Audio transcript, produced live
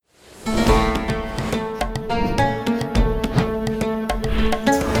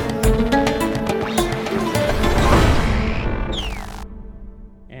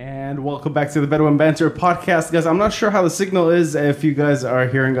Welcome back to the Bedouin Banter podcast, guys. I'm not sure how the signal is. If you guys are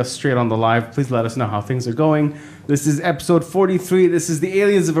hearing us straight on the live, please let us know how things are going. This is episode 43. This is the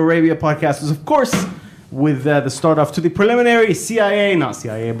Aliens of Arabia podcast. This is, of course, with the start off to the preliminary CIA, not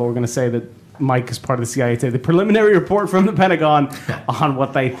CIA, but we're going to say that Mike is part of the CIA today. The preliminary report from the Pentagon on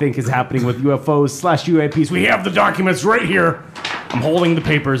what they think is happening with UFOs/UAPs. We have the documents right here. I'm holding the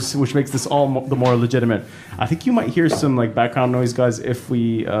papers, which makes this all the more legitimate. I think you might hear some background noise, guys, if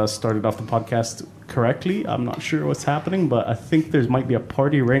we started off the podcast correctly. I'm not sure what's happening, but I think there might be a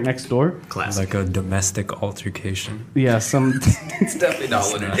party right next door. Classic. Like a domestic altercation. Yeah, It's definitely not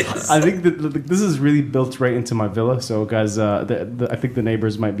what it is. I think that this is really built right into my villa. So, guys, I think the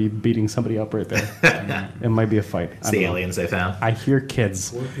neighbors might be beating somebody up right there. It might be a fight. It's the aliens they found. I hear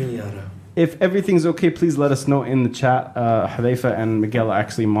kids. If everything's okay, please let us know in the chat. Hadaifa and Miguel are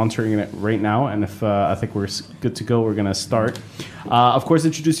actually monitoring it right now. And if I think we're good to go, we're going to start. Of course,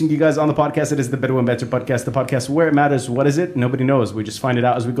 introducing you guys on the podcast. It is the Bedouin Banter podcast, the podcast where it matters. What is it? Nobody knows. We just find it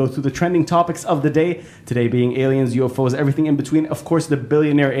out as we go through the trending topics of the day. Today being aliens, UFOs, everything in between. Of course, the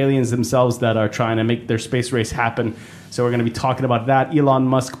billionaire aliens themselves that are trying to make their space race happen. So we're going to be talking about that. Elon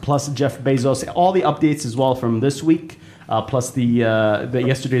Musk plus Jeff Bezos. All the updates as well from this week. Plus the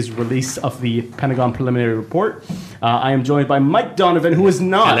yesterday's release of the Pentagon preliminary report. I am joined by Mike Donovan, who is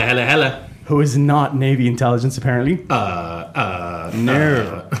not who is not Navy intelligence apparently.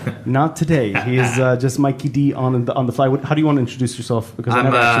 No, not today. He is just Mikey D on the fly. How do you want to introduce yourself? Because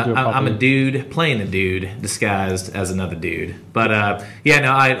I'm a dude playing a dude disguised as another dude. But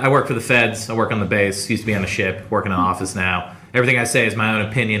I work for the feds. I work on the base. Used to be on a ship. Work in an office now. Everything I say is my own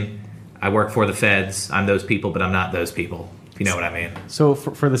opinion. I work for the feds. I'm those people, but I'm not those people. If you know what I mean. So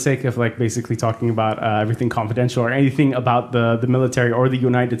for the sake of basically talking about everything confidential or anything about the military or the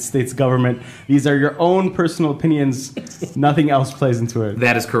United States government, these are your own personal opinions. Nothing else plays into it.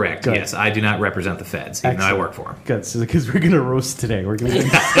 That is correct. Good. Yes, I do not represent the feds, even though I work for them. Good. So because we're going to roast today. We're going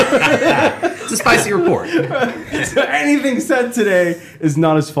to It's a spicy report. So anything said today is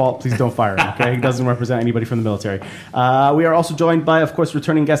not his fault. Please don't fire him, okay? He doesn't represent anybody from the military. We are also joined by, of course,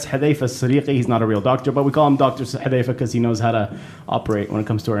 returning guest Hadaifa Sariqi. He's not a real doctor, but we call him Dr. Hadaifa because he knows how to operate when it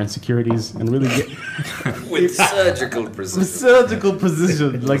comes to our insecurities and really get... with surgical precision. With surgical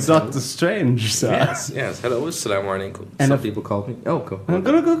precision, like Doctor Strange. So. Yes. Hello, assalamu alaikum. Some people call me... Oh, go. Go.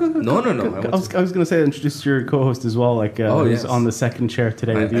 No. I was going to say, introduce your co-host as well, who's on the second chair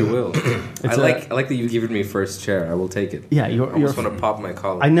today with you. I will. I like that you've given me first chair. I will take it. Yeah, I just want to pop my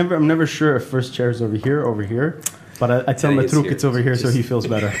collar. I'm never sure if first chair is over here, but I tell Matrouk it's over here so he feels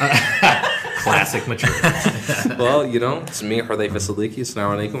better. Classic Matrouk. Well, it's me, Hadaifa Sadiqi.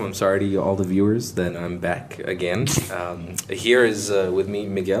 Assalamu alaikum. I'm sorry to all the viewers that I'm back again. Here is with me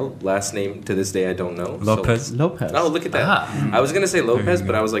Miguel. Last name to this day I don't know. Lopez. Oh, look at that. I was going to say Lopez,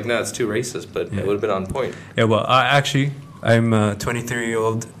 but I was like, no, it's too racist, but it would have been on point. Yeah, well, I'm a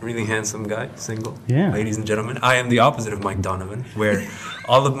 23-year-old, really handsome guy, single. Yeah. Ladies and gentlemen, I am the opposite of Mike Donovan, where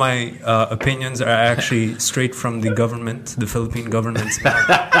all of my opinions are actually straight from the government, the Philippine government's mouth.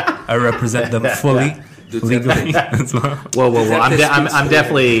 I represent them fully, legally as well. Whoa. I'm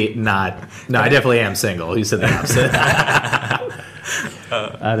definitely not. No, I definitely am single. You said the opposite.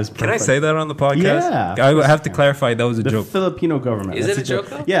 That is perfect. Can I say that on the podcast? Yeah. I have to clarify that was a joke. The Filipino government. Is it a joke,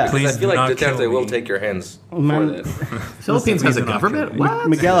 though? Yeah. Please I feel like do not they will me. take your hands for that. Philippines has a government? What?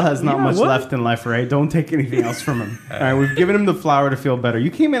 Miguel has not much left in life, right? Don't take anything else from him. All right, we've given him the flower to feel better.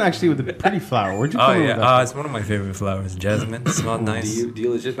 You came in actually with a pretty flower. Where'd you come in with that? It's one of my favorite flowers. Jasmine. It smells nice. Do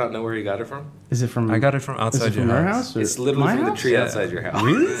you legit not know where you got it from? Is it from... I got it from outside your house? It's literally my from the house? tree outside your house.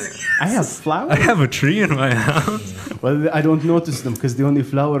 Really? I have flowers? I have a tree in my house. Well, I don't notice them because the only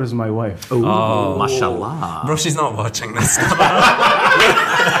flower is my wife. Oh, mashallah. Bro, she's not watching this.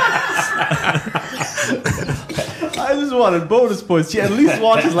 I just wanted bonus points. She at least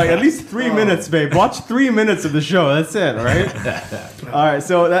watches at least 3 minutes, babe. Watch 3 minutes of the show. That's it, all right? All right,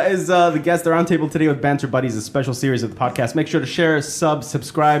 so that is the guest, the roundtable today with Banter Buddies, a special series of the podcast. Make sure to share,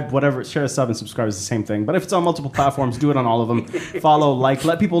 subscribe, whatever. Share, sub, and subscribe is the same thing. But if it's on multiple platforms, do it on all of them. Follow,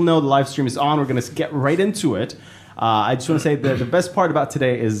 let people know the live stream is on. We're going to get right into it. I just want to say that the best part about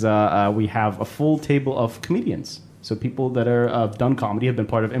today is we have a full table of comedians. So people that have done comedy, have been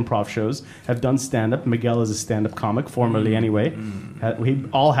part of improv shows, have done stand-up. Miguel is a stand-up comic, formerly anyway. We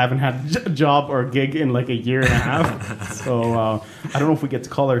all haven't had a job or a gig in a year and a half. So I don't know if we get to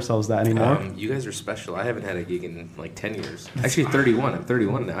call ourselves that anymore. You guys are special. I haven't had a gig in 10 years. Actually, 31. I'm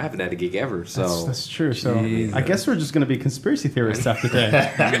 31 now. I haven't had a gig ever. So That's true. So Jesus. I guess we're just going to be conspiracy theorists after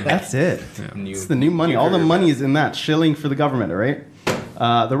today. That's it. New- It's the new money. All the money is in that. Shilling for the government, right?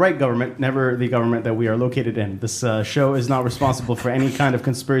 the right government, never the government that we are located in. This show is not responsible for any kind of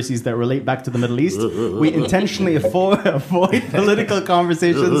conspiracies that relate back to the Middle East. We intentionally avoid political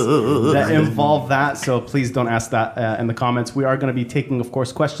conversations that involve that, so please don't ask that in the comments. We are going to be taking, of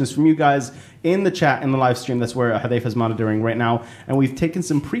course, questions from you guys in the chat, in the live stream. That's where Hadayfa is monitoring right now. And we've taken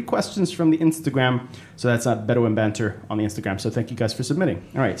some pre-questions from the Instagram. So that's Bedouin Banter on the Instagram. So thank you guys for submitting.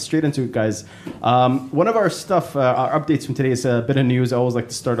 All right, straight into it, guys. One of our stuff, our updates from today is a bit of news. I always like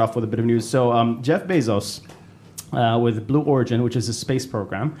to start off with a bit of news. So Jeff Bezos with Blue Origin, which is a space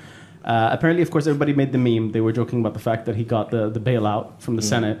program. Apparently, of course, everybody made the meme. They were joking about the fact that he got the bailout from the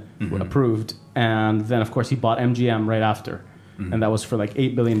Senate approved. And then, of course, he bought MGM right after. And that was for like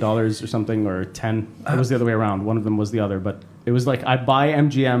 $8 billion or something, or 10. It was the other way around. One of them was the other. But it was like, I buy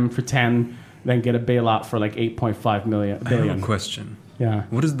MGM for 10, then get a bailout for like 8.5 billion. I have a question. Yeah.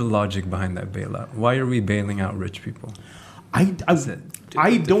 What is the logic behind that bailout? Why are we bailing out rich people? I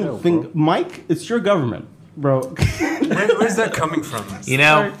don't think, Mike, it's your government, bro. Where's that coming from? You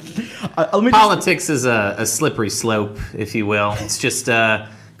know, politics is a slippery slope, if you will. It's just,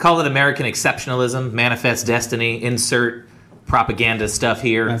 call it American exceptionalism, manifest destiny, insert propaganda stuff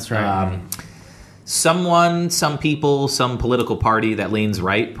here. That's right. Some people, some political party that leans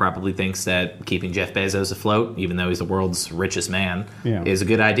right probably thinks that keeping Jeff Bezos afloat, even though he's the world's richest man, is a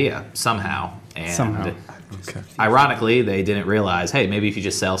good idea somehow. And Okay. Ironically, they didn't realize, hey, maybe if you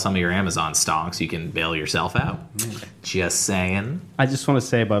just sell some of your Amazon stocks, you can bail yourself out. Just saying. I just want to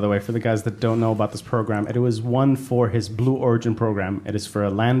say, by the way, for the guys that don't know about this program, it was one for his Blue Origin program. It is for a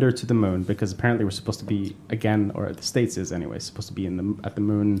lander to the moon, because apparently we're supposed to be, again, or the States is anyway, supposed to be at the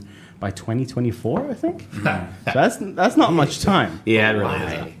moon by 2024, I think. So that's not much time. Yeah, it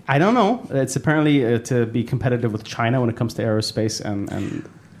really is. I don't know. It's apparently to be competitive with China when it comes to aerospace and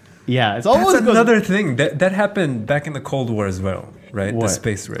yeah, it's always That's another thing that happened back in the Cold War as well, right? What? The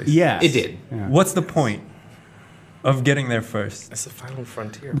space race. Yes. It did. Yeah. What's the point of getting there first? It's the final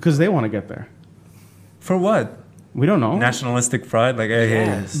frontier. Because they want to get there. For what? We don't know. Nationalistic pride? Like, hey,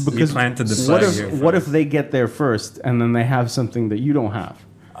 Yes. you Because planted the flag here what if first. they get there first and then they have something that you don't have?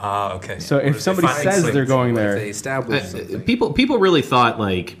 Ah, okay. So if somebody says they're going What if there, they establish something? People really thought,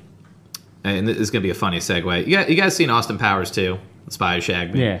 like, and this is going to be a funny segue. You guys seen Austin Powers 2? The Spy Who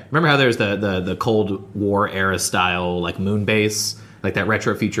Shagged Me? Yeah. Remember how there's the Cold War era style, like, moon base? Like that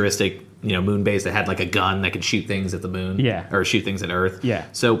retro futuristic, moon base that had like a gun that could shoot things at the moon. Yeah. Or shoot things at Earth. Yeah.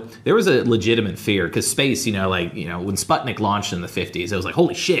 So there was a legitimate fear because space, when Sputnik launched in the 50s, it was like,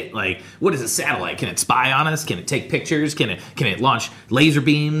 holy shit, like, what is a satellite? Can it spy on us? Can it take pictures? Can it launch laser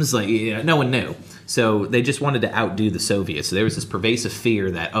beams? Like, no one knew. So they just wanted to outdo the Soviets. So there was this pervasive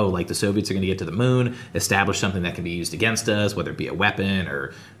fear that, the Soviets are going to get to the moon, establish something that can be used against us, whether it be a weapon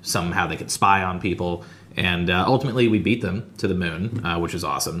or somehow they could spy on people. And ultimately, we beat them to the moon, which was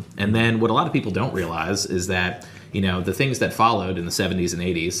awesome. And then what a lot of people don't realize is that, the things that followed in the 70s and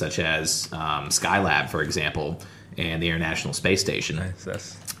 80s, such as Skylab, for example, and the International Space Station,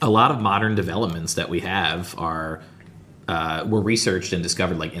 Nice. a lot of modern developments that we have were researched and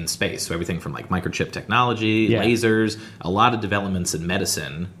discovered like in space. So everything from like microchip technology, lasers, a lot of developments in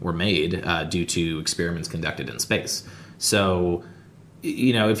medicine were made due to experiments conducted in space. So,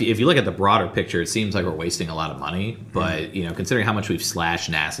 if you look at the broader picture, it seems like we're wasting a lot of money. But, considering how much we've slashed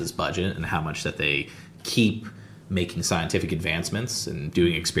NASA's budget and how much that they keep making scientific advancements and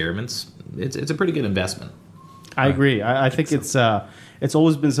doing experiments, it's a pretty good investment. I agree. I think it's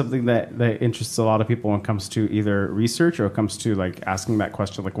always been something that interests a lot of people when it comes to either research or it comes to like asking that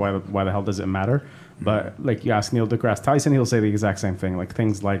question, like why the hell does it matter? But like you ask Neil deGrasse Tyson, he'll say the exact same thing. Like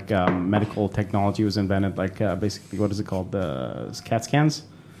things like medical technology was invented, like basically what is it called, CAT scans.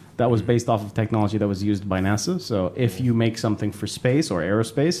 That was based off of technology that was used by NASA. So if you make something for space or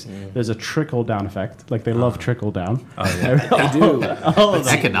aerospace, there's a trickle-down effect. Like they love trickle-down. Oh, yeah. They do. All of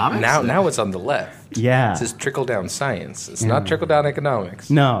them. Economics? Now it's on the left. Yeah. It's just trickle-down science. It's not trickle-down economics.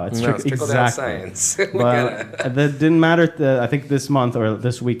 No, it's trickle-down exactly. science. But that didn't matter, I think, this month or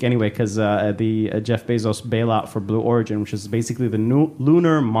this week anyway, because the Jeff Bezos bailout for Blue Origin, which is basically the new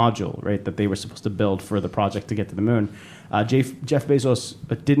lunar module, right, that they were supposed to build for the project to get to the moon. Jeff Bezos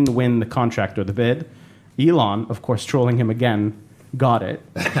didn't win the contract or the bid. Elon, of course, trolling him again, got it.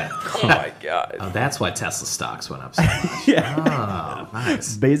 Oh my God. Oh, that's why Tesla stocks went up so much. Yeah. Oh,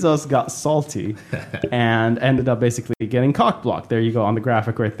 nice. Bezos got salty and ended up basically getting cock blocked. There you go on the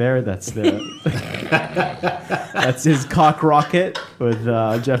graphic right there. That's that's his cock rocket with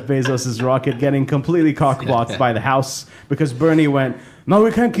Jeff Bezos' rocket getting completely cock blocked by the House because Bernie went, no,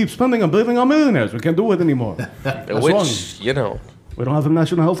 we can't keep spending on building our millionaires. We can't do it anymore. That's wrong. Which, We don't have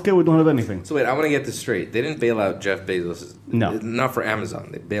national health care. We don't have anything. So wait, I want to get this straight. They didn't bail out Jeff Bezos. No. Not for Amazon.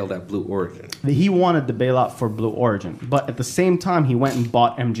 They bailed out Blue Origin. He wanted the bailout for Blue Origin, but at the same time, he went and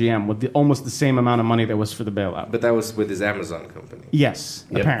bought MGM with almost the same amount of money that was for the bailout. But that was with his Amazon company. Yes,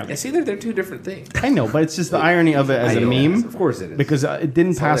 Yep. apparently. Yeah, see, they're two different things. I know, but it's just the irony of it as I a know it meme. is. Of course it is. Because it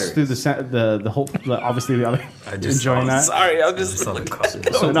didn't It's pass hilarious. through the whole. Obviously, the other I just enjoying saw- that. Sorry, I'm I just saw the cost.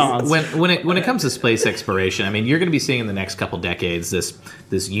 No, When it comes to space exploration, I mean, you're going to be seeing in the next couple decades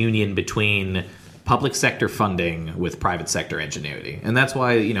this union between public sector funding with private sector ingenuity, and that's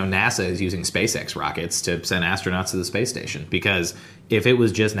why NASA is using SpaceX rockets to send astronauts to the space station. Because if it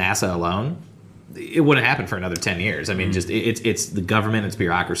was just NASA alone, it wouldn't happen for another 10 years. I mean, just it's the government, it's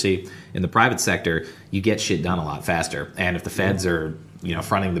bureaucracy. In the private sector, you get shit done a lot faster, and if the feds are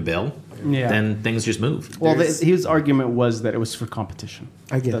fronting the bill, Yeah. then things just move. Well, his argument was that it was for competition.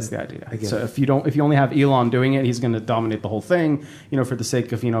 I get That's it. the idea. I get So it. if you only have Elon doing it, he's going to dominate the whole thing. For the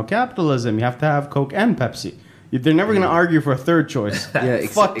sake of capitalism, you have to have Coke and Pepsi. They're never going to argue for a third choice.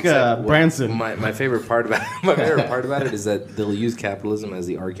 Fuck Branson. My favorite part about it is that they'll use capitalism as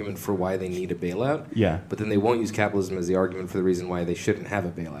the argument for why they need a bailout. Yeah. But then they won't use capitalism as the argument for the reason why they shouldn't have a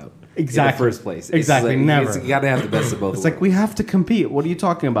bailout. Exactly. In the first place. It's Exactly, never. You got to have the best of both. It's like we have to compete. What are you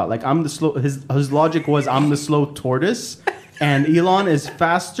talking about? Like I'm the slow. His logic was I'm the slow tortoise, and Elon is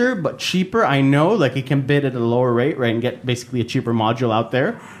faster but cheaper. I know, like he can bid at a lower rate, right, and get basically a cheaper module out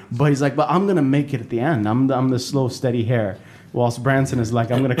there. But he's like, but I'm gonna make it at the end. I'm the slow, steady hare. Whilst Branson is like,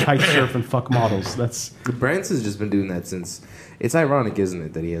 I'm gonna kite surf and fuck models. That's Branson's just been doing that since. It's ironic, isn't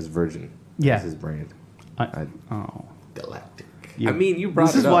it, that he has Virgin Yeah. as his brand. oh. Galactic. I mean, you brought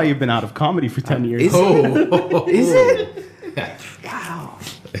This it is up. why you've been out of comedy for 10 years. Is it? Is it?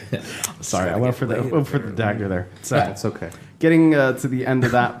 Sorry, I went for the dagger there. So, It's okay. getting to the end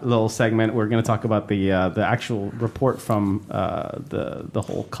of that little segment, we're going to talk about the actual report from the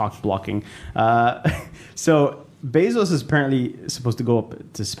whole cock blocking. So Bezos is apparently supposed to go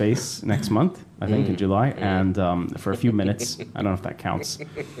up to space next month, I think, in July, and for a few minutes. I don't know if that counts,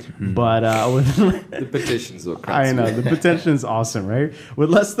 but with The petitions will come. I know the potential is awesome, right? With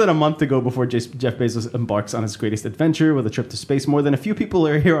less than a month to go before Jeff Bezos embarks on his greatest adventure with a trip to space, more than a few people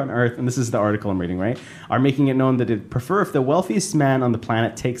are here on Earth, and this is the article I'm reading, right? Are making it known that they'd prefer if the wealthiest man on the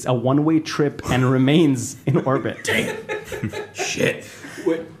planet takes a one-way trip and remains in orbit. Shit.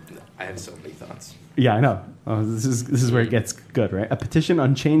 I have so many thoughts. Yeah, I know. This is where it gets good, right? A petition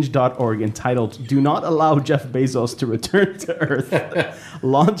on change.org entitled "Do Not Allow Jeff Bezos to Return to Earth"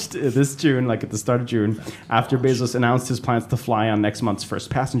 launched this June, like at the start of June, after Bezos announced his plans to fly on next month's first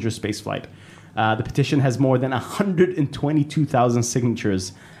passenger space flight. The petition has more than 122,000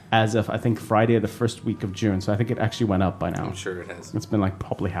 signatures as of, I think, Friday of the first week of June. So I think it actually went up by now. I'm sure it has. It's been like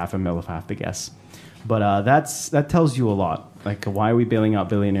probably 500,000 if I have to guess. But that tells you a lot. Like, why are we bailing out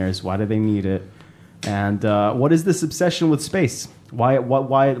billionaires? Why do they need it? And what is this obsession with space? Why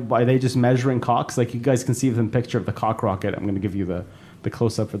are they just measuring cocks? Like, you guys can see the picture of the cock rocket. I'm going to give you the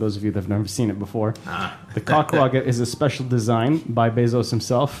close-up for those of you that have never seen it before. The cock rocket is a special design by Bezos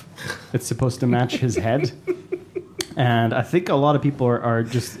himself. It's supposed to match his head. And I think a lot of people are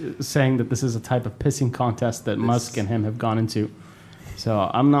just saying that this is a type of pissing contest that Musk and him have gone into. So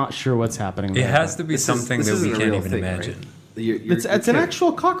I'm not sure what's happening It there. has to be something this that we isn't a can't real even thing, imagine. right? It's an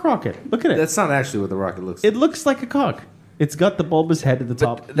actual cock rocket. Look at it. That's not actually what the rocket looks It like. looks like a cock. It's got the bulbous head at the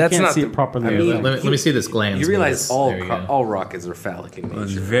top. that's you can't not see the- it properly. I Here, mean, let me see this glands. You realize There you go. all rockets are phallic in It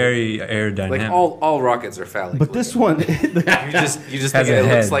was nature. very Like aerodynamic. all rockets are phallic. but this one you just Has think a it looks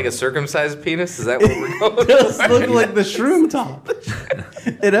head. like a circumcised penis? Is that what we're going? does look like the shroom top.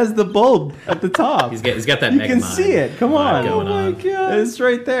 It has the bulb at the top. He's got that. You can Megamind see it. Come vibe on. going on. God. It's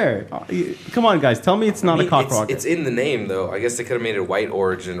right there. Come on, guys. Tell me it's not a cock it's, rocket. it's in the name, though. I guess they could have made it white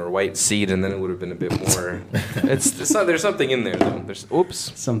origin or white seed, and then it would have been a bit more. It's not, there's something in there, though.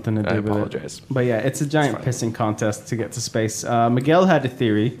 Oops. Something to do I with apologize. it. But yeah, it's a giant pissing contest to get to space. Miguel had a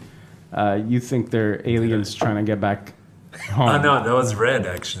theory. You think they're aliens trying to get back home. Oh no, that was Red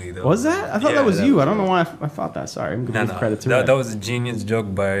actually. Though. Was that? I thought Yeah, that was that you. was I don't know why I thought that. Sorry. I'm giving No, credit to that, Red. that was a genius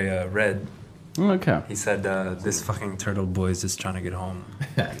joke by Red. Okay. He said, "This fucking turtle boy is just trying to get home."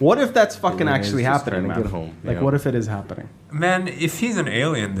 What if that's fucking Alien actually is just happening, trying to man? get home, Like, yeah. what if it is happening? Man, if he's an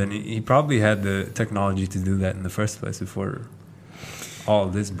alien, then he probably had the technology to do that in the first place before all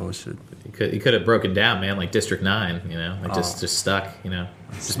this bullshit. He could have broken down, man, like District 9, like just stuck,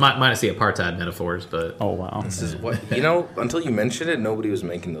 Just minus the apartheid metaphors, but Oh wow. This is what until you mentioned it, nobody was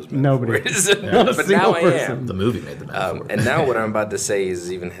making those Nobody. metaphors. Not a But single now I person. am. the movie made the metaphor. And now what I'm about to say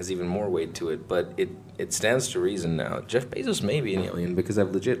has even more weight to it, but it stands to reason now. Jeff Bezos may be an alien because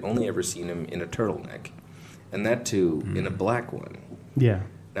I've legit only ever seen him in a turtleneck. and that too in a black one. Yeah.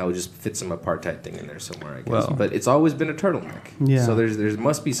 Now we'll just fit some apartheid thing in there somewhere, I guess. Well- But it's always been a turtleneck. Yeah. So there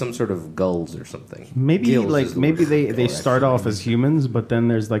must be some sort of gulls or something. Maybe Gills like is the maybe word they for it, start actually. off as humans, but then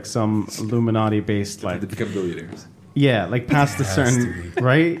there's like some Illuminati based like They become billionaires. yeah, like past a has certain to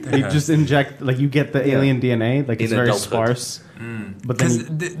right. They has just to inject like you get the Yeah. alien DNA, like it's In very adulthood. sparse. But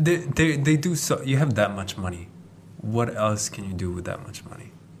then Because they do so. You have that much money. What else can you do with that much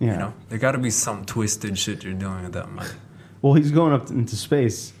money? Yeah. You know, there got to be some twisted shit you're doing with that money. well, he's going up into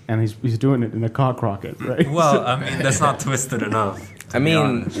space and he's doing it in a cock rocket, right? Well, I mean, that's not twisted enough. to I be mean,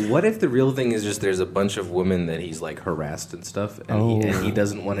 honest. what if the real thing is just there's a bunch of women that he's like harassed and stuff, and he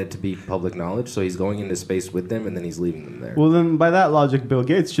doesn't want it to be public knowledge, so he's going into space with them, and then he's leaving them there. Well, then by that logic, Bill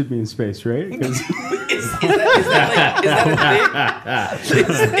Gates should be in space, right? 'Cause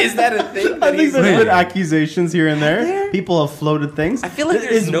Is that a thing? I That think he's there's like- been accusations here and there. People have floated things. I feel like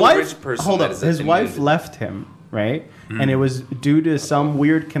there's no rich person Hold that up, is his wife immune. left him, right? And it was due to some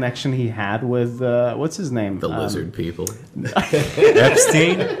weird connection he had with what's his name? The lizard people.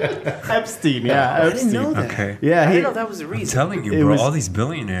 Epstein. Epstein. Yeah, I Epstein. didn't know that. Okay. Yeah, I he, didn't know that was the I'm reason. telling you, It bro. was- All these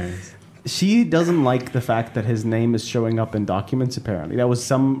billionaires. she doesn't like the fact that his name is showing up in documents. Apparently, that was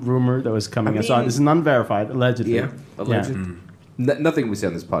some rumor that was coming. I I saw mean- this is unverified, allegedly. Yeah, alleged. Nothing we say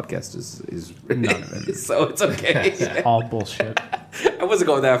on this podcast is so it's okay. Yeah, all bullshit. I wasn't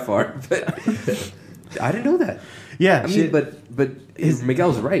going that far, but I didn't know that. Yeah, I mean, but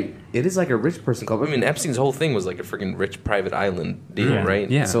Miguel's right. It is like a rich person club. I mean, Epstein's whole thing was like a freaking rich private island deal, Yeah. right?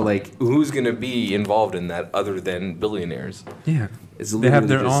 Yeah. So like, who's gonna be involved in that other than billionaires? Yeah. It's They have literally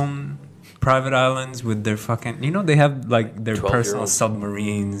their just- own private islands with their fucking. You know, they have like their 12-year-old. personal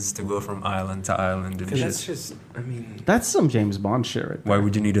submarines to go from island to island and Because shit. that's just, I mean, that's some James Bond shit, right? Why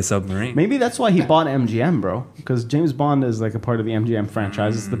would you need a submarine? Maybe that's why he bought MGM, bro. Because James Bond is like a part of the MGM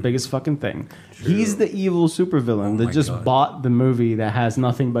franchise. It's the biggest fucking thing. He's the evil supervillain that my just God. bought the movie that has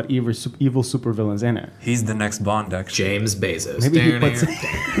nothing but evil supervillains in it. He's the next Bond, actually. James Bezos. Maybe he puts-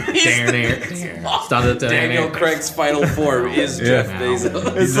 Daniel Craig's final form is Jeff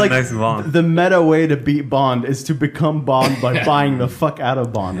Bezos. It's the like next Bond. the meta way to beat Bond is to become Bond by buying the fuck out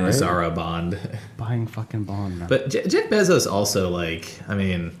of Bond, right? Zara Bond. Buying fucking Bond, man. But Jeff Bezos also, like, I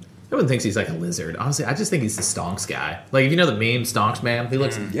mean, everyone thinks he's like a lizard. Honestly, I just think he's the Stonks guy. Like, if you know the meme Stonks Man, he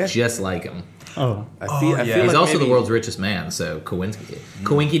looks Yeah. just like him. oh, I feel yeah. He's like also maybe- the world's richest man, so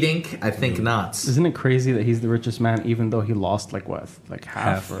Coinky Dink, I think not. isn't it crazy that he's the richest man, even though he lost like what, like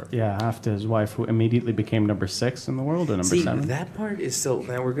half, Half. or half to his wife, who immediately became number 6 in the world or number See, 7? that part is still.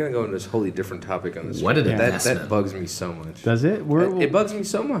 Now we're gonna go into this wholly different topic on this. What an show. that investment. bugs me so much. Does it? It bugs me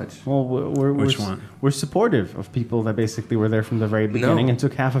so much. Well, we're Which one? We're supportive of people that basically were there from the very beginning and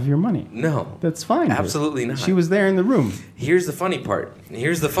took half of your money. No, That's fine. dude. Absolutely not. She was there in the room. Here's the funny part. She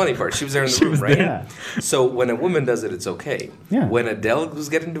was there in the room, right? Yeah. So when a woman does it, it's okay. Yeah. When Adele was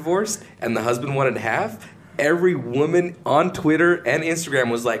getting divorced and the husband wanted half, every woman on Twitter and Instagram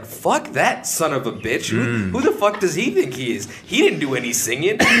was like, "Fuck that son of a bitch! Who the fuck does he think he is? He didn't do any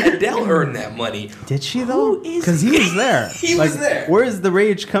singing. Adele earned that money." Did she though? Who is Because he was there. He was there. Where's the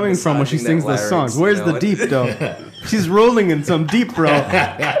rage coming from when she Massaging sings that those songs? larynx, Where's you the know? deep though? She's rolling in some deep, bro.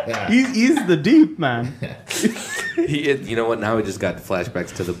 He's the deep man. You know what? Now we just got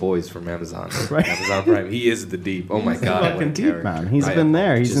flashbacks to the boys from Amazon. Right. Amazon Prime. He is the deep. Oh my He's the god. what a fucking deep character. man. He's I been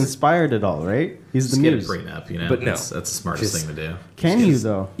there. He's just- inspired it all, right? He's the Just get a muse. prenup, you know? But no. That's the smartest Just- thing to do. Can you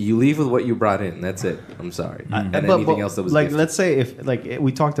though? You leave with what you brought in. That's it. I'm sorry. And anything else that was like, gifted. let's say if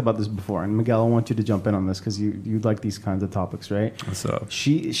we talked about this before, and Miguel, I want you to jump in on this because you like these kinds of topics, right? What's up?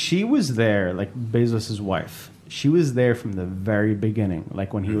 She was there, like Bezos's wife. She was there from the very beginning,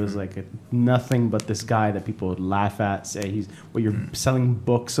 like when he was like nothing but this guy that people would laugh at, say you're selling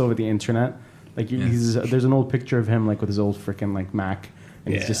books over the internet. Like there's an old picture of him like with his old freaking like Mac,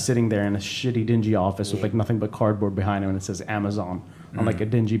 and he's just sitting there in a shitty dingy office with like nothing but cardboard behind him, and it says Amazon on like a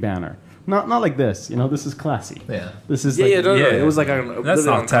dingy banner. Not like this, this is classy. Yeah. This is yeah, like, yeah, no, no, Yeah. it was like That's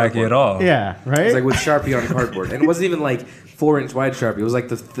not tacky at all. yeah, right. It was like with Sharpie on cardboard, and it wasn't even like 4-inch wide Sharpie. It was like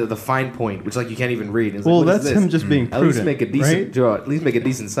the fine point, which like you can't even read. It was well, like, what is that's this? him just being At least prudent, make a decent right? draw. At least make a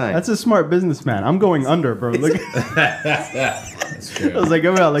decent sign. That's a smart businessman. I'm going under, bro. Look, That's true. I was like,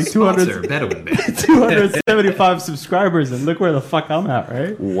 I'm at like 200, Sponsor, Bedouin Band. 275 subscribers, and look where the fuck I'm at,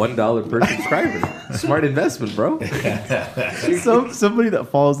 right? $1 per subscriber. Smart investment, bro. Somebody that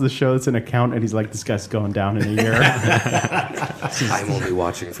follows the show, it's an account, and he's like, this guy's going down in a year. I'm only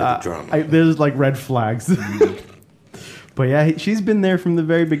watching for the drama. There's like red flags. But yeah, she's been there from the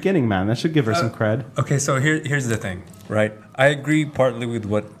very beginning, man. That should give her some cred. Okay, so here's the thing, right? I agree partly with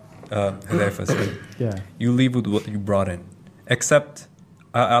what Hudayfa said. Yeah. You leave with what you brought in. Except,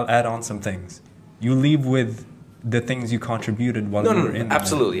 I'll add on some things. you leave with the things you contributed while you were in.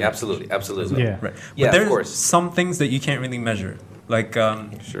 Absolutely. Yeah. Right. Yeah, But there's of course. some things that you can't really measure, like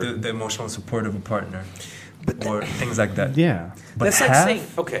the emotional support of a partner, or things like that. Yeah. But That's like half, saying,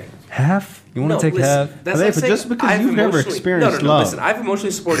 okay. half? You want to take listen, half? That's Hey, like but saying just because I've you've never emotionally- experienced no, love. Listen, I've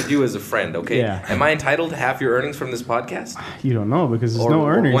emotionally supported you as a friend. Okay. Yeah. Am I entitled to half your earnings from this podcast? You don't know because there's Or no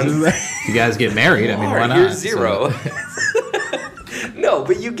earnings. one- is there? If you guys get married, I mean, why not? Here's zero. No,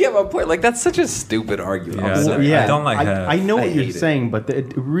 but you get my point. Like, that's such a stupid argument. Yeah, I'm sorry. I don't like half. I know I what you're hate it. saying, but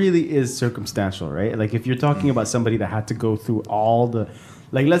it really is circumstantial, right? Like if you're talking about somebody that had to go through all the,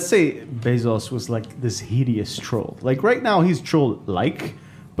 like let's say Bezos was like this hideous troll. Like right now he's troll-like,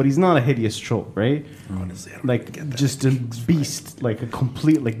 but he's not a hideous troll, right? Honestly, I don't Like get that. just a beast, like a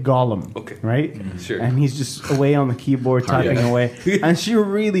complete like Gollum. Okay. Right? Sure. And he's just away on the keyboard typing away. And she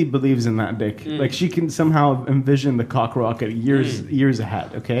really believes in that dick. Like she can somehow envision the cock rocket years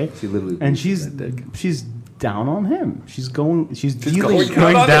ahead, okay? She literally and believes in that dick. she's down on him. She's dealing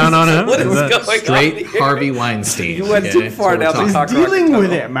going down on him? What Is is that going Straight on here? Harvey Weinstein. You went too far down the She's cock dealing rocket with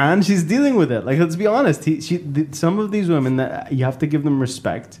tunnel. it, man. She's dealing with it. Like, let's be honest. Some of these women that you have to give them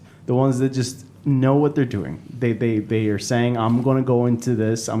respect. The ones that just know what they're doing. They are saying, "I'm going to go into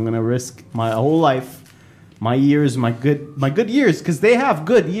this. I'm going to risk my whole life, my years, my good years, because they have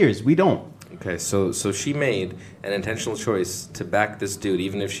good years. We don't." Okay, so she made an intentional choice to back this dude,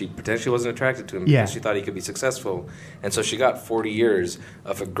 even if she potentially wasn't attracted to him, because Yeah. she thought he could be successful, and so she got 40 years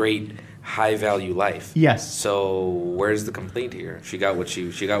of a great high value life. Yes. So where's the complaint here? She got what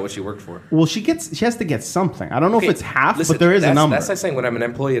she worked for. Well, she has to get something. I don't know Okay, if it's half, listen, but there is a number. That's like saying when I'm an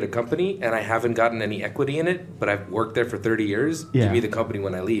employee at a company and I haven't gotten any equity in it, but I've worked there for 30 years. Yeah. Give me the company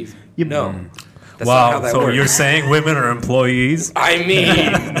when I leave. Yep. No. That's not how Wow, that so works. you're saying women are employees? I mean.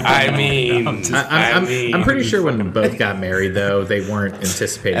 I'm pretty sure when both got married, though, they weren't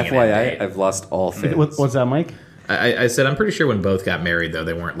anticipating an end FYI, date. I've lost all fans. What's that, Mike? I said I'm pretty sure when both got married, though,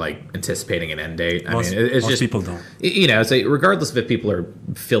 they weren't like anticipating an end date. I Most- mean, it's most just people don't. You know, it's like, regardless of if people are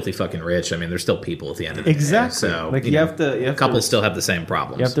filthy fucking rich, I mean, they're still people at the end of the Exactly. day. So, Like, you have to couples still have the same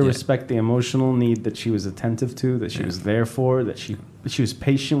problems. You have to Yeah. respect the emotional need that she was attentive to, that she was there for, that she was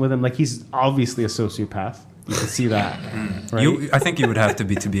patient with him. Like he's obviously a sociopath. You can see that, right? I think you would have to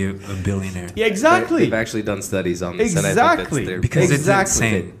be a billionaire. yeah, exactly. They've actually done studies on this, and I think Exactly. that's their Because Exactly.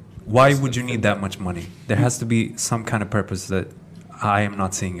 it's insane. Why would you need that much money? There has to be some kind of purpose that I am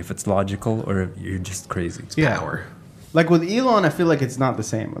not seeing. If it's logical or if you're just crazy. Yeah. Power. Like with Elon, I feel like it's not the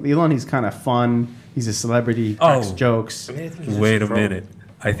same. With Elon, he's kind of fun. He's a celebrity. He cracks Oh. jokes. I mean, I think he's Wait a just troll. minute.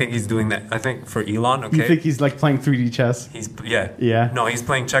 I think he's doing that. I think for Elon, okay. You think he's like playing 3D chess? He's Yeah. No, he's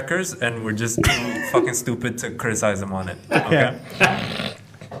playing checkers, and we're just too fucking stupid to criticize him on it. Okay.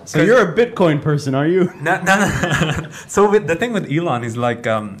 So you're a Bitcoin person, are you? No. So the thing with Elon is like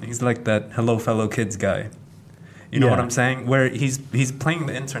he's like that hello fellow kids guy. You know Yeah. what I'm saying? Where he's playing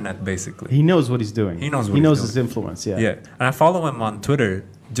the internet basically. He knows what he's doing. He knows what he he's knows doing. his influence. Yeah. Yeah, and I follow him on Twitter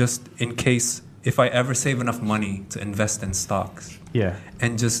just in case if I ever save enough money to invest in stocks, Yeah.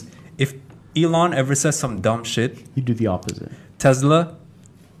 and just if Elon ever says some dumb shit, You do the opposite. Tesla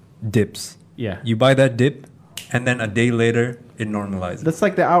dips. Yeah. You buy that dip, and then a day later it normalizes. That's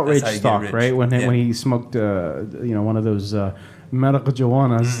like the outrage how you get stock, rich. right? When Yeah. when he smoked, one of those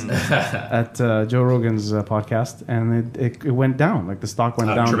marijuanas at Joe Rogan's podcast, and it went down. Like the stock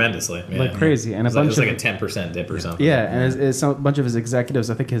went down tremendously. Yeah. like crazy, and a It was bunch like of a 10% dip or something. yeah, and a bunch of his executives,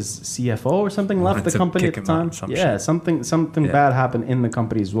 I think his CFO or something, left Wanted the to company kick at the him out time. or some Yeah, shit. something Yeah. bad happened in the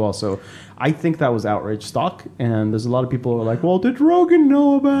company as well. So I think that was outrage stock, and there's a lot of people who are like, "Well, did Rogan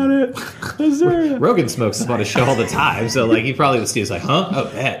know about it? Is there?" Rogan smokes about his show all the time, so like he probably was like, "Huh? Oh,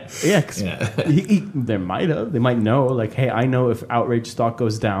 that." Yeah, 'cause Yeah. they might know, like, hey, I know if outrage stock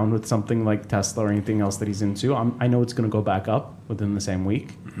goes down with something like Tesla or anything else that he's into, I know it's going to go back up within the same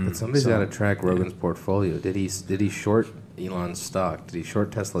week. But somebody's got to track Rogan's portfolio. Did he short Elon's stock? Did he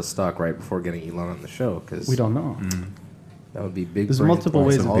short Tesla's stock right before getting Elon on the show? Because We don't know. that would be big. There's brain multiple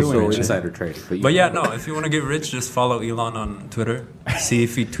points ways and of doing also it. insider trading. But yeah, no. If you want to get rich, just follow Elon on Twitter. See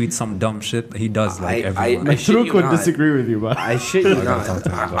if he tweets some dumb shit. He does like everyone. Like, shit Truk you would not. disagree with you, but I shit you not.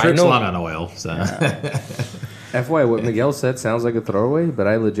 I Trick's know. long on oil, so FY, what Miguel said sounds like a throwaway, but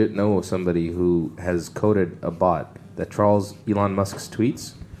I legit know somebody who has coded a bot that trawls Elon Musk's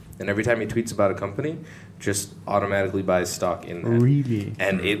tweets, And every time he tweets about a company, just automatically buys stock in that. really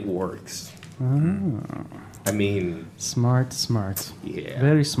And it works. I mean, smart. yeah.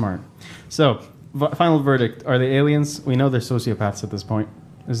 Very smart. So, final verdict: are they aliens? We know they're sociopaths at this point.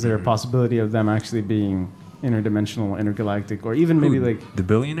 Is there a possibility of them actually being interdimensional, intergalactic, or even maybe like the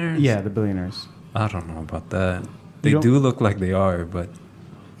billionaires? yeah, the billionaires? I don't know about that. They don't- do look like they are, but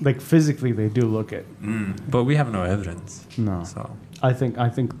Like physically, they do look it. But we have no evidence. No. So I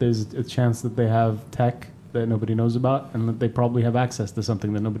think there's a chance that they have tech that nobody knows about, and that they probably have access to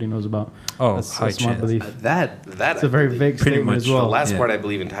something that nobody knows about. Oh, that's high my chance. belief. That It's a very vague Pretty statement much. as The well. last Yeah. part I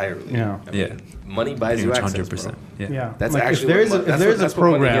believe entirely. Yeah. I mean, Yeah. money buys pretty you much access, 100%. bro. Yeah, That's like actually if what there's that's a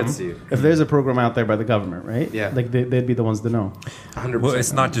what money program, gets you. if there's a program out there by the government, right? Yeah. like they'd be the ones to know. 100%. Well,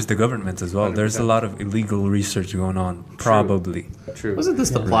 it's not just the government as well. There's a 100%. lot of illegal research going on, probably. true. Wasn't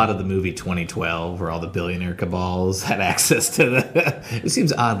this the plot of the movie 2012, where all the billionaire cabals had access to the? It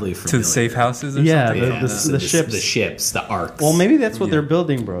seems oddly familiar. To the safe houses or Yeah, something? the ships. the ships, the arcs. Well, maybe that's what they're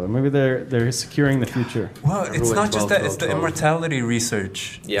building, bro. Maybe they're securing the future. Well, it's Everyone not just 12, that. It's the 12. immortality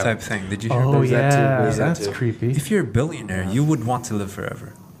research Yeah. type thing. Did you hear Oh about There's that too. yeah, There's that that's too. creepy. If you're a billionaire, you would want to live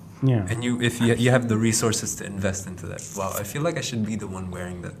forever. Yeah. And if you have the resources to invest into that. Wow, I feel like I should be the one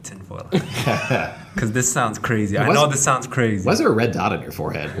wearing the tinfoil. Because this sounds crazy. I know this sounds crazy. Why is there a red dot on your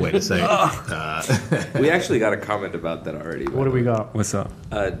forehead? Wait a second. We actually got a comment about that already. What do we got? What's up?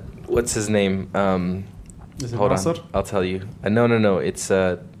 What's his name? Is it Hold Nasser? on, I'll tell you. No. It's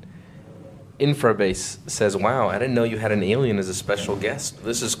Infrabase says, "Wow, I didn't know you had an alien as a special guest.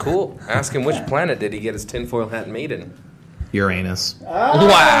 This is cool. Ask him which planet did he get his tinfoil hat made in." Uranus. Wow!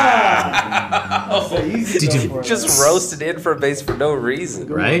 Did you Just roasted Infrabase for no reason.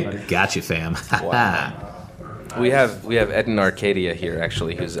 right? Got you, fam. We have Eden Arcadia here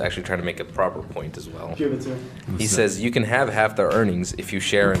actually, who's actually trying to make a proper point as well. Give it to him. He says you can have half the earnings if you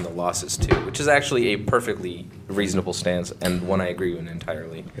share in the losses too, which is actually a perfectly reasonable stance and one I agree with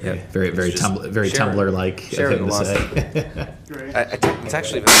entirely. Yeah, very just very sharing- Tumblr-like of sharing him the to loss. say. It's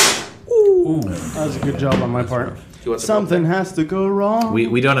actually. That was a good job on my part. You want some Something has to go wrong.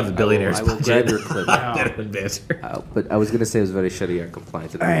 We don't have the billionaires. I will grab your clip. But I was gonna say it was very Sharia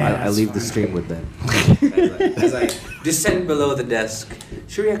compliant. And I leave the stream with that. As I descend below the desk,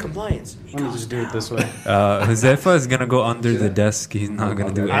 Sharia compliance. Let me just do it this way. Josefa is gonna go under the desk. He's not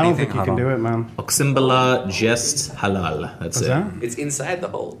gonna do anything. I don't think you can do it, man. Oximbala just halal. That's What's it. that? It's inside the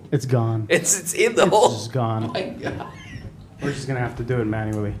hole. It's gone. It's in the It's hole. just gone. Oh my God. We're just gonna have to do it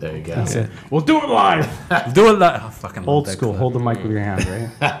manually. There you go. Yeah. We'll do it live. Do it like fucking Old love that school. clip. Hold the mic with your hand, right?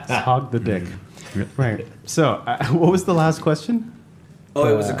 Just hog the dick. Right. So, what was the last question? Oh,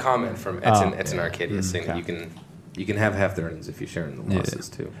 it was a comment from Etin Arcadia saying that okay. you can have half the earnings if you share in the losses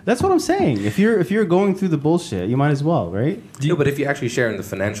too. That's what I'm saying. If you're going through the bullshit, you might as well, right? No, but if you actually share in the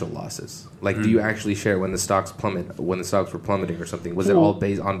financial losses, like, do you actually share when the stocks plummet, when the stocks were plummeting or something? Was it all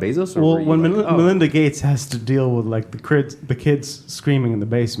on Bezos? Or Well, were you when like, Melinda Gates has to deal with like the kids screaming in the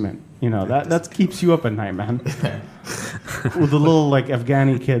basement, you know that keeps you up at night, man. With the little like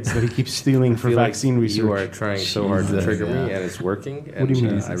Afghani kids that he keeps stealing for feel like vaccine research. you are trying so hard to trigger me, and it's working. And, do you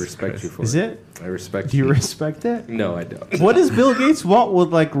mean? I respect you for Is it? I respect Do you you. respect it? No, I don't. What does Bill Gates want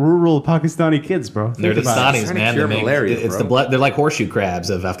with like rural Pakistani kids, bro? They're Think the about it. Stanis, Trying to man. cure They make- malaria, it's bro. the blood. They're like horseshoe crabs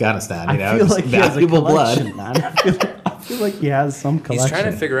of Afghanistan. You know, I feel It's like he has a valuable collection, blood. man. I feel like he has some collection. He's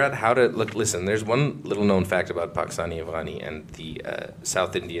trying to figure out how to look. Listen, there's one little known fact about Pakistani Afghani and the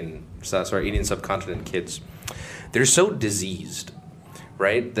Indian subcontinent kids. They're so diseased,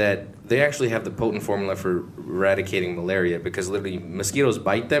 right, that they actually have the potent formula for eradicating malaria because literally mosquitoes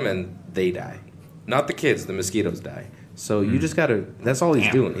bite them and they die. Not the kids, the mosquitoes die. So you just gotta. That's all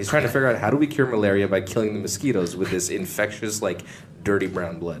he's doing. He's trying to figure out how do we cure malaria by killing the mosquitoes with this infectious, like, dirty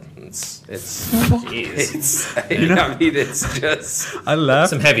brown blood. It's I mean, it's just. I laughed.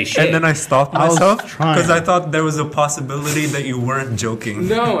 Some heavy shit. And then I stopped I was myself trying. because I thought there was a possibility that you weren't joking.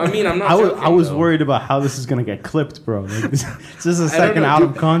 No, I mean I'm not. I was joking, though. worried about how this is gonna get clipped, bro. Like, this is a I don't second know. out Do-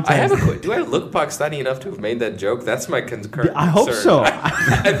 of context. I have a do I look Pakistani enough to have made that joke? That's my concern. I hope so.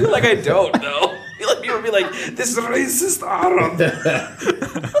 I feel like I don't though. I feel like people would be like, "This racist Arab."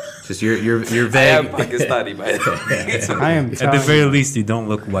 Just you're I am vague. Pakistani, by the way. I am At the telling very you, least, you don't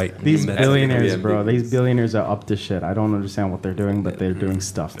look white. these That's billionaires, the bro. ambiguous. These billionaires are up to shit. I don't understand what they're doing, but they're doing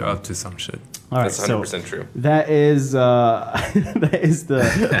stuff. They're up to some shit. All right, That's 100% true. That is that is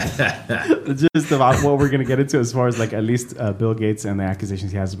the gist of what we're gonna get into as far as like at least Bill Gates and the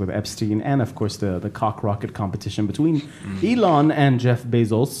accusations he has with Epstein, and of course the cock rocket competition between Elon and Jeff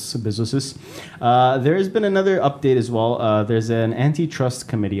Bezos. There has been another update as well. There's an antitrust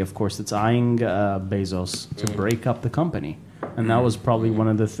committee, of course, that's eyeing Bezos to break up the company. And that was probably one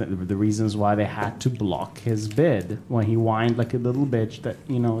of the reasons why they had to block his bid when he whined like a little bitch that,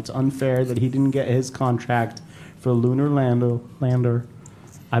 you know, it's unfair that he didn't get his contract for the lunar lander.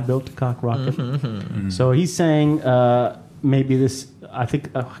 I built a cock rocket. So he's saying maybe this, I think,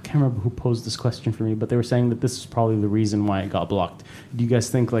 I can't remember who posed this question for me, but they were saying that this is probably the reason why it got blocked. Do you guys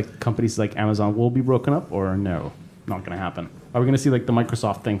think like companies like Amazon will be broken up or no? not going to happen. Are we going to see like the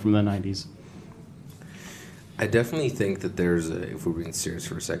Microsoft thing from the 90s? I definitely think that if we're being serious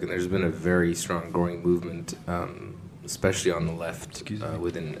for a second, there's been a very strong growing movement, especially on the left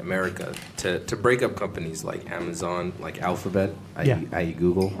within America, to break up companies like Amazon, like Alphabet, i.e.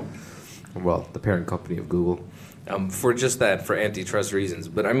 Google, well, the parent company of Google, for just that, for antitrust reasons.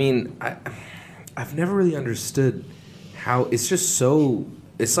 But I mean, I've never really understood how it's just so,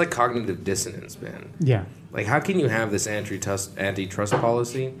 it's like cognitive dissonance, man. Yeah. Like, how can you have this antitrust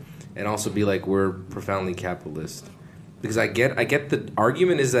policy and also be like, we're profoundly capitalist? Because I get the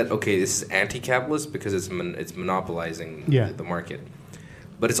argument is that, okay, this is anti-capitalist because it's monopolizing the market.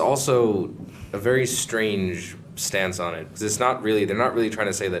 But it's also a very strange stance on it. Because they're not really trying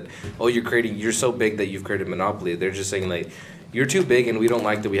to say that, oh, you're so big that you've created a monopoly. They're just saying, like, you're too big and we don't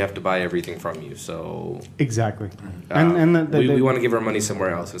like that we have to buy everything from you. So exactly. We want to give our money somewhere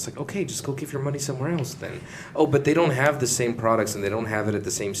else. It's like, okay, just go give your money somewhere else then. Oh, but they don't have the same products and they don't have it at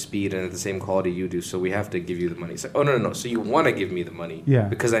the same speed and at the same quality you do, so we have to give you the money. It's like, oh, no. So you want to give me the money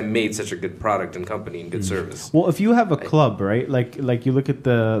because I made such a good product and company and good service. Well, if you have a club, right, like you look at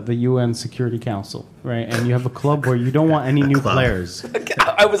the UN Security Council, right, and you have a club where you don't want any new players.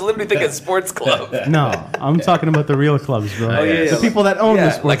 I was literally thinking sports club. No, I'm talking about the real clubs, bro. The people that own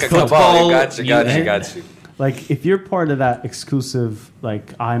the sports like a club. cabal. Got you. Like, if you're part of that exclusive,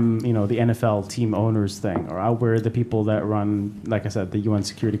 like, I'm, the NFL team owners thing, or we're the people that run, like I said, the UN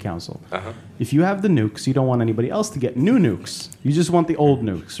Security Council. If you have the nukes, you don't want anybody else to get new nukes. You just want the old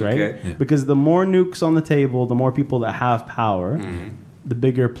nukes, right? Okay. Yeah. Because the more nukes on the table, the more people that have power, the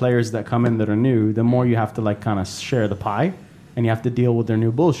bigger players that come in that are new, the more you have to, like, kind of share the pie, and you have to deal with their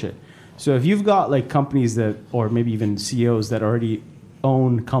new bullshit. So if you've got, like, companies that, or maybe even CEOs that already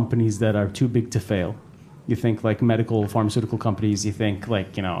own companies that are too big to fail, you think like medical, pharmaceutical companies, you think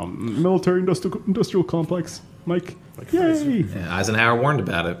like, military industrial complex, Mike, yay! Yeah, Eisenhower warned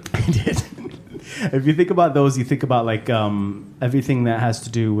about it. He did. If you think about those, you think about like everything that has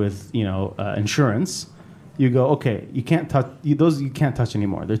to do with, insurance. You go, okay, you can't touch those. You can't touch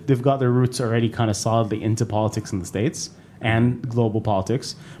anymore. They've got their roots already kind of solidly into politics in the States and global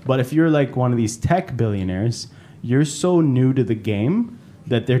politics. But if you're like one of these tech billionaires, you're so new to the game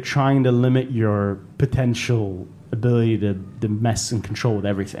that they're trying to limit your potential ability to mess and control with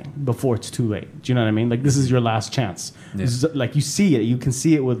everything before it's too late. Do you know what I mean? Like, this is your last chance. Yeah. Like, you see it. You can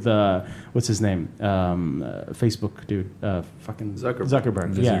see it with, what's his name? Facebook dude. Fucking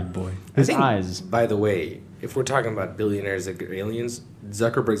Zuckerberg. Lizard boy. His eyes. By the way, if we're talking about billionaires that are aliens,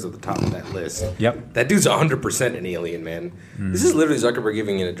 Zuckerberg's at the top of that list. Yep. That dude's 100% an alien, man. This is literally Zuckerberg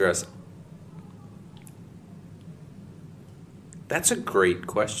giving an address. That's a great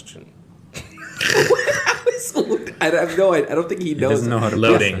question. I have no idea. I don't think he knows. He doesn't know how to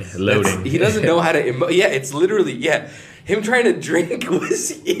Loading. He doesn't know how to. It's literally him trying to drink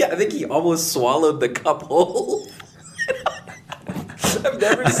was. I think he almost swallowed the cup whole. I've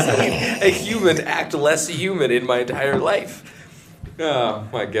never seen a human act less human in my entire life. Oh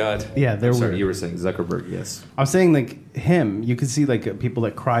my god. Yeah, they're Sorry, weird. you were saying Zuckerberg, yes. I'm saying like him, you can see like people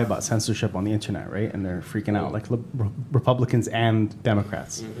that cry about censorship on the internet, right? And they're freaking out, like Republicans and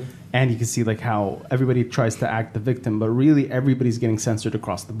Democrats. And you can see like how everybody tries to act the victim, but really everybody's getting censored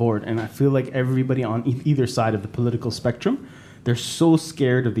across the board. And I feel like everybody on either side of the political spectrum, they're so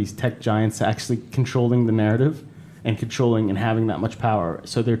scared of these tech giants actually controlling the narrative and controlling and having that much power.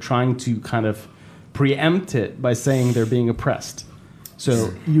 So they're trying to kind of preempt it by saying they're being oppressed.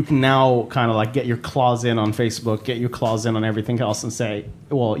 So you can now kind of like get your claws in on Facebook, get your claws in on everything else and say,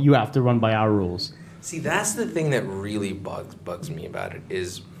 well, you have to run by our rules. See, that's the thing that really bugs me about it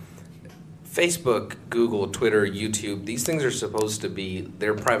is Facebook, Google, Twitter, YouTube, these things are supposed to be,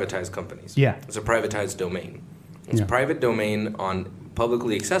 they're privatized companies. Yeah. It's a privatized domain. It's private domain on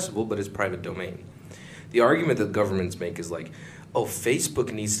publicly accessible, but it's private domain. The argument that governments make is like, oh,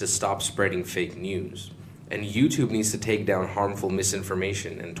 Facebook needs to stop spreading fake news. And YouTube needs to take down harmful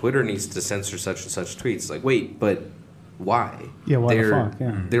misinformation, and Twitter needs to censor such and such tweets. Like, wait, but why? Yeah, why the fuck?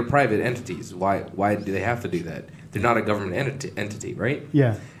 Yeah. They're private entities. Why do they have to do that? They're not a government entity, right?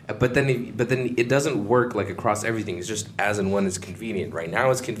 Yeah. But then it doesn't work like across everything. It's just as and when it's convenient. Right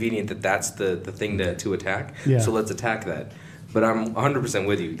now, it's convenient that that's the thing to attack. Yeah. So let's attack that. But I'm 100%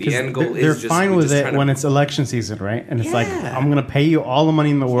 with you. The end goal they're is just fine with it trying to- when it's election season, right? And it's like, Yeah. I'm going to pay you all the money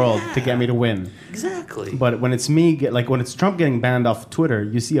in the world to get me to win. Exactly. But when it's when it's Trump getting banned off Twitter,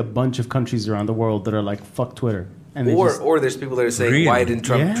 you see a bunch of countries around the world that are like, fuck Twitter. And they Or there's people that are saying, Really? why didn't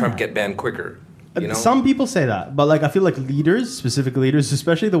Yeah. Trump get banned quicker? You know? Some people say that, but like I feel like leaders, specific leaders,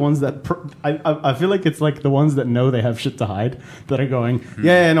 especially the ones that I feel like it's like the ones that know they have shit to hide that are going,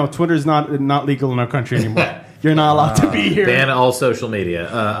 no, Twitter's not legal in our country anymore. You're not allowed to be here. Ban all social media.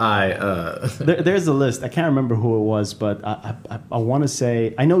 There's a list. I can't remember who it was, but I want to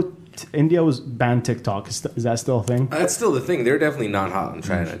say I know India was banned TikTok. Is that still a thing? That's still the thing. They're definitely not hot in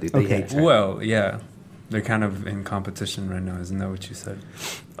China, dude. They Okay. hate China. Well, yeah. They're kind of in competition right now, isn't that what you said?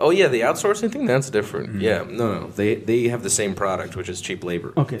 Oh yeah, the outsourcing thing, that's different. Yeah, no. They have the same product, which is cheap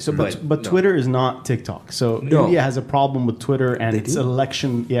labor. Okay, so but no. Twitter is not TikTok. So No. India has a problem with Twitter and They its do?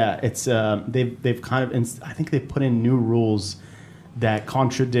 election. Yeah, it's they've kind of I think they put in new rules that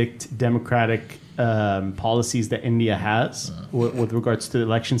contradict democratic policies that India has with regards to the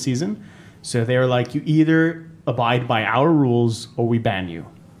election season. So they're like, you either abide by our rules or we ban you.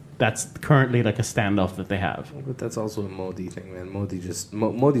 That's currently like a standoff that they have. But that's also a Modi thing, man.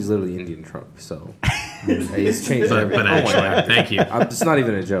 Modi's literally Indian Trump, so he's changed but everything. actually, thank you. It's not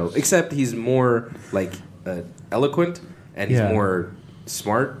even a joke. Except he's more like eloquent and he's Yeah. more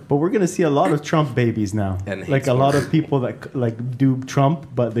smart. But we're gonna see a lot of Trump babies now. And Like hates a lot more. of people that like do Trump,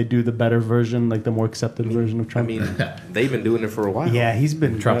 but they do the better version, like the more accepted version of I Trump. mean, they've been doing it for a while. yeah, he's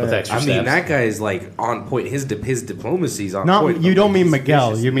been Trump with good. extra I mean, steps. that guy is like on point. His diplomacy's on Not- point. you don't mean He's Miguel,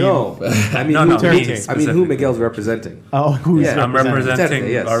 vicious. you mean- no. I mean, No, who, no, I mean, me I mean, who specifically. Miguel's representing? Oh, who's Yeah. I'm representing?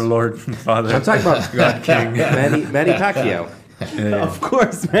 representing Yes. our Lord and Father. I'm talking about God King. Manny Pacquiao. Of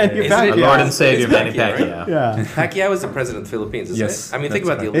course, man. You're Isn't back. it? Our Yeah. Lord and Savior, It's Manny Pacquiao, Pacquiao. Yeah. Pacquiao is the president of the Philippines, isn't Yes, it? I mean, think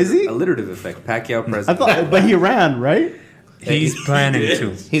that's about the right. Is he? alliterative effect. Pacquiao I president. thought, but he ran, right? He's planning to.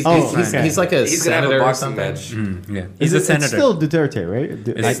 He's, Oh, he's, okay. he's like a He's gonna have senator a or boxing something. match. Yeah. Is He's a it, senator. It's still Duterte, right?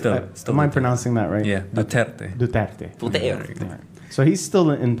 It's still am I Duterte. pronouncing that right? Yeah, Duterte. Duterte. Duterte. Alright. So he's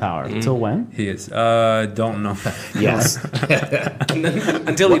still in power. Until when? He is. Don't know. Yes.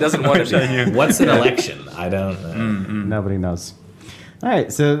 Until he doesn't want to be. What's an election? I don't know. Nobody knows. All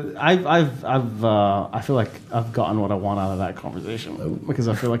right, so I feel like I've gotten what I want out of that conversation because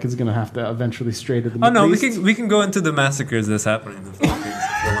I feel like it's gonna have to eventually stray to the. Oh no, Middle East. we can go into the massacres that's happening in the Philippines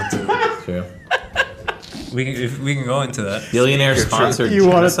if you want to. True. We can go into that. Billionaire sponsored You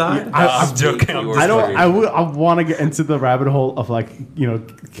wanna- genocide? I'm joking. I'm You just I don't. joking. I want to get into the rabbit hole of like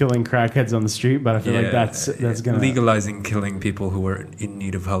killing crackheads on the street, but I feel like Yeah, that's gonna legalizing killing people who are in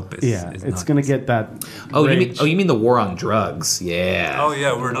need of help is it's not- gonna get that. Oh, rage. you mean the war on drugs? Yeah. Oh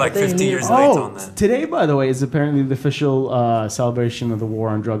yeah, we're like 50 years late on that. Today, by the way, is apparently the official celebration of the war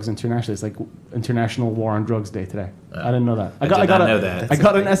on drugs internationally. It's like International War on Drugs Day today. I didn't know that. I did not know that. I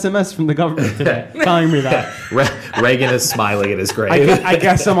got an SMS from the government today telling me that. Reagan is smiling at his grave. I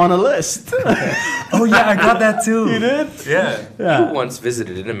guess I'm on a list. Oh yeah, I got that too. You did? Yeah. You once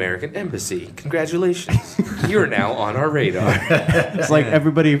visited an American embassy. Congratulations. You're now on our radar. It's like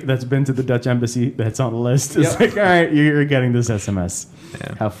everybody that's been to the Dutch embassy that's on the list. It's Yep. like, all right, you're getting this SMS.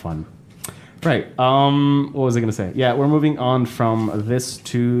 Yeah. Have fun. Right. What was I going to say? Yeah, we're moving on from this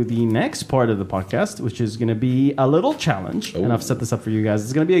to the next part of the podcast, which is going to be a little challenge. And I've set this up for you guys.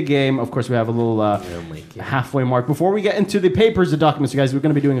 It's going to be a game. Of course, we have a little halfway mark. Before we get into the papers, the documents, you guys, we're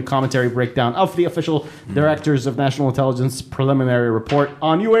going to be doing a commentary breakdown of the official Directors of National Intelligence preliminary report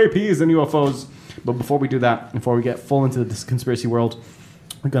on UAPs and UFOs. But before we do that, before we get full into this conspiracy world,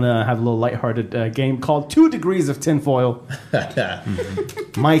 we're going to have a little lighthearted game called 2 Degrees of Tinfoil.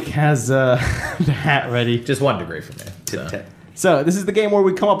 Mike has the hat ready. Just 1 degree from me. So. So, this is the game where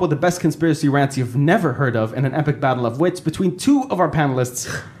we come up with the best conspiracy rants you've never heard of in an epic battle of wits between 2 of our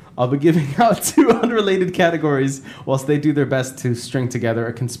panelists. I'll be giving out 2 unrelated categories whilst they do their best to string together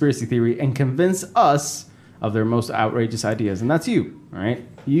a conspiracy theory and convince us of their most outrageous ideas. And that's you, all right?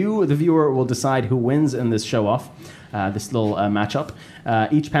 You, the viewer, will decide who wins in this show-off, this little matchup.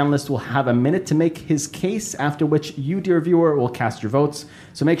 Each panelist will have a minute to make his case, after which you, dear viewer, will cast your votes.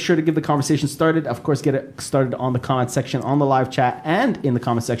 So make sure to get the conversation started. Of course, get it started on the comment section, on the live chat, and in the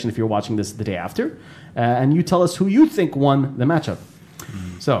comment section if you're watching this the day after. And you tell us who you think won the matchup.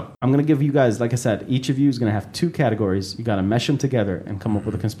 So I'm going to give you guys, like I said, each of you is going to have 2 categories. You got to mesh them together and come up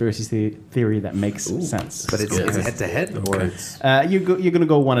with a conspiracy theory that makes sense. But it's head to head, or it's You're going to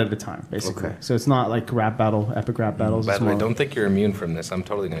go one at a time, basically. Okay. So it's not like rap battle, epic rap battles. By It's the way, more- don't think you're immune from this. I'm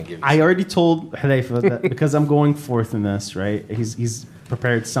totally going to give you I already told Hudayfa that because I'm going fourth in this, right? He's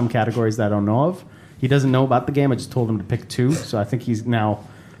prepared some categories that I don't know of. He doesn't know about the game. I just told him to pick 2, so I think he's now.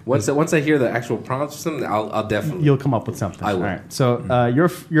 once I hear the actual prompts or something, I'll definitely. You'll come up with something. I will. All right. So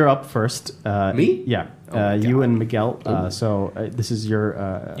you're up first. Me? Yeah. Oh, you God. and Miguel. So this is your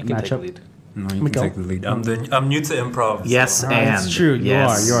You can take the matchup. lead. No, you Miguel? can take the lead. I'm new to improv. Yes, so- and It's true.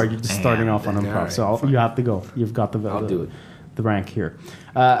 yes, You are. You're just starting and. off on improv. Alright, So you have to go. You've got I'll do it. the rank here.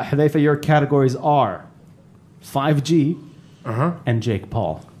 Hudayfa, your categories are 5G and Jake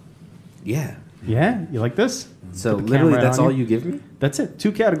Paul. Yeah. Yeah, you like this? So Put the literally, camera that's on all you. you give me? That's it.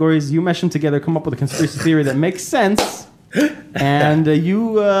 2 categories. You mesh them together, come up with a conspiracy theory that makes sense, and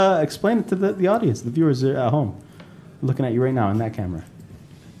you explain it to the audience, the viewers at home, looking at you right now in that camera.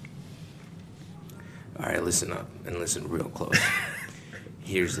 All right, listen up and listen real close.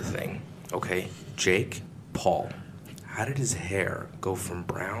 Here's the thing, okay? Jake Paul, how did his hair go from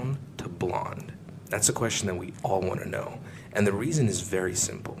brown to blonde? That's a question that we all want to know. And the reason is very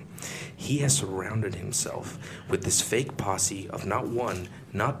simple. He has surrounded himself with this fake posse of not 1,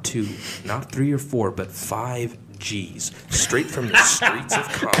 not 2, not 3 or 4, but 5 G's, straight from the streets of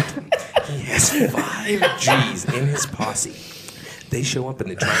Compton. He has 5 G's in his posse. They show up and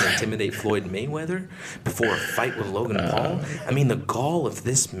they try to intimidate Floyd Mayweather before a fight with Logan Paul. I mean, the gall of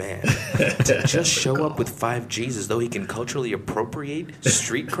this man to just show up with 5 G's as though he can culturally appropriate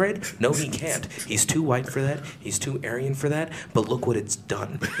street cred? No, he can't. He's too white for that. He's too Aryan for that. But look what it's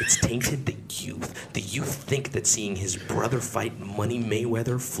done. It's tainted the youth. The youth think that seeing his brother fight Money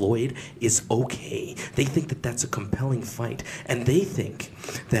Mayweather, Floyd, is okay. They think that that's a compelling fight. And they think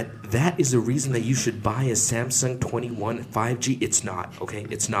that that is the reason that you should buy a Samsung 21 5G. It's not, okay?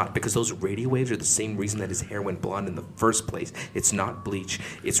 It's not, because those radio waves are the same reason that his hair went blonde in the first place. It's not bleach.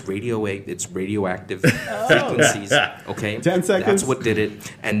 It's radioactive frequencies, okay? 10 seconds. That's what did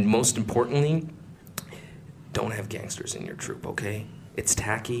it. And most importantly, don't have gangsters in your troop, okay? It's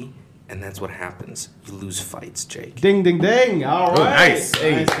tacky, and that's what happens. You lose fights, Jake. Ding, ding, ding. All right. nice.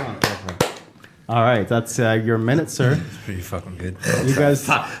 Hey. Nice one. All right, that's your minute, sir. It's pretty fucking good. You guys,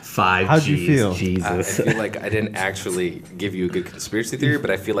 5 how'd G's. you feel? I Jesus. feel like I didn't actually give you a good conspiracy theory, but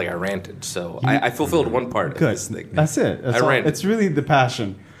I feel like I ranted. So I fulfilled one part good. of this thing. That's it. That's I all. ranted. It's really the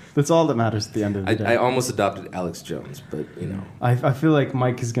passion. That's all that matters at the end of the day. I almost adopted Alex Jones, but you know. I feel like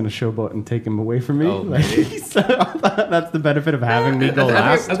Mike is going to showboat and take him away from me. Oh, Like, so that's the benefit of having me go I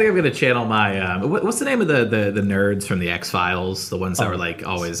last. think I'm gonna channel my. What's the name of the nerds from the X-Files? The ones that were like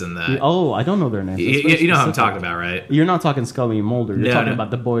always in the. Oh, I don't know their names. You, That's very you know what I'm specific. talking about, right? You're not talking Scully and Mulder. You're No, talking no.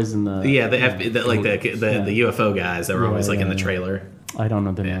 about the boys in the. Yeah, the UFO guys that were always like in the yeah. trailer. I don't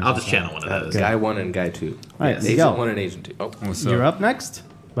know their names. I'll just channel one of those. Guy 1 and Guy 2. All right, Yes. Miguel, Agent 1 and Agent 2. Oh, What's you're up next,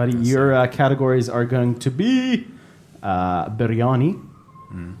 buddy. Your categories are going to be biryani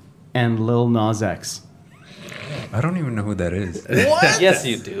and Lil Nas X. I don't even know who that is. yes,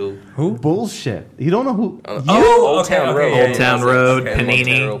 you do. Bullshit. You don't know who? Old okay, Town okay, Road. yeah, Old Town Road, Okay,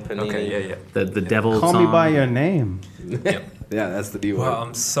 Panini. Montero, Panini. Okay, yeah, yeah. The devil Call song. me by your name. Yeah, that's the D word.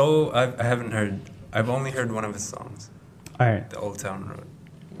 Well, I haven't heard. I've only heard one of his songs, All right. the Old Town Road.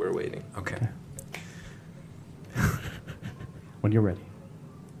 We're waiting. Okay. When you're ready.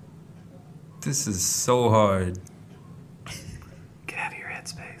 This is so hard. Get out of your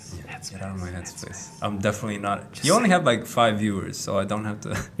headspace. Get out of my headspace. I'm definitely not. You only have like 5 viewers, so I don't have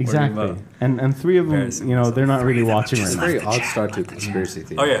to. Exactly. Worry about. And 3 of them, Embarrassing you know, they're not really watching It's right a now. very odd start to a conspiracy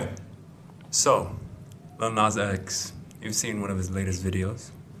theory. Oh yeah. So, Lil Nas X. You've seen one of his latest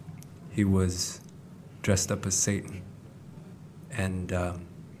videos. He was dressed up as Satan, and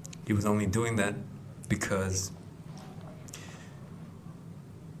he was only doing that because.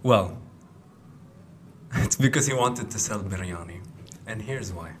 Well, it's because he wanted to sell biryani. And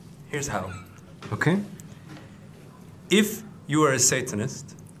here's why. Here's how. Okay? If you are a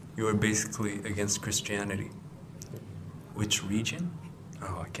Satanist, you are basically against Christianity. Which region?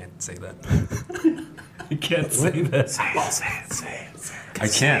 Oh, I can't say that. I can't say that. Say it. I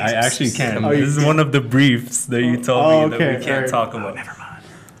can't. I actually can't. Oh, This you is can't? one of the briefs that you told Oh, me okay, that we can't alright. talk about. Never mind.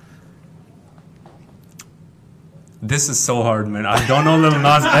 This is so hard, man. I don't know Lil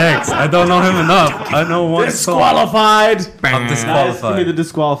Nas X. I don't know him enough. I know one song. Disqualified. I'm Guys, give me disqualified. the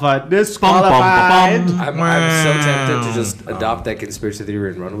disqualified. Disqualified. I'm so tempted to just adopt that conspiracy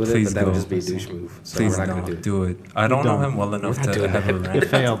theory and run with it, Please but that would go. just be a douche move. So Please we're not going to don't do it. do it. I don't know don't. him well enough We're not to doing have a that. You rant.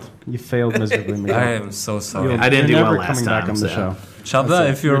 failed. You failed miserably, Miguel. I am so sorry. I didn't You're do never well last coming back time, on the so. show. Shabda,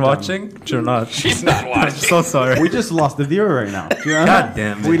 if you're You're done. watching, you're not. She's not watching. I'm so sorry. We just lost a viewer right now. Do you know God that?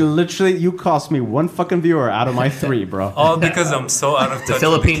 damn it. We literally, you cost me 1 fucking viewer out of my 3, bro. All because I'm so out of touch The with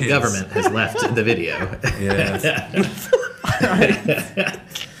Philippine kids. government has left the video. Yeah.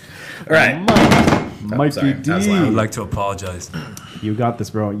 All right. Mikey sorry, D. that was I would loud. like to apologize. You got this,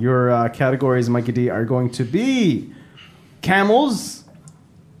 bro. Your categories, Mikey D, are going to be camels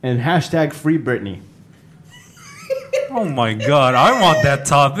and hashtag free Britney. Oh my god, I want that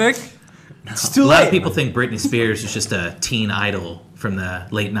topic. It's too A lot of late. people think Britney Spears is just a teen idol from the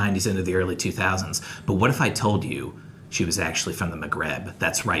late 90s into the early 2000s. But what if I told you she was actually from the Maghreb?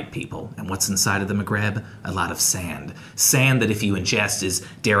 That's right, people. And what's inside of the Maghreb? A lot of sand. Sand that if you ingest is,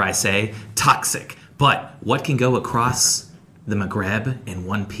 dare I say, toxic. But what can go across the Maghreb in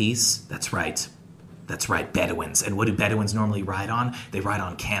one piece. That's right. That's right, Bedouins. And what do Bedouins normally ride on? They ride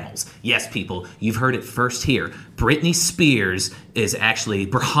on camels. Yes, people, you've heard it first here. Britney Spears is actually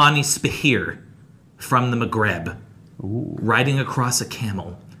Brahani Spahir from the Maghreb, riding across a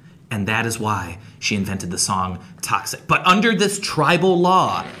camel. And that is why she invented the song Toxic. But under this tribal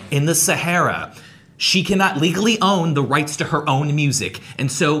law in the Sahara, she cannot legally own the rights to her own music. And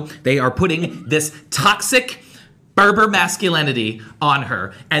so they are putting this toxic Berber masculinity on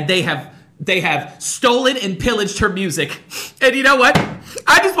her. And they have stolen and pillaged her music. And you know what?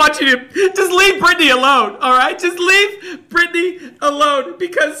 I just want you to just leave Britney alone, all right? Just leave Britney alone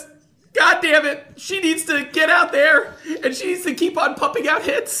because, God damn it, she needs to get out there and she needs to keep on pumping out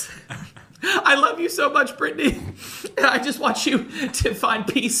hits. I love you so much, Britney. And I just want you to find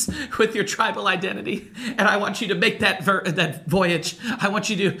peace with your tribal identity. And I want you to make that voyage. I want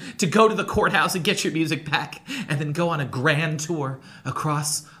you to go to the courthouse and get your music back and then go on a grand tour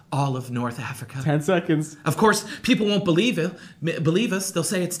across all of North Africa. 10 seconds. Of course, people won't believe us. They'll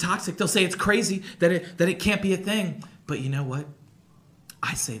say it's toxic. They'll say it's crazy, that it can't be a thing. But you know what?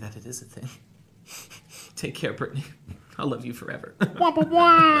 I say that it is a thing. Take care, Brittany. I'll love you forever.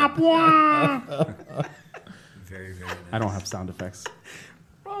 Very, very nice. I don't have sound effects.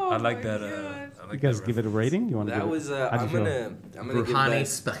 I like that. You guys give it a rating? You want to? That was. I'm gonna give Rouhani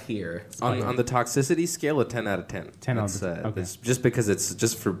that Spahir. On the toxicity scale, a 10 out of 10. 10 out of 10. Okay. It's just because it's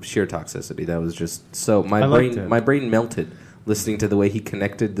just for sheer toxicity. That was just so I liked it. my brain melted listening to the way he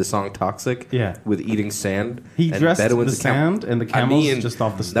connected the song "Toxic" Yeah. with eating sand. He and dressed Bedouins the sand and the camels just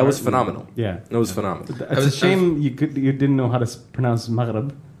off the start. That was phenomenal. Yeah. That was phenomenal. It's a shame you didn't know how to pronounce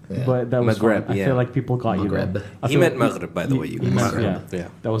Maghreb, but that was Maghreb, fun. I yeah. feel like people got Maghreb. you. Though. I He feel meant like Maghreb, by the way. You he meant meant- Maghreb. Yeah.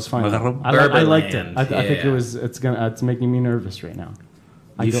 That was fine. Maghreb. I liked it. Berberland, I think yeah. it's making me nervous right now.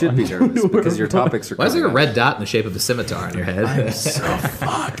 You should be nervous because your topics are. Why is there a coming red dot in the shape of a scimitar on your head?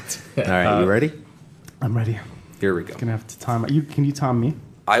 fucked. up. All right, you ready? I'm ready. Here we go. Gonna have to time you. Can you time me?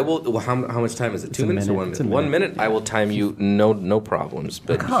 I will. Well, how much time is it? 2 a minutes or minute. 1 It's a minute? 1 minute. minute. I will time you. No problems.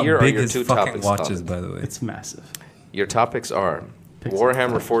 But How here are big your his two fucking topics. watches, Colin. by the way. It's massive. Your topics are Pick some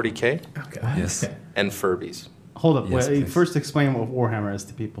Warhammer 40k Yes. and Furbies. Hold up. Yes, wait, please. first explain what Warhammer is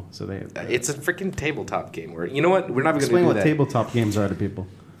to people, so they It's a freaking tabletop game. Where you know what? We're not going to explain do what that. tabletop games are to people.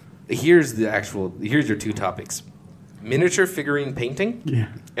 Here's your two topics: miniature figurine painting Yeah.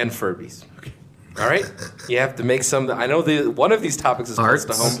 and Furbies. All right, you have to make some. I know one of these topics is close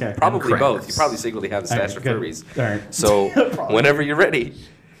to Arts home. Okay. Probably and both. crafts. You probably secretly have a stash Alright, of good. Furbies. All right. So Problem. whenever you're ready,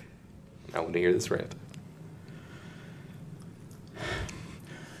 I want to hear this rant.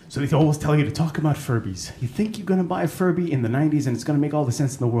 So they always tell you to talk about Furbies. You think you're gonna buy a Furby in the 90s and it's gonna make all the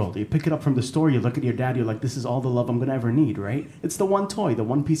sense in the world. You pick it up from the store, you look at your dad, you're like, this is all the love I'm gonna ever need, right? It's the one toy, the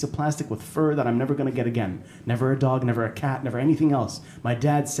one piece of plastic with fur that I'm never gonna get again. Never a dog, never a cat, never anything else. My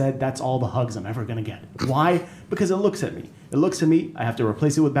dad said that's all the hugs I'm ever gonna get. Why? Because it looks at me. It looks at me, I have to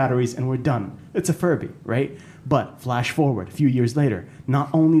replace it with batteries, and we're done. It's a Furby, right? But flash forward a few years later, not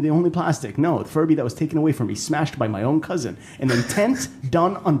only the only plastic, no, the Furby that was taken away from me, smashed by my own cousin, an intent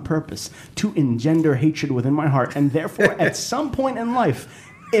done on purpose to engender hatred within my heart, and therefore at some point in life,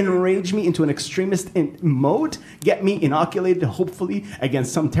 enrage me into an extremist mode, get me inoculated, hopefully,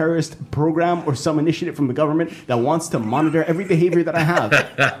 against some terrorist program or some initiative from the government that wants to monitor every behavior that I have.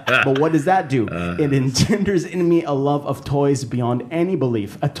 But what does that do? It engenders in me a love of toys beyond any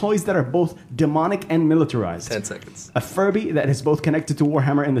belief. Toys that are both demonic and militarized. 10 seconds. A Furby that is both connected to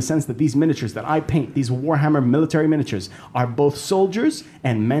Warhammer in the sense that these miniatures that I paint, these Warhammer military miniatures, are both soldiers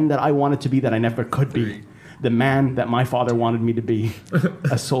and men that I wanted to be that I never could be. The man that my father wanted me to be,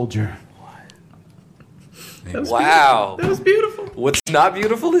 a soldier. Wow. That was beautiful. What's not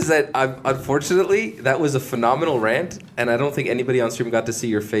beautiful is that, unfortunately, that was a phenomenal rant, and I don't think anybody on stream got to see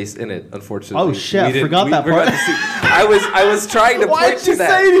your face in it. Unfortunately, Oh, shit, I We didn't- forgot we that forgot part. to see- I was trying to Why point did you to that.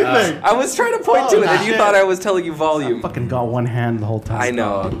 say anything? I was trying to point Oh, to it, and you shit. thought I was telling you volume. Fucking got one hand the whole time. I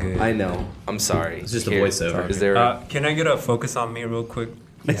know. Oh, good. I know. I'm sorry. It's just a Here, voiceover. Is there? Can I get a focus on me real quick?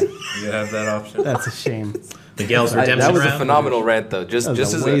 You have that option. That's a shame. Miguel's redemption that was a round. phenomenal rant, though. Just That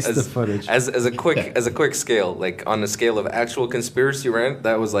was just a waste as of footage. as a quick scale, like on a scale of actual conspiracy rant,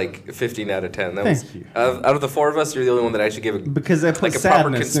 that was like 15 out of 10. That was Thank you. out of the four of us, you're the only one that actually gave a Because I put like a proper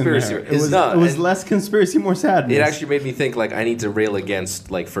sadness in conspiracy. there. It was It was less conspiracy, more sadness. It actually made me think like I need to rail against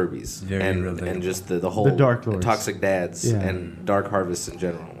like Furbies Very and relatable. just the whole The Dark Lords. toxic dads Yeah. and dark harvests in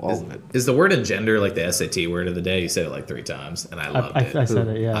general, all of it. Is the word engender like the SAT word of the day? You said it like 3 times, and I loved it. I said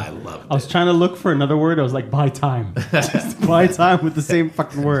it, yeah. I loved I was it. trying to look for another word. I was like, buy time. Just buy time with the same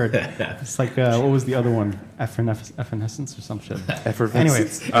fucking word. It's like, what was the other one? Effervescence or some shit. Anyway,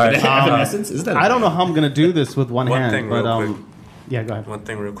 All right. Evanescence? Is that I don't know how I'm going to do this with one One hand, thing but real quick. yeah, go ahead. One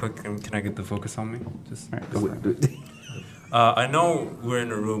thing real quick. Can I get the focus on me? Just. All right, go for it. I know we're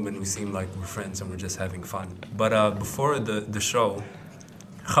in a room and we seem like we're friends and we're just having fun. But before the show,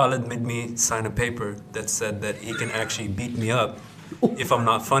 Khaled made me sign a paper that said that he can actually beat me up if I'm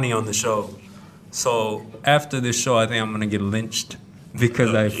not funny on the show. So after this show, I think I'm gonna get lynched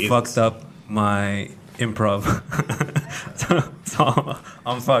because I fucked up my improv. so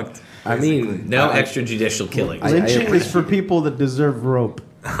I'm fucked. I mean, No extrajudicial killing. Lynching is for people that deserve rope.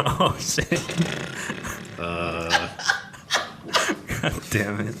 Oh shit. God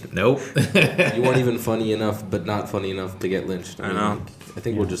damn it. Nope. you weren't even funny enough, but not funny enough to get lynched. I know. I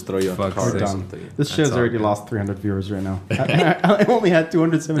think we'll just throw you off the Fuck, car we're or done. something. This show's all already good. lost 300 viewers right now. I only had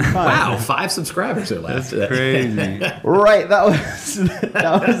 275. Wow, 5 subscribers are left. Crazy. Right, that was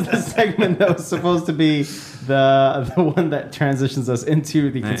the segment that was supposed to be the one that transitions us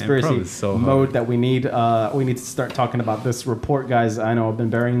into the Man, conspiracy improv is so hard. mode that we need. We need to start talking about this report, guys. I know I've been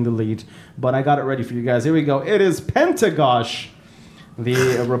burying the lead, but I got it ready for you guys. Here we go. It is Pentagosh.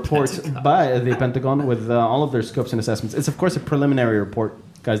 The report by the Pentagon with all of their scopes and assessments. It's of course a preliminary report,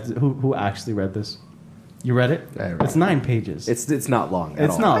 guys. Who actually read this? You read it? I read It's 9 pages. It's not long. At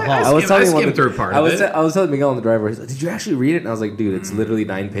It's all. not long. I was telling skimmed one through part I of was it. I was telling Miguel on the drive. He's like, "Did you actually read it?" And I was like, "Dude, it's literally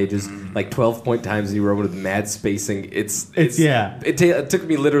 9 pages, like 12-point times. And you wrote with mad spacing. It's yeah. It took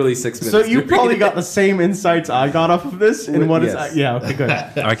me literally 6 minutes. So to you read probably it. got the same insights I got off of this in what is Yes. yeah, okay, good.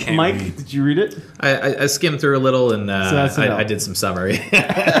 I can't Mike, read. did you read it? I skimmed through a little and that's enough. I did some summary.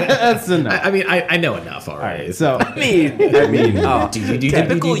 That's enough. I mean, I know enough already. Alright, so I mean, oh,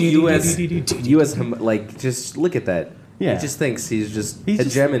 typical U.S. Like, just look at that. Yeah. He just thinks he's just he's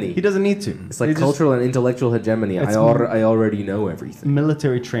just- hegemony. he doesn't need to. It's like He just- cultural and intellectual hegemony. It's I already know everything.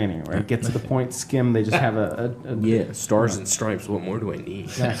 military training, right? Get to the point, skim. They just have a Yeah, stars and stripes. What more do I need?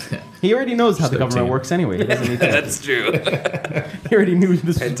 He already knows how the 13. government works anyway. He doesn't need to. That's true. He already knew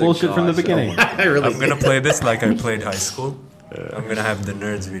this was bullshit from the Pentagosh. beginning. I really I'm gonna play this like I played high school. I'm gonna have the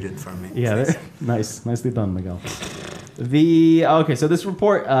nerds read it for me. Yeah, nicely done, Miguel. Okay, so this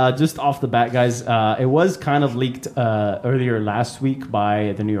report, just off the bat, guys, it was kind of leaked earlier last week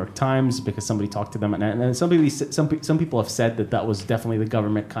by the New York Times because somebody talked to them, and some people have said that was definitely the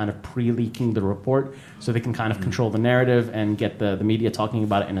government kind of pre-leaking the report so they can kind of control the narrative and get the media talking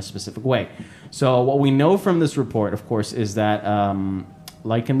about it in a specific way. So what we know from this report, of course, is that.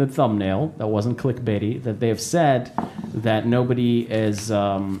 Like in the thumbnail, that wasn't clickbaity, that they have said that nobody is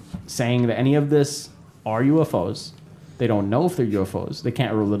saying that any of this are UFOs. They don't know if they're UFOs. They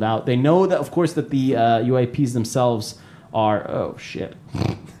can't rule it out. They know that, of course, that the UAPs themselves are... Oh, shit.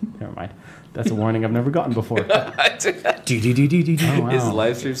 Never mind. That's a warning I've never gotten before. Oh, wow. His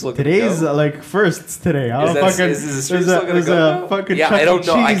live stream's looking Today's to go. like firsts today. Is that- is his stream still gonna there's go a now? fucking Yeah, Chuck I don't E.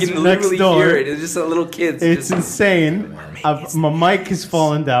 know. I Cheese can next literally door. hear it. It's just a little kids. It's just, insane. My mic has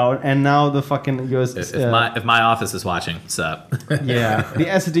fallen down, and now the fucking US. if my office is watching, what's up? Yeah, the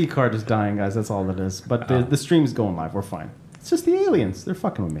SD card is dying, guys. That's all it is. But the stream's going live. We're fine. It's just the aliens. They're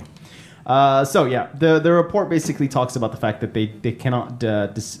fucking with me. So yeah, the report basically talks about the fact that they cannot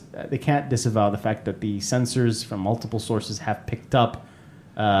they can't disavow the fact that the sensors from multiple sources have picked up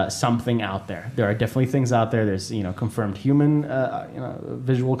something out there. There are definitely things out there. There's confirmed human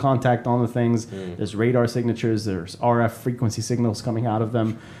visual contact on the things. There's radar signatures. There's RF frequency signals coming out of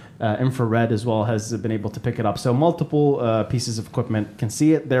them. Infrared as well has been able to pick it up. So multiple pieces of equipment can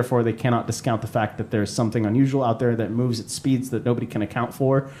see it. Therefore, they cannot discount the fact that there's something unusual out there that moves at speeds that nobody can account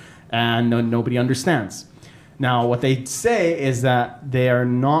for and nobody understands. Now, what they say is that they are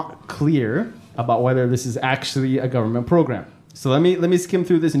not clear about whether this is actually a government program. So let me skim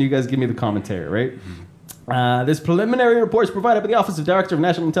through this and you guys give me the commentary, right? This preliminary report is provided by the Office of Director of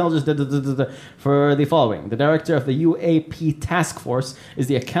National Intelligence for the following. The Director of the UAP Task Force is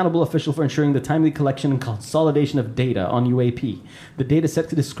the accountable official for ensuring the timely collection and consolidation of data on UAP. The data set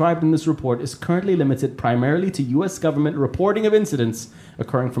described in this report is currently limited primarily to U.S. government reporting of incidents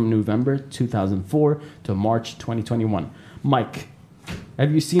occurring from November 2004 to March 2021. Mike,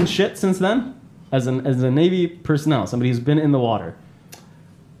 have you seen shit since then? As a Navy personnel, somebody who's been in the water.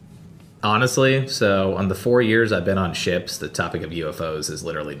 Honestly, so on the 4 years I've been on ships, the topic of UFOs has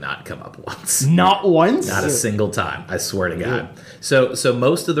literally not come up once. Not once? Not a single time, I swear to God. So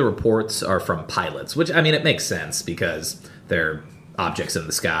most of the reports are from pilots, which, I mean, it makes sense because they're objects in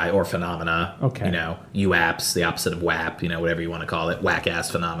the sky or phenomena. Okay. UAPs, the opposite of WAP, whatever you want to call it,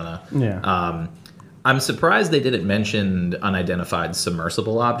 whack-ass phenomena. Yeah. I'm surprised they didn't mention unidentified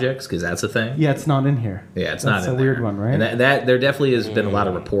submersible objects because that's a thing. Yeah, it's not in here. Yeah, it's That's not in a weird there. one, right? And that there definitely has been a lot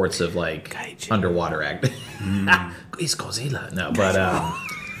of reports of like underwater act. It's Godzilla. No, but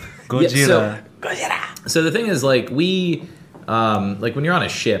Gojira. so the thing is, like like when you're on a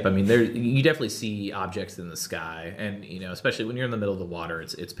ship, I mean, you definitely see objects in the sky, and especially when you're in the middle of the water,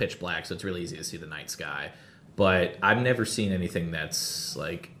 it's pitch black, so it's really easy to see the night sky. But I've never seen anything that's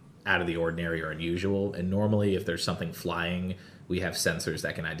like out of the ordinary or unusual. And normally, if there's something flying, we have sensors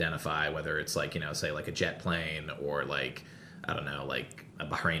that can identify whether it's like say like a jet plane or like I don't know, like a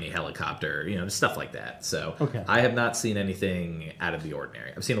Bahraini helicopter, stuff like that. So Okay. I have not seen anything out of the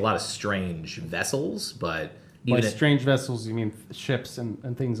ordinary. I've seen a lot of strange vessels, but By even strange vessels, you mean ships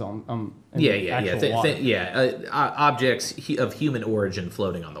and things on in yeah, actual water. objects of human origin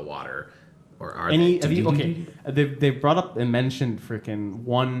floating on the water, or are Any they? have you, okay? They've brought up and mentioned freaking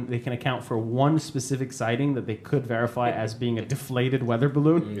one. They can account for one specific sighting that they could verify as being a deflated weather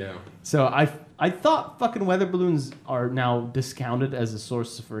balloon. Yeah. So I thought fucking weather balloons are now discounted as a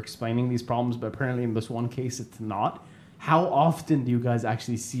source for explaining these problems, but apparently in this one case it's not. How often do you guys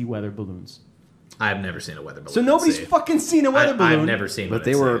actually see weather balloons? I've never seen a weather balloon. So nobody's at sea. fucking seen a weather balloon. I've never seen one. But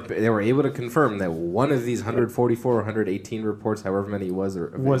they were able to confirm that one of these 144 or 118 reports, however many it was, or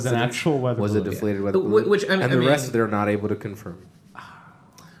Was an incidents, actual weather was balloon. a deflated weather Wh- balloon, which, I and the mean- rest they're not able to confirm.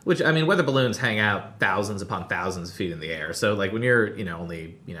 Which, I mean, weather balloons hang out thousands upon thousands of feet in the air. So, like, when you're,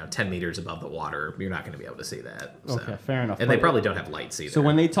 only, 10 meters above the water, you're not going to be able to see that. So. Okay, fair enough. And they But- probably don't have lights either. So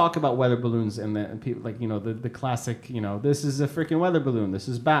when they talk about weather balloons and people like the classic this is a freaking weather balloon, this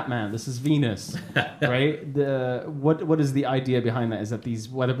is Batman, this is Venus, right? What is the idea behind that? Is that these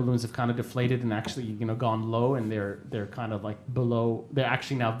weather balloons have kind of deflated and actually gone low and they're kind of like below, they're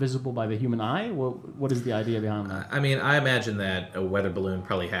actually now visible by the human eye? What is the idea behind that? I mean, I imagine that a weather balloon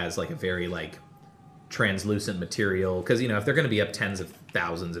probably has, like, a very, like, translucent material. Because, if they're going to be up tens of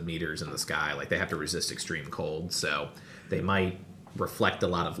thousands of meters in the sky, like, they have to resist extreme cold. So they might reflect a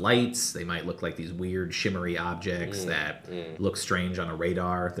lot of lights. They might look like these weird shimmery objects that look strange on a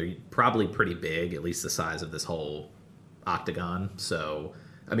radar. They're probably pretty big, at least the size of this whole octagon. So,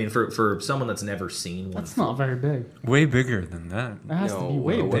 I mean, for someone that's never seen one, That's not very big. Way bigger than that. It has to be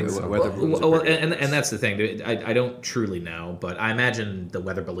way big. Weather balloons are well, pretty- and that's the thing, dude. I don't truly know, but I imagine the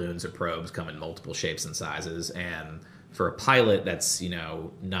weather balloons or probes come in multiple shapes and sizes. And for a pilot that's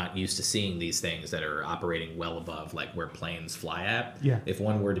not used to seeing these things that are operating well above like where planes fly at, Yeah. if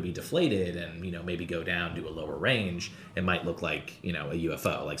one were to be deflated and maybe go down to a lower range, it might look like a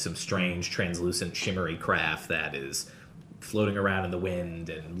UFO, like some strange translucent shimmery craft that is floating around in the wind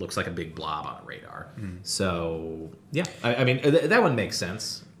and looks like a big blob on a radar. So yeah, I mean that one makes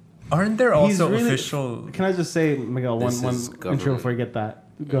sense. Aren't there He's also really- official? Can I just say, Miguel, one This is intro government. before you get that?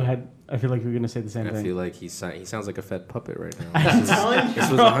 Go ahead. I feel like you're going to say the same I thing. feel like he sounds like a fed puppet right now. I'm telling you. This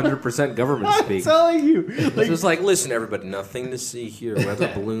was 100% government I'm speak. telling you. It's just like, listen, everybody, nothing to see here.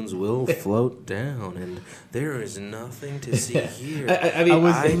 Weather balloons will float down, and there is nothing to see here. I I mean,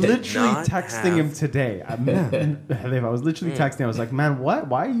 was did literally not texting him have- today. I was literally texting him. I was like, "Man, what?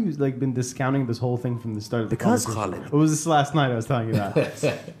 Why are you like been discounting this whole thing from the start of the Because, conversation?" Khalid. It was this last night. I was telling you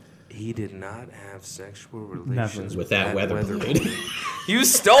that. He did not have sexual relations with that weather balloon. You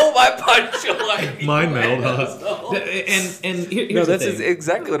stole my punchline. Mind meld, huh? And here's No, the that's thing.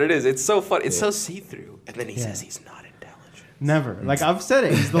 exactly what it is. It's so fun. It's so see-through. And then he Yeah. says he's not intelligent. Never. Like I've said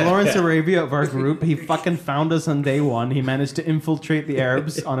it. He's the Lawrence Arabia of our group. He fucking found us on day one. He managed to infiltrate the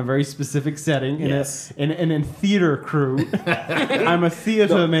Arabs on a very specific setting Yes. in a theater crew. I'm a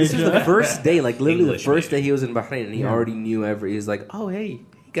theater This is the major. first day, like literally English the first major. day he was in Bahrain, and he Yeah. already knew He's like, "Oh, hey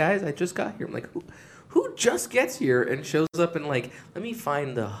guys, I just got here." I'm like, "Who just gets here and shows up and like, let me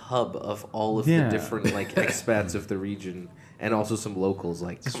find the hub of all of Yeah. the different like expats of the region and also some locals."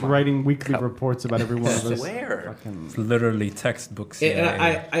 Like, Just come on. writing weekly reports about every one of us. Swear. Fucking- It's literally textbooks. And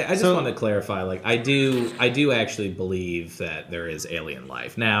I just So- want to clarify, like I do actually believe that there is alien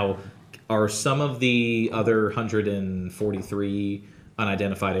life. Now, are some of the other 143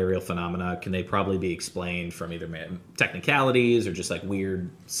 unidentified aerial phenomena, can they probably be explained from either technicalities or just like weird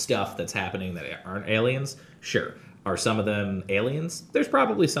stuff that's happening that aren't aliens? Sure. Are some of them aliens? There's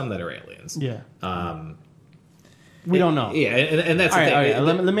probably some that are aliens. Yeah. We don't know. Yeah, and that's All the right, thing. all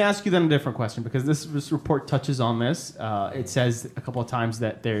right. Let me ask you then a different question, because this report touches on this. It says a couple of times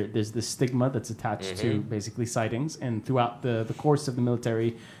that there's this stigma that's attached to basically sightings, and throughout the course of the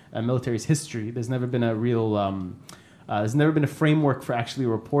military's history, there's never been a real there's never been a framework for actually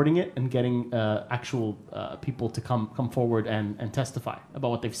reporting it and getting actual people to come forward and testify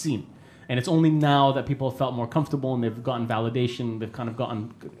about what they've seen. And it's only now that people have felt more comfortable and they've gotten validation, they've kind of gotten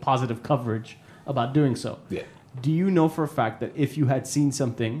positive coverage about doing so. Yeah. Do you know for a fact that if you had seen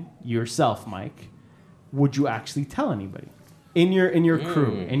something yourself, Mike, would you actually tell anybody in your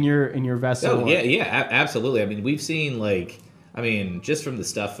crew, in your vessel? Oh yeah, absolutely. I mean, we've seen just from the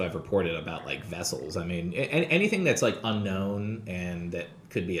stuff I've reported about like vessels. I mean, anything that's like unknown and that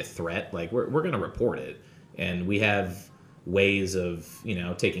could be a threat, like we're going to report it, and we have ways of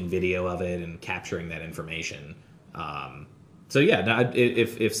taking video of it and capturing that information. So yeah, no,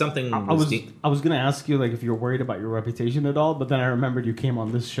 if something I was going to ask you like if you're worried about your reputation at all, but then I remembered you came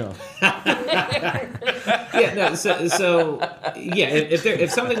on this show. Yeah, no, so yeah,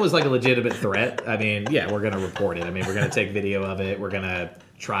 if something was like a legitimate threat, I mean, yeah, we're gonna report it. I mean, we're gonna take video of it. We're gonna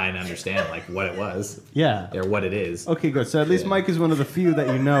try and understand like what it was, Yeah. or what it is. Okay, good. So at least Mike is one of the few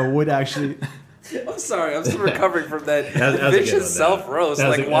that would actually. I'm sorry, I'm still recovering from that That was a good vicious one, self-roast. that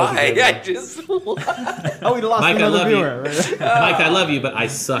was Like, a- that was a why? good one. I just... Oh, we lost Mike, I another love viewer. you. Right? Mike, I love you, but I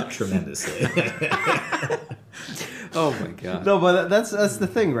suck tremendously. Oh my god. No, but that's the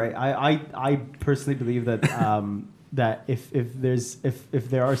thing, right? I personally believe that that if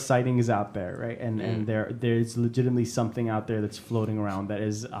there are sightings out there, right, and there's legitimately something out there that's floating around that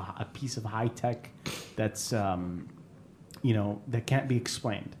is a piece of high tech that's that can't be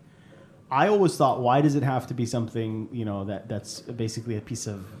explained. I always thought, why does it have to be something that's basically a piece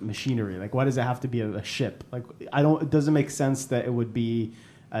of machinery? Like, why does it have to be a ship? Like, it doesn't make sense that it would be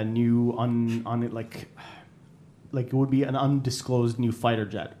a new like it would be an undisclosed new fighter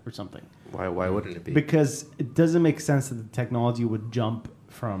jet or something. Why wouldn't it be? Because it doesn't make sense that the technology would jump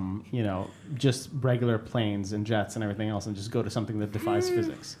from just regular planes and jets and everything else and just go to something that defies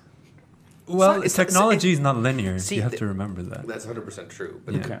physics. Well, It's- technology is not linear. See, you have to remember that. That's 100% true.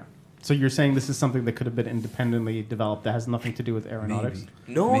 But Yeah. Okay. So you're saying this is something that could have been independently developed that has nothing to do with aeronautics?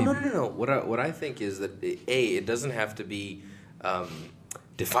 Maybe. No. Maybe. What I think is that it doesn't have to be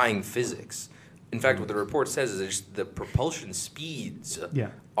defying physics. In fact, what the report says is just the propulsion speeds Yeah.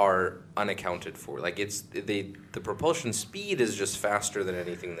 are unaccounted for. Like the propulsion speed is just faster than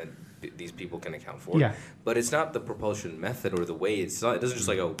anything that these people can account for. Yeah. But it's not the propulsion method or the way it doesn't just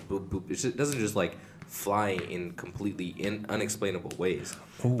like boop boop. It doesn't just like fly in completely unexplainable ways.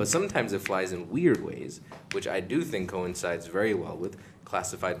 But sometimes it flies in weird ways, which I do think coincides very well with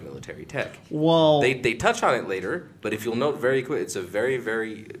classified military tech. Well, They touch on it later, but if you'll note very quick, it's a very,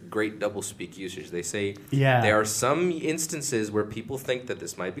 very great double-speak usage. They say there are some instances where people think that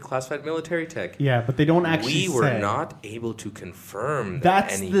this might be classified military tech. yeah, but they don't actually We were say. not able to confirm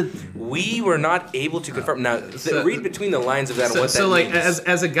That's that. We were not able to confirm. Now, read between the lines of that and what that like means.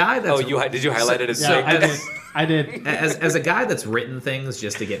 as a guy that's Did you highlight it as Yeah, big? I did. as a guy that's written things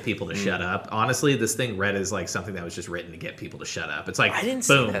just to get people to shut up, honestly, this thing read as like something that was just written to get people to shut up. It's like I didn't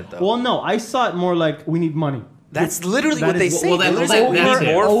boom. see that, though. Well, no, I saw it more like we need money. That's literally That what they is- say. well, that- They that- say, that's we it.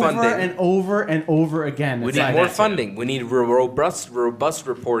 need more over funding. and over and over again. We It's need like- more that too. funding. We need robust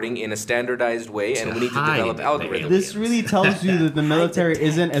reporting in a standardized way, and we need to hide develop the algorithms. This really tells you that the military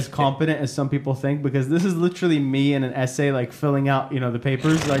isn't as competent as some people think, because this is literally me in an essay, like filling out, the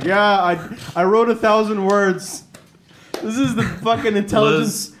papers. Like, I wrote 1,000 words. This is the fucking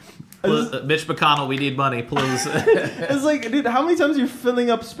intelligence. Mitch McConnell, we need money, please. It's like, dude, how many times are you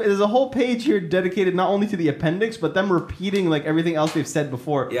filling up space? There's a whole page here dedicated not only to the appendix, but them repeating like everything else they've said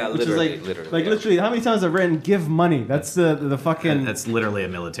before. Yeah, which literally, is literally, like yeah. literally, how many times I've written "give money"? That's the fucking. That's literally a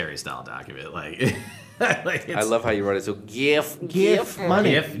military style document. Like, I love how you wrote it. So give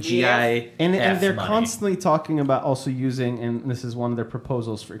money. GI And they're constantly talking about also using, and this is one of their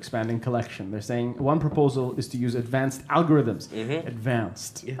proposals for expanding collection. They're saying one proposal is to use advanced algorithms. Mm-hmm.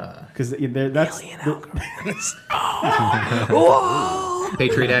 Advanced. Yeah. Because that's.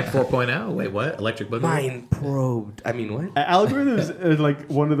 Patriot Act 4.0. Wait, what? Electric Boogaloo? Mind probed. I mean, what? Algorithms are like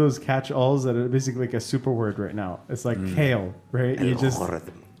one of those catch-alls that are basically like a super word right now. It's like hail, right?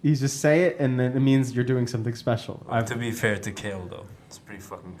 You just say it, and then it means you're doing something special. To be fair to Kale, though, it's pretty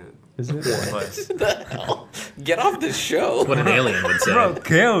fucking good. Is it? But, Get off the show. What an alien would say. bro,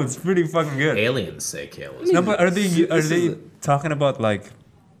 Kale is pretty fucking good. Aliens say kale is No, but are they talking about like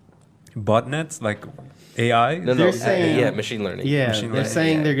botnets, like AI? No, They're saying- machine learning. Yeah, Machine they're learning.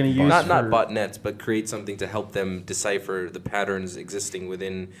 saying they're going to use Not for- botnets, but create something to help them decipher the patterns existing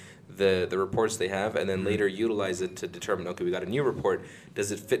within the reports they have, and then later utilize it to determine, okay, we got a new report.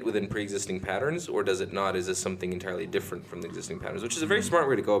 Does it fit within pre-existing patterns, or does it not? Is this something entirely different from the existing patterns? Which is a very smart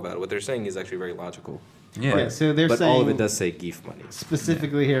way to go about it. What they're saying is actually very logical. Yeah. Yeah, so they're But saying all of it does say GIF money.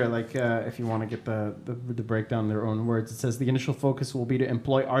 specifically here, like if you want to get the breakdown in their own words, it says the initial focus will be to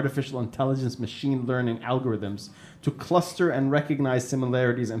employ artificial intelligence machine learning algorithms to cluster and recognize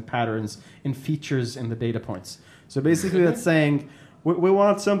similarities and patterns in features in the data points. So basically that's saying we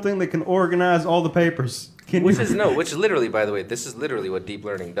want something that can organize all the papers. Which is literally, by the way, this is literally what deep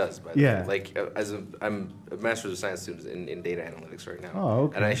learning does. By the Yeah. way. Like I'm a master's of science student in data analytics right now. Oh,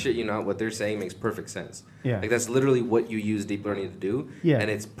 okay. And I shit you not, what they're saying makes perfect sense. Yeah. Like that's literally what you use deep learning to do. Yeah. And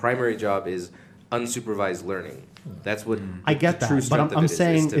its primary job is unsupervised learning. That's what I get the true that, but strength of I'm it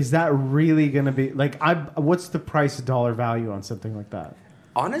saying, to- is that really going to be like? What's the price dollar value on something like that?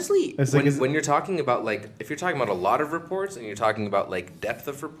 Honestly, It's like, when you're talking about like if you're talking about a lot of reports and you're talking about like depth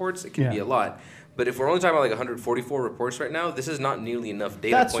of reports, it can be Yeah. a lot. But if we're only talking about like 144 reports right now, this is not nearly enough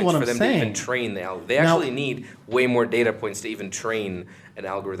data That's points what for I'm them saying. to even train the algorithm. They Now- actually need way more data points to even train an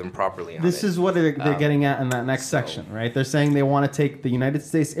algorithm properly on This it. is what they're getting at in that next so- section, right? They're saying they want to take the United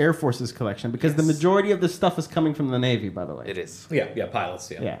States Air Force's collection because the Yes. majority of this stuff is coming from the Navy, by the way. It is. Yeah, pilots.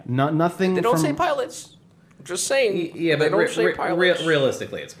 Yeah, Yeah, nothing. They don't from, say pilots. Just saying. Yeah, they but don't say pilots.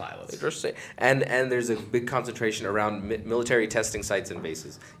 realistically, it's pilots. Just say, and there's a big concentration around military testing sites and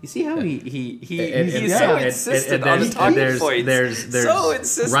bases. You see how he's so insistent on talking points. There's so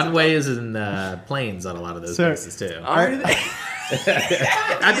insistent. runways and planes on a lot of those Sir, bases too. Are they?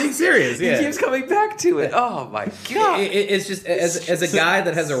 I'm being serious. He Yeah. keeps coming back to it. Oh my god! It's just as a guy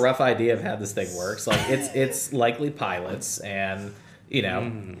that has a rough idea of how this thing works, like it's likely pilots, and you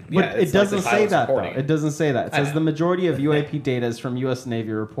know, But yeah, it it's doesn't likely say pilots that though. reporting It doesn't say that. It I says know. the majority of UAP data is from U.S.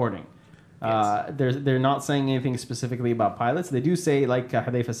 Navy reporting. They're not saying anything specifically about pilots. They do say, like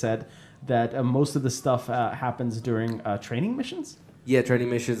Hadeifa said, that most of the stuff happens during training missions. Yeah, training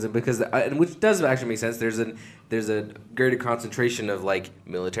missions, and because and which does actually make sense. There's a greater concentration of like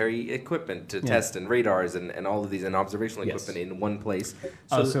military equipment to test and radars and all of these and observational Yes. equipment in one place.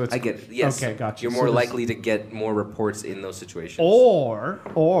 Oh, so it's- I get yes. okay, gotcha. You're So more there's- likely to get more reports in those situations. Or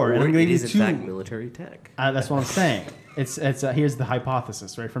and Or I'm going to it give is you in two. fact military tech. That's what I'm saying. It's here's the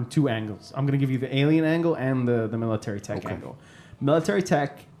hypothesis, right? From two angles. I'm going to give you the alien angle and the military tech angle. Military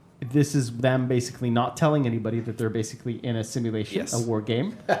tech. This is them basically not telling anybody that they're basically in a simulation, Yes. a war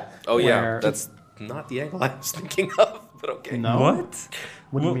game. Oh yeah, where- that's not the angle I was thinking of, but okay. No. What?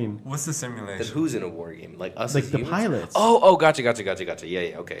 What do you mean? What's the Then simulation? who's in a war game? Like us Like as the humans? pilots. Oh, gotcha.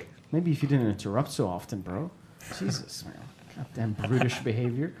 Yeah, okay. Maybe if you didn't interrupt so often, bro. Jesus, man. Goddamn brutish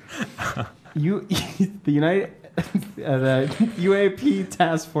behavior. The UAP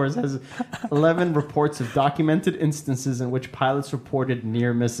task force has 11 reports of documented instances in which pilots reported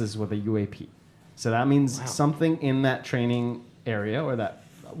near misses with a UAP. So that means something in that training area or that.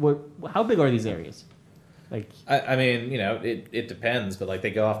 How big are these areas? Like, I mean, you know, it depends, but like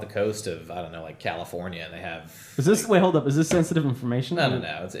they go off the coast of I don't know, like California, and they have. is this? Wait, hold up. Is this sensitive information? No.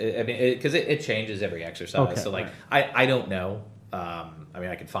 I mean, because it changes every exercise. Okay, So like, right. I don't know. I mean,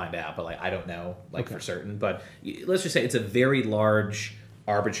 I could find out, but like, I don't know like Okay. for certain. But let's just say it's a very large,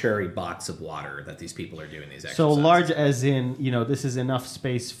 arbitrary box of water that these people are doing these exercises. So large as in, this is enough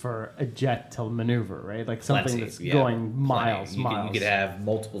space for a jet to maneuver, right? Like something Plenty, that's yeah, going plenty. miles. You could have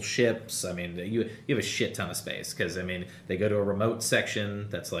multiple ships. I mean, you have a shit ton of space because I mean, they go to a remote section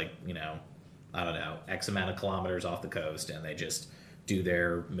that's like I don't know, X amount of kilometers off the coast, and they just do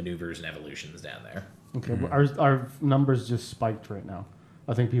their maneuvers and evolutions down there. Okay, well, our numbers just spiked right now.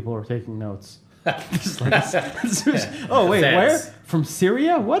 I think people are taking notes. Just like, oh wait, Feds. where? From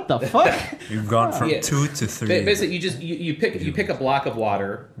Syria? What the fuck? You've gone from Yeah. 2 to 3. Basically, you pick a block of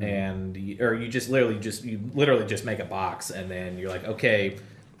water, and you just literally just make a box, and then you're like, okay,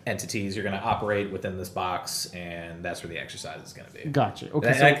 entities, you're going to operate within this box, and that's where the exercise is going to be. Gotcha.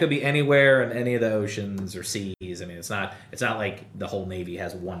 Okay, That could be anywhere in any of the oceans or seas. I mean, it's not like the whole Navy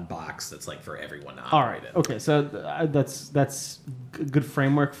has one box that's like for everyone to all operate right. in. Okay, so that's good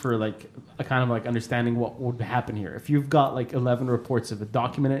framework for like a kind of like understanding what would happen here. If you've got like 11 reports of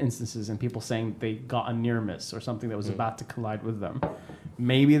documented instances and people saying they got a near miss or something that was about to collide with them,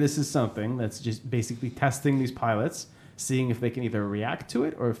 maybe this is something that's just basically testing these pilots, seeing if they can either react to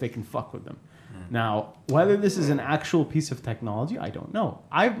it or if they can fuck with them. Now, whether this is an actual piece of technology, I don't know.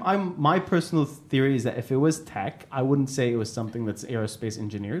 My personal theory is that if it was tech, I wouldn't say it was something that's aerospace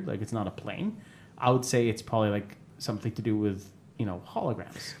engineered, like it's not a plane. I would say it's probably like something to do with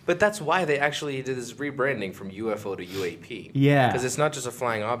holograms. But that's why they actually did this rebranding from UFO to UAP. Yeah. Because it's not just a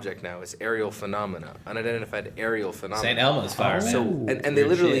flying object now; it's aerial phenomena, unidentified aerial phenomena. St. Elmo's fire, man. So and they Weird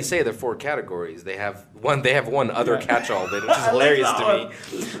literally shit. say there are 4 categories. They have one other catch-all bit, which is hilarious to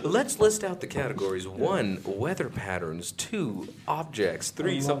me. Let's list out the categories: 1, weather patterns; 2, objects;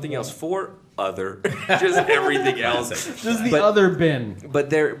 3, something else; 4, other. Just everything else. Just the But- other bin.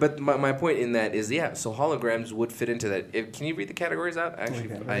 But my point in that is so holograms would fit into that. Can you read the categories out?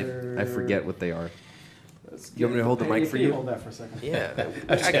 Actually, I forget what they are. You want me to hold the mic for you? Hold that for a second. Yeah.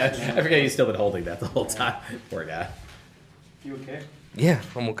 I forget you've still been holding that the whole time. Poor guy. You okay? Yeah,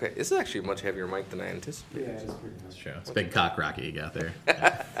 I'm okay. This is actually a much heavier mic than I anticipated. Yeah, it's pretty That's true. It's a big cock rocket you got there.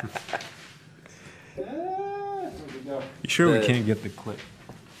 There we go. You sure we The- can't get the clip?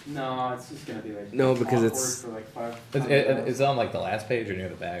 No, it's just gonna be like No, because awkward it's- for like 5. Is it on like the last page or near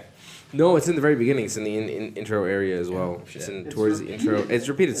the back? No, it's in the very beginning. It's in the intro area as well. shit. It's in It's towards the repeated. intro. It's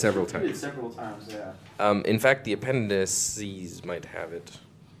repeated several Repeated times. several times, yeah. In fact, the appendices might have it.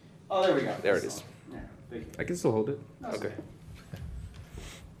 Oh, there we go. There it is. Yeah, thank you. I can still hold it. That's Okay.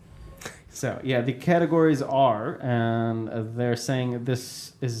 So yeah, the categories are, and they're saying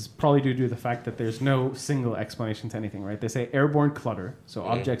this is probably due to the fact that there's no single explanation to anything, right? They say airborne clutter, so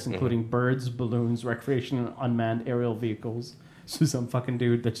objects including birds, balloons, recreation, and unmanned aerial vehicles. So some fucking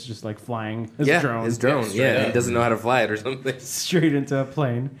dude that's just like flying his drone, his drone. straight Yeah, he up. doesn't know how to fly it or something. straight into a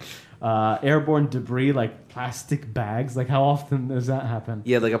plane. Airborne debris like plastic bags. Like how often does that happen?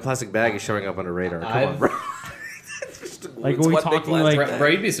 Yeah, like a plastic bag is showing up on a radar. Come on, bro. Like, It's are we one big talking, plastic like- Bro,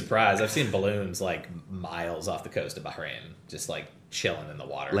 bag. you'd be surprised. I've seen balloons like miles off the coast of Bahrain, just like chilling in the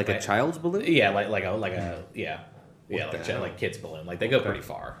water. Like a child's balloon? Yeah, like a yeah, the like hell? like kids balloon. Like they go pretty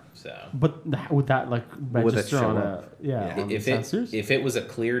far. So But would that like Would that register show on a up? yeah, on if the it sensors? if it was a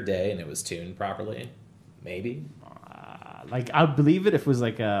clear day and it was tuned properly, maybe. Like I believe it if it was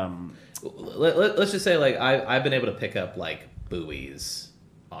like Let's just say like I've been able to pick up like buoys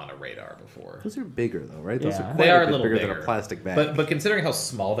on a radar before. Those are bigger though, right? Those Yeah. are quite They are a a bit little bigger, bigger, than a plastic bag. But considering how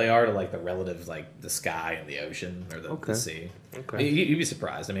small they are to like the relative like the sky and the ocean or the Okay. sea, Okay. you'd be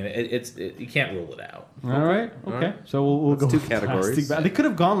surprised. I mean, you can't rule it out. all right, okay. Alright. So we'll That's go two with categories. plastic bag. They could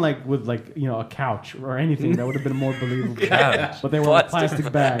have gone like with like a couch or anything that would have been more believable. Couch. But they were in plastic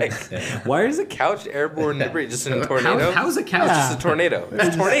bags. Why is a couch airborne debris just in a tornado? How's a couch? Yeah. It's just a tornado.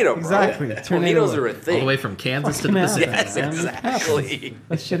 It's a tornado, bro. Exactly. Tornadoes Tornado. are a All thing. the way from Kansas to the Fucking Pacific. happens. Yes, Man, it happens. exactly.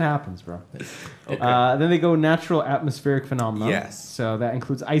 That shit happens, bro. Then they go natural atmospheric phenomena. Yes. So that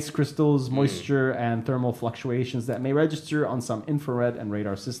includes ice crystals, moisture, and thermal fluctuations that may register on some infrared and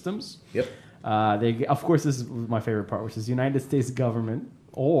radar systems. Yep. Of course, this is my favorite part, which is United States government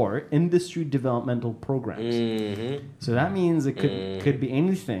or industry developmental programs. Mm-hmm. So that means it could be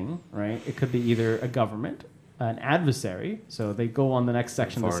anything, right? It could be either a government, an adversary. So they go on the next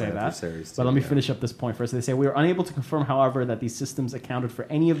section to Foreign say that. adversaries But too, let me yeah. finish up this point first. They say we are unable to confirm, however, that these systems accounted for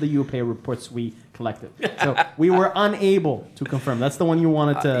any of the UAP reports we collected. So we were unable to confirm. That's the one you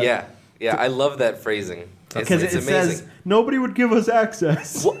wanted to. Yeah, I love that phrasing. Because It's it amazing. says nobody would give us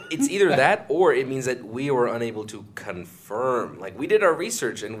access. Well, it's either that or it means that we were unable to confirm. Like we did our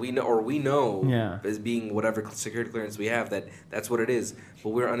research and we know Yeah. as being whatever security clearance we have that that's what it is, but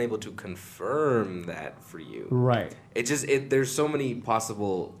we're unable to confirm that for you. Right. It just there's so many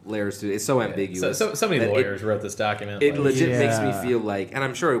possible layers to it. It's so ambiguous. So many that lawyers wrote this document. It like- legit makes me Yeah. feel like, and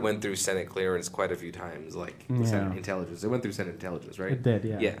I'm sure it went through Senate clearance quite a few times, like Yeah. Senate intelligence. It went through Senate intelligence, right? It did,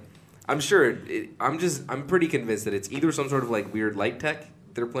 yeah. Yeah, I'm sure. I'm pretty convinced that it's either some sort of like weird light tech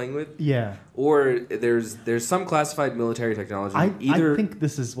they're playing with, Yeah. or there's some classified military technology, I either think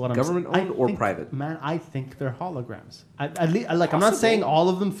this is what I'm government-owned I or think- private. Man, I think they're holograms. Like I'm not Possible. saying all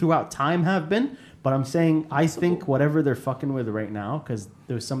of them throughout time have been, but I'm saying I think whatever they're fucking with right now, because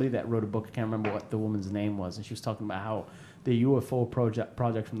there was somebody that wrote a book. I can't remember what the woman's name was, and she was talking about how the UFO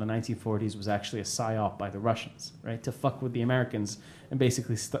project from the 1940s was actually a psyop by the Russians, right, to fuck with the Americans and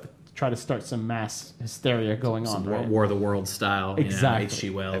basically try to start some mass hysteria going on, some right? War of the World style. Exactly. H.G.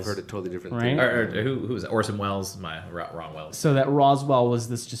 Wells. I've heard a totally different Right? thing. Or who was it? Orson Welles? Wrong Wells. So that Roswell was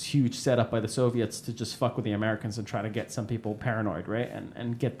this just huge setup by the Soviets to just fuck with the Americans and try to get some people paranoid, right?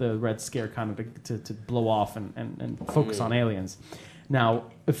 And get the Red Scare kind of to blow off and focus on aliens. Now,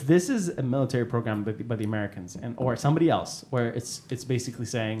 if this is a military program by the Americans or somebody else, where it's basically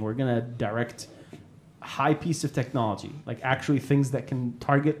saying we're gonna direct a high piece of technology, like actually things that can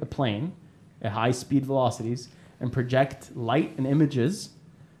target a plane at high speed velocities and project light and images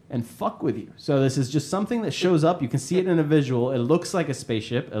and fuck with you. So this is just something that shows up. You can see it in a visual. It looks like a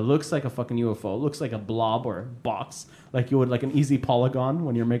spaceship. It looks like a fucking UFO. It looks like a blob or a box, like you would like an easy polygon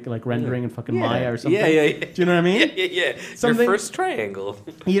when you're making like rendering in fucking Maya or something. Yeah. Do you know what I mean? Yeah. Something- Your first triangle.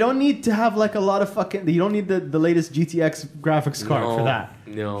 You don't need to have like a lot of fucking. You don't need the latest GTX graphics card for that.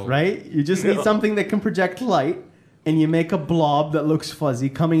 No. Right? You just need No. something that can project light, and you make a blob that looks fuzzy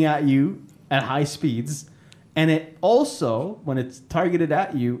coming at you at high speeds. And it also, when it's targeted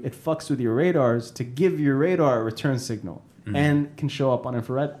at you, it fucks with your radars to give your radar a return signal. And can show up on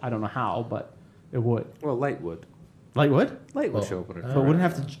infrared. I don't know how, but it would. Well, light would. Light would? Light would Well, show up on it. But it wouldn't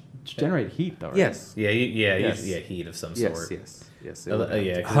have to generate heat, though, right? Yes. Yeah, Yes. usually heat of some Yes. sort. Yes. Yes.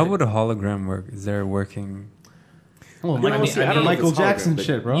 Yeah. 'cause How would a hologram work? Is there a working? Well, I don't see- I don't know if Michael it's Jackson hologram, but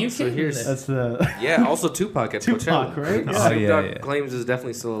shit, bro. You So can- here's That's the Yeah, also Tupac at Tupac, Coachella. right? Snoop Yeah. Oh, yeah, Dogg yeah. claims is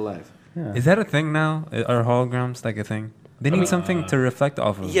definitely still alive. Is that a thing now? Are holograms like a thing? They need something to reflect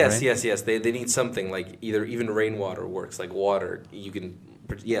off of. Yes, right? yes. They need something like even rainwater works, like water. You can.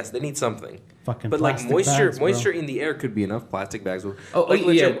 Yes, they need something. fucking. But like plastic moisture, bags, bro. moisture in the air could be enough. Plastic bags will. Oh, like,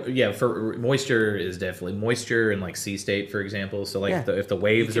 yeah, legit- yeah. For moisture is definitely moisture in like sea state, for example. So like Yeah. if the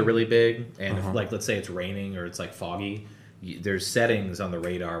waves You are can- really big, and if, like let's say it's raining or it's like foggy, there's settings on the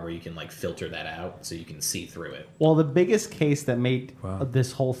radar where you can like filter that out so you can see through it. Well, the biggest case that made Wow.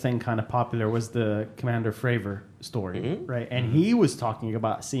 this whole thing kind of popular was the Commander Fravor story, right? And he was talking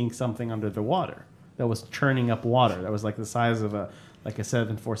about seeing something under the water that was churning up water that was like the size of a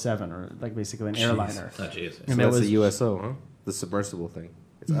 747 or like basically an airliner. Oh, Jesus. And So it that's was- the USO, huh? The submersible thing.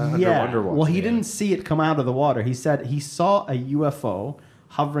 It's Yeah. underwater. Well, he didn't see it come out of the water. He said he saw a UFO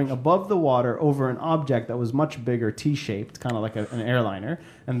hovering above the water over an object that was much bigger, T-shaped, kind of like an airliner.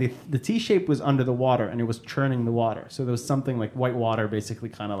 And the T-shape was under the water, and it was churning the water. So there was something like white water, basically,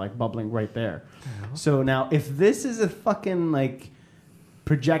 kind of like bubbling right there. So now, if this is a fucking like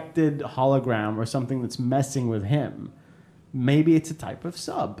projected hologram or something that's messing with him, maybe it's a type of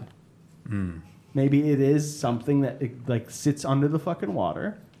sub. Maybe it is something that like sits under the fucking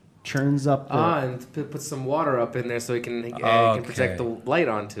water, churns up the and put some water up in there so it can project the light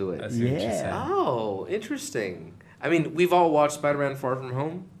onto it. I see what you're Yeah. saying. Oh, interesting. I mean, we've all watched Spider-Man: Far From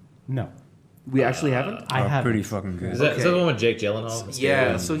Home. no. We actually haven't. I Oh, have pretty fucking good. Is that the one with Jake Gyllenhaal?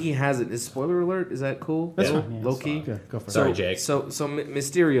 Yeah, so he has it. Is spoiler alert? Is that cool? That's Low- fine. Yeah, low that's key. fine. Go for it. Sorry, Jake. So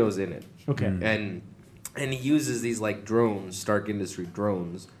Mysterio's in it, Okay. and he uses these like drones, Stark Industry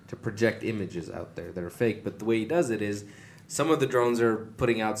drones, to project images out there that are fake. But the way he does it is, some of the drones are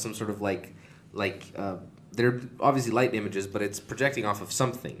putting out some sort of they're obviously light images, but it's projecting off of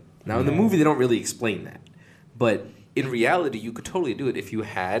something. Now in the movie they don't really explain that, but in reality you could totally do it if you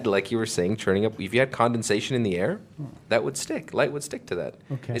had, like you were saying, churning up. If you had condensation in the air, that would stick. Light would stick to that.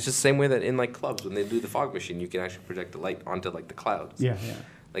 Okay. It's just the same way that in like clubs when they do the fog machine, you can actually project the light onto like the clouds. Yeah.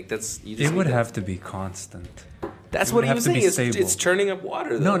 Like that's you just It would need that. have to be constant. That's it what would he have was to be saying. It's stable. churning up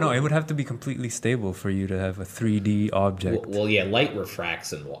water. Though. No, it would have to be completely stable for you to have a 3D object. Well, yeah, light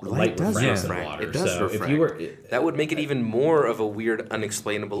refracts in water. Light does refracts refract. in water. It does so refract. if you were, That would make it even more of a weird,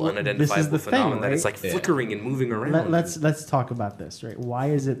 unexplainable, Well, this is unidentifiable the thing, phenomenon. That it's right? like Yeah. flickering and moving around. Let's talk about this, right? Why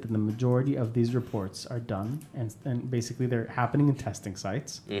is it that the majority of these reports are done and basically they're happening in testing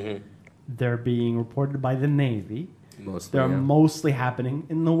sites? Mm-hmm. They're being reported by the Navy. Mostly. They're Yeah. mostly happening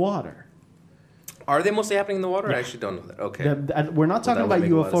in the water. Are they mostly happening in the water? I actually don't know that. Okay. We're not talking that would about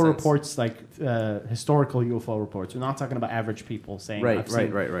make a lot of UFO sense. reports like historical UFO reports. We're not talking about average people saying Right, I've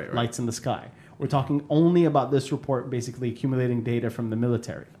seen right. lights in the sky. We're talking only about this report basically accumulating data from the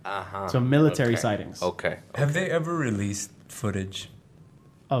military. Uh-huh. So military Okay. sightings Okay. Have they ever released footage?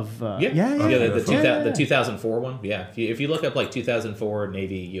 of yeah, the yeah. 2004 one. Yeah, if you look up like 2004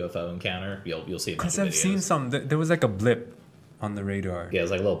 Navy UFO encounter, you'll see. a bunch Because of I've seen videos. some. There was like a blip on the radar. Yeah,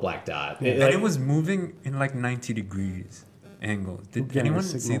 it's like a little black dot. And Like- it was moving in like 90 degrees angle. Did Getting anyone a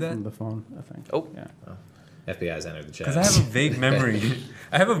signal see that? from the phone? I think. Oh. yeah. FBI's entered the chat. Because I have a vague memory.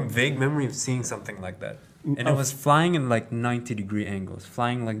 I have a vague memory of seeing something like that. And it was flying in like 90-degree angles.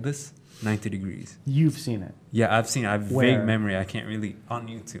 Flying like this, 90 degrees. You've seen it. Yeah, I've seen it. I have Where? vague memory. I can't really on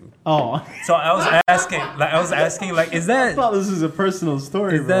YouTube. Oh, So I was asking, is I that thought this was a personal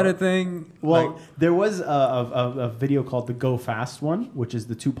story. is that bro. a thing? Well, Like, there was a video called the Go Fast one, which is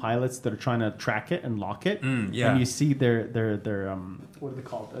the two pilots that are trying to track it and lock it. yeah. And you see their what are they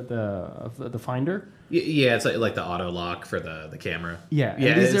called? The finder. Yeah, it's like the auto lock for the camera. Yeah, and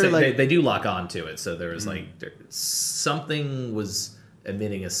yeah. these it's are like- they do lock onto it, so there was something was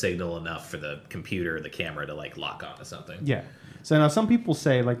emitting a signal enough for the computer, the camera to like lock onto something. Yeah. So now some people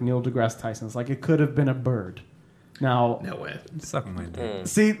say like Neil deGrasse Tyson's like it could have been a bird. Now, No way. suck my dick.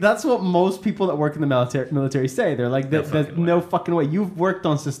 see, that's what most people that work in the military say. They're like, no fucking way. You've worked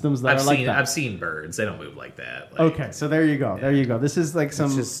on systems that are like that. I've seen birds. They don't move like that. Like, Okay, so there you go. There you go. This is like some.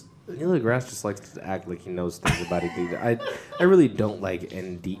 It's just Neil deGrasse just likes to act like he knows things about it. I really don't like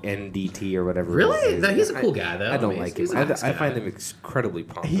NDT or whatever. Really? it is. No, he's a cool guy, though. I don't I mean, like he's him. a nice I guy. find him incredibly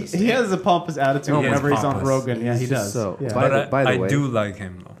pompous. he has a pompous attitude He is whenever he's on pompous. Rogan. Yeah, he He's just does. so- Yeah. By the I way- do like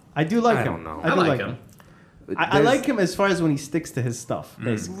him though. I do like I him. don't know. I do I like like him. I like him as far as when he sticks to his stuff,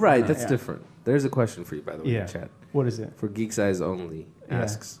 basically. Right, that's Yeah. different. There's a question for you, by the way, in Yeah. chat. What is it? For Geek's Eyes Only Yeah.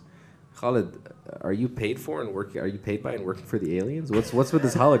 asks, Khalid, are you paid for and working? Are you paid by and working for the aliens? What's with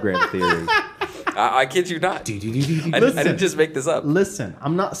this hologram theory? I kid you not. I didn't just make this up. Listen,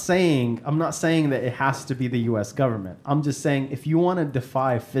 I'm not saying that it has to be the U.S. government. I'm just saying if you want to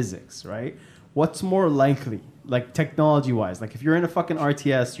defy physics, right? What's more likely like technology wise. Like if you're in a fucking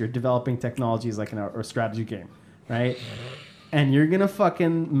RTS, you're developing technologies like in a strategy game, right? And you're gonna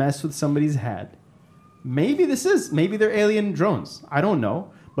fucking mess with somebody's head. Maybe they're alien drones. I don't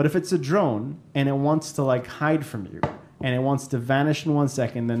know. But if it's a drone and it wants to like hide from you and it wants to vanish in 1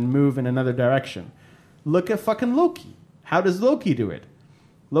 second, then move in another direction, look at fucking Loki. How does Loki do it?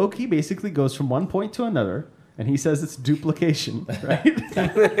 Loki basically goes from one point to another, and he says it's duplication, right?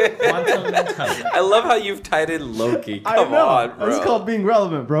 I love how you've tied in Loki. Come I know. on, bro. It's called being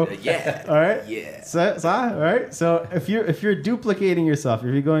relevant, bro. Yeah. All right. Yeah. So all right. So if you're duplicating yourself,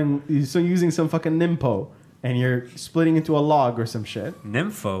 if you're using some fucking Nimpo, and you're splitting into a log or some shit.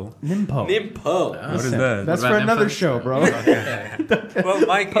 Nympho. Nimpo. Nimpo. What is that? That's What for about another Nympho? show, bro. Well,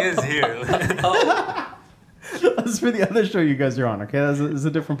 Mike is here. That's for the other show you guys are on, okay? That's a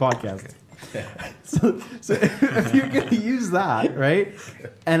different podcast. So if you're gonna use that, right?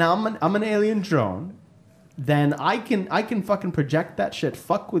 And I'm an alien drone, then I can fucking project that shit,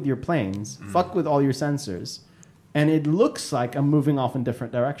 fuck with your planes, fuck with all your sensors, and it looks like I'm moving off in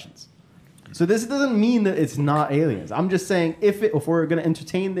different directions. So this doesn't mean that it's not aliens. I'm just saying if we're going to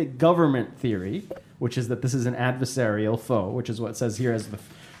entertain the government theory, which is that this is an adversarial foe, which is what it says here as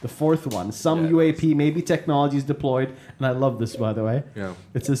the fourth one. Some UAP, maybe technologies deployed, and I love this, by the way. Yeah.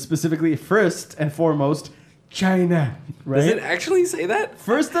 It says specifically, first and foremost, China, right? Does it actually say that?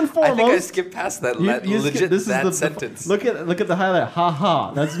 First and I foremost. think I skipped past that. Legit, that sentence. Look at the highlight. Ha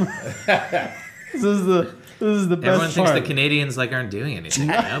ha. That's this is the best Everyone thinks part. the Canadians like aren't doing anything,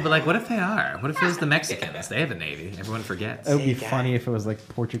 you know? But like, what if they are? What if it was the Mexicans? They have a navy. Everyone forgets. It would be funny if it was like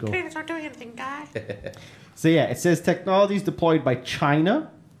Portugal. So yeah, it says technologies deployed by China,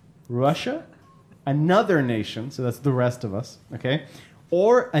 Russia, another nation, so that's the rest of us, okay,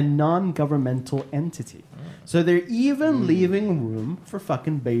 or a non-governmental entity. So they're even leaving room for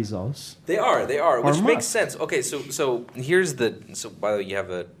fucking Bezos. They are, which Or makes Musk. sense. Okay, so here's by the way, you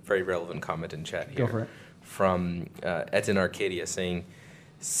have a very relevant comment in chat here. Go for it. From Etin Arcadia saying,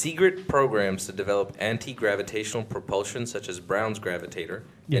 secret programs to develop anti-gravitational propulsion such as Brown's gravitator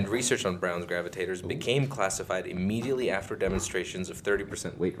and research on Brown's gravitators became classified immediately after demonstrations of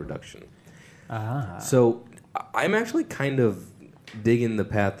 30% weight reduction. So I'm actually kind of digging the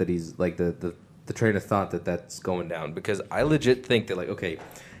path that he's like the train of thought that's going down, because I legit think that, like, okay,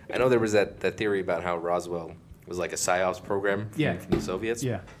 I know there was that theory about how Roswell was like a PSYOPs program from the Soviets.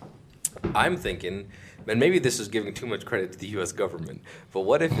 Yeah. I'm thinking, and maybe this is giving too much credit to the U.S. government, but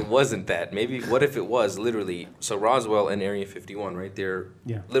what if it wasn't that? Maybe what if it was literally, so Roswell and Area 51, right? They're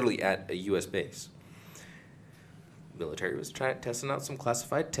literally at a U.S. base. Military was testing out some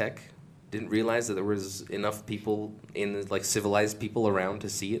classified tech. Didn't realize that there was enough people like civilized people around to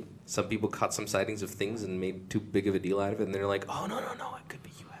see it. Some people caught some sightings of things and made too big of a deal out of it, and they're like, oh, no, it could be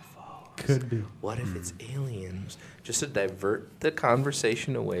UFOs. Could be. What if it's aliens? Just to divert the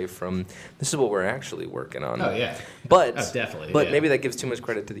conversation away from, this is what we're actually working on. Oh, yeah. But, Definitely. but yeah. maybe that gives too much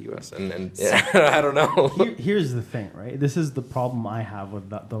credit to the U.S. And I don't know. Here's the thing, right? This is the problem I have with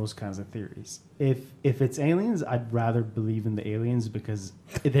those kinds of theories. If it's aliens, I'd rather believe in the aliens because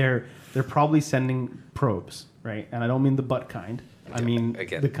they're probably sending probes, right? And I don't mean the butt kind. I mean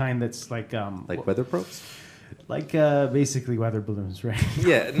Again. the kind that's like Like weather probes? like basically weather balloons, right?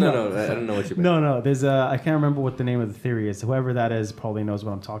 Yeah, no, I don't know what you meant. No. There's I can't remember what the name of the theory is. Whoever that is probably knows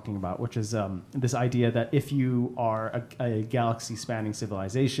what I'm talking about, which is this idea that if you are a galaxy-spanning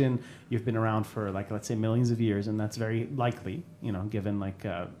civilization, you've been around for, like, let's say millions of years, and that's very likely, given like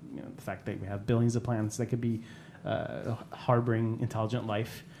the fact that we have billions of planets that could be harboring intelligent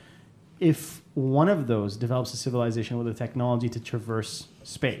life. If one of those develops a civilization with the technology to traverse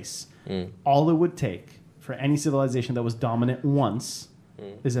space, all it would take for any civilization that was dominant once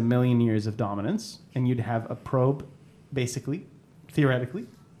is 1 million years of dominance, and you'd have a probe, basically, theoretically,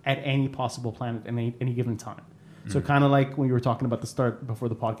 at any possible planet at any given time. So kind of like when you were talking about the start before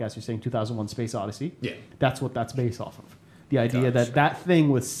the podcast, you're saying 2001 Space Odyssey. Yeah. That's what that's based off of. The idea that thing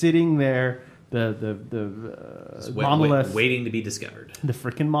was sitting there, the monolith, waiting to be discovered. the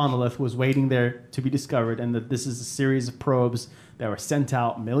freaking monolith was waiting there to be discovered, and that this is a series of probes that were sent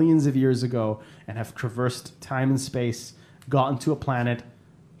out millions of years ago and have traversed time and space, gotten to a planet,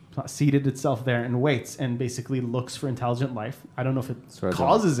 seated itself there, and waits and basically looks for intelligent life. I don't know if it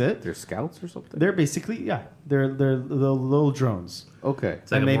causes it. They're scouts or something? They're basically, they're the little drones. Okay.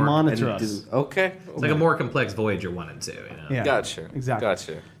 like and a they more- monitor And us. Okay. It's like a more complex Voyager 1 and 2, Yeah, Gotcha. Exactly.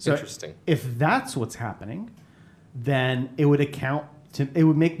 Gotcha. So Interesting. if that's what's happening, then it would it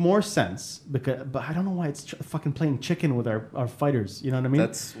would make more sense, but I don't know why it's fucking playing chicken with our fighters. You know what I mean?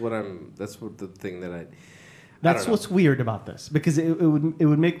 That's what the thing that That's what's weird about this, because it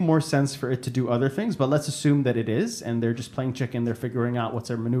would make more sense for it to do other things, but let's assume that it is, and they're just playing chicken. They're figuring out what's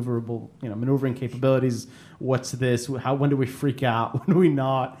their maneuvering capabilities. What's this? When do we freak out? When do we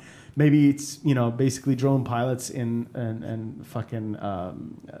not? Maybe it's basically drone pilots and fucking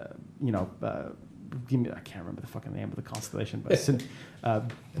I can't remember the fucking name of the constellation, but it's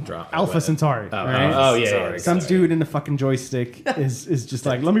Alpha Centauri. Oh, yeah. Some dude in the fucking joystick is just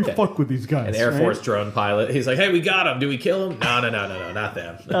like, let me fuck with these guys. An Air Force drone pilot. He's like, hey, we got him. Do we kill him? No, not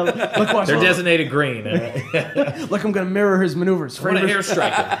them. Look, They're designated green. Look, I'm gonna mirror his maneuvers. I'm gonna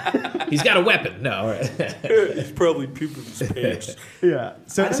airstrike him. He's got a weapon. No. He's probably puking in space. Yeah.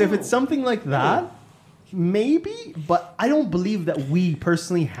 So if it's something like that, maybe, but I don't believe that we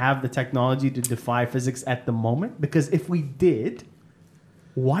personally have the technology to defy physics at the moment, because if we did,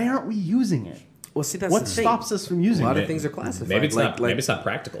 why aren't we using it? Well, see, that's what the thing. stops us from using A lot it? of things are classified. Maybe it's not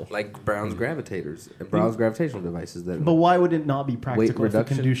practical. Like Brown's gravitators, Brown's gravitational devices. That But why would it not be practical if we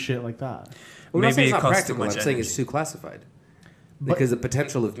reduction? can do shit like that? Well, I'm not saying it's not Maybe it costs too practical. I'm much saying energy. it's too classified. Because the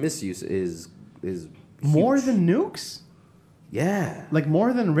potential of misuse is More huge. than nukes? Yeah. Like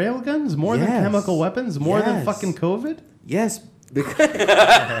more than railguns? More than Yes. chemical weapons? More than Yes. fucking COVID? Yes. Because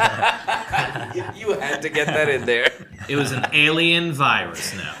you had to get that in there. It was an alien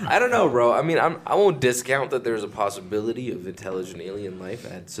virus now. I don't know, bro. I mean, I won't discount that there's a possibility of intelligent alien life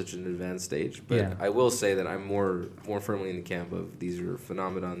at such an advanced stage, but Yeah. I will say that I'm more firmly in the camp of these are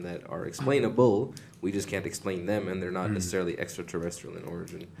phenomenon that are explainable. We just can't explain them, and they're not necessarily extraterrestrial in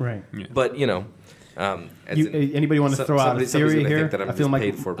origin. Right. But Anybody want to throw out a theory here? That I'm I feel just like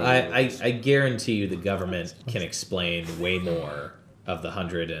paid for. I guarantee you the government can explain way more of the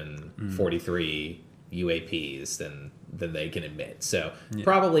 143 UAPs than they can admit. So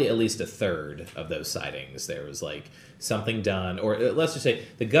probably at least a third of those sightings, there was like something done, or let's just say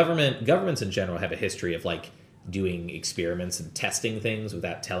the governments in general have a history of like doing experiments and testing things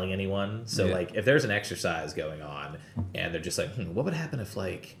without telling anyone. So like if there's an exercise going on and they're just like, what would happen if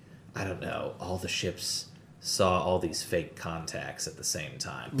like, I don't know, all the ships saw all these fake contacts at the same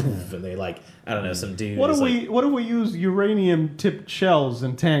time, and they like, I don't know, some dude. What is do like, we use uranium tipped shells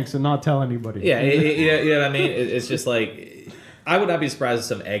and tanks and not tell anybody? Yeah, you know what I mean? It's just like, I would not be surprised if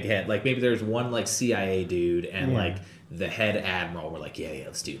some egghead, like maybe there's one like CIA dude and like the head admiral were like, yeah,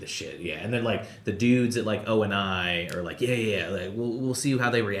 let's do this shit, and then like the dudes at like O&I are like, like we'll see how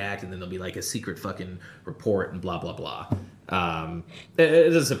they react, and then there'll be like a secret fucking report and blah blah blah.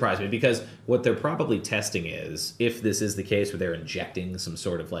 It doesn't surprise me, because what they're probably testing is, if this is the case where they're injecting some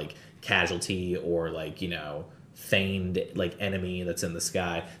sort of like casualty or like, feigned like enemy that's in the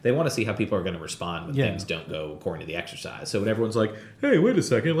sky, they want to see how people are going to respond when things don't go according to the exercise. So when everyone's like, hey, wait a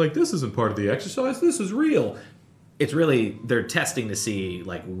second, like this isn't part of the exercise, this is real. It's really, they're testing to see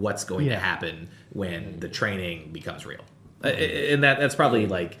like what's going to happen when the training becomes real. And that's probably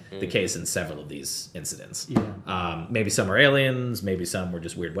like the case in several of these incidents. Maybe some are aliens, maybe some were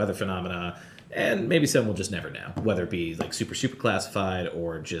just weird weather phenomena, and maybe some we'll just never know, whether it be like super classified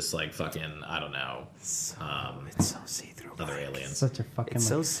or just like fucking, I don't know, it's so see-through. Other aliens. Such a fucking. It's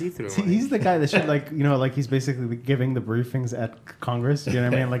so see-through. He's the guy that should like he's basically giving the briefings at Congress. You know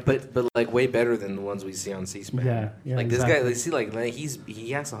what I mean? Like, but like way better than the ones we see on C-SPAN. Yeah, like exactly. this guy, like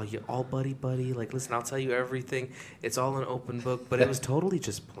he acts all buddy. Like, listen, I'll tell you everything. It's all an open book, but it was totally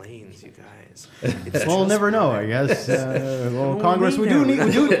just planes, you guys. It's we'll never know, I guess. Congress, we do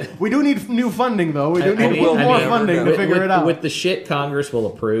need new funding, though. We do need more funding to figure it out. With the shit Congress will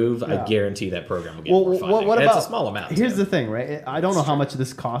approve, I guarantee that program will get more funding. What And about, it's a small amount. Here's the thing, right? I don't know how much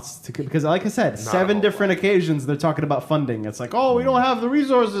this costs because, like I said, 7 different occasions they're talking about funding. It's like, we don't have the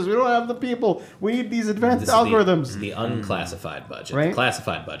resources, we don't have the people, we need these advanced algorithms. The unclassified budget. Right? The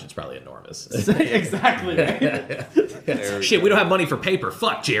classified budget's probably enormous. Exactly. Shit, we don't have money for paper.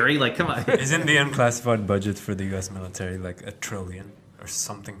 Fuck, Jerry. Like, come on. Isn't the unclassified budget for the U.S. military like $1 trillion or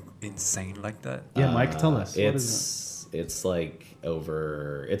something insane like that? Yeah, Mike, tell us. What is It's like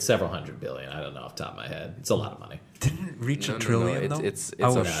it's several hundred billion. I don't know off the top of my head. It's a lot of money. Didn't it reach No, a no, trillion no, though? it's I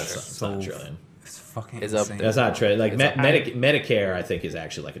up was there. It's not a trillion. It's fucking It's up insane. there. That's not a trillion. Like It's Medicare, I think, is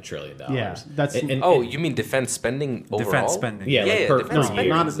actually like $1 trillion. Yeah, that's- You mean defense spending overall? Defense spending. Yeah, Yeah, like yeah, per defense year.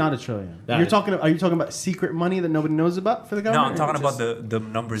 spending. not a trillion. Not Are you a- talking about secret money that nobody knows about for the No, government? I'm talking Or about the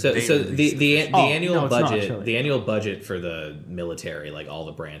numbers. So, they so released. the annual no, it's not a budget, trillion. the annual budget for the military, like all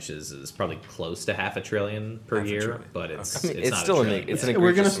the branches, is probably close to $500 billion per Half a year. trillion. But it's Okay. it's, It's not still a an trillion. it's an We're gonna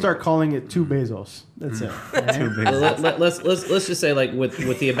egregious start amount. calling it 2 Bezos. That's it. Right? Too big. Let's just say, like,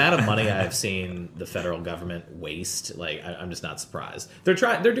 with the amount of money I've seen the federal government waste, like I'm just not surprised. They're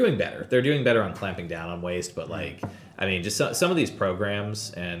doing better. They're doing better on clamping down on waste, but like, I mean, just some of these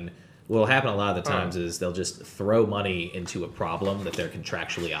programs, and what'll happen a lot of the times is they'll just throw money into a problem that they're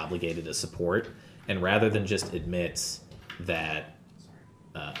contractually obligated to support, and rather than just admit that,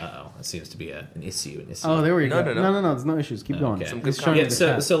 it seems to be an issue. Oh, there we go. No. No, there's no issues. Keep going. Okay. Some good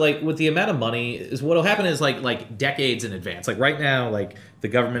Yeah, so like with the amount of money, is what'll happen is like decades in advance. Like right now, like the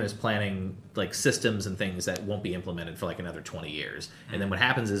government is planning like systems and things that won't be implemented for like another 20 years. And then what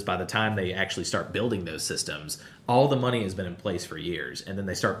happens is by the time they actually start building those systems, all the money has been in place for years. And then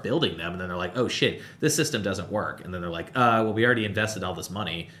they start building them, and then they're like, oh shit, this system doesn't work. And then they're like, well, we already invested all this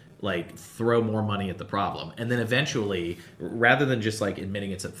money. Like throw more money at the problem, and then eventually, rather than just like admitting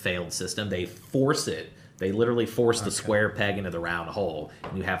it's a failed system, they force it. They literally force the square peg into the round hole,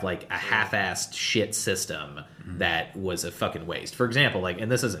 and you have like a half-assed shit system that was a fucking waste. For example, like,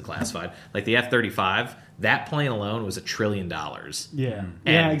 and this isn't classified, like the F-35, that plane alone was $1 trillion. Yeah.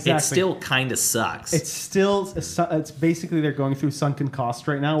 And exactly. it still kind of sucks. It's basically they're going through sunken cost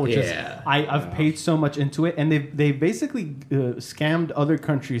right now, which is I've paid so much into it, and they basically scammed other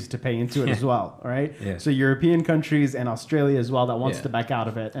countries to pay into it as well. All right. Yeah. So European countries and Australia as well that wants to back out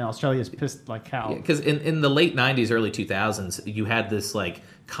of it, and Australia is pissed like hell. Because in the late 90s, early 2000s, you had this like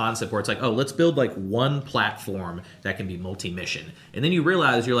concept where it's like, oh, let's build like one platform that can be multi-mission. And then you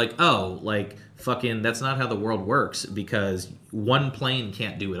realize you're like, oh, like fucking that's not how the world works, because one plane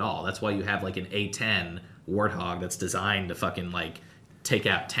can't do it all. That's why you have like an A-10 Warthog that's designed to fucking like take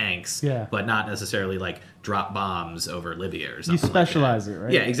out tanks, but not necessarily like drop bombs over Libya or something. You specialize it,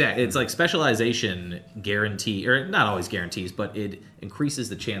 right? Yeah, exactly. It's like specialization guarantee, or not always guarantees, but it increases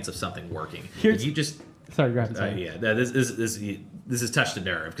the chance of something working. If you just sorry, go ahead. yeah, this is touched a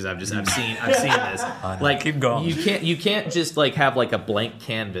nerve because I've seen this. Like, keep going. You can't just like have like a blank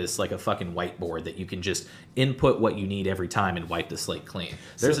canvas, like a fucking whiteboard that you can just input what you need every time and wipe the slate clean.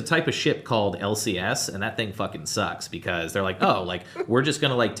 There's a type of ship called LCS, and that thing fucking sucks because they're like, oh, like we're just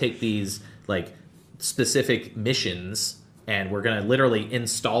gonna like take these like specific missions and we're gonna literally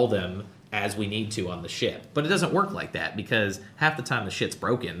install them as we need to on the ship. But it doesn't work like that because half the time the shit's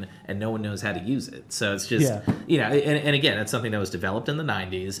broken and no one knows how to use it. So it's just, and again, it's something that was developed in the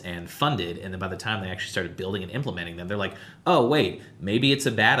 90s and funded, and then by the time they actually started building and implementing them, they're like, oh, wait, maybe it's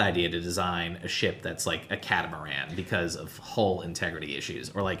a bad idea to design a ship that's like a catamaran because of hull integrity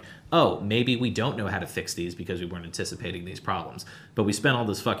issues. Or like, oh, maybe we don't know how to fix these because we weren't anticipating these problems. But we spent all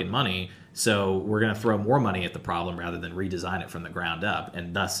this fucking money, so we're going to throw more money at the problem rather than redesign it from the ground up.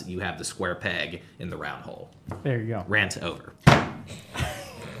 And thus, you have the square peg in the round hole. There you go. Rant over.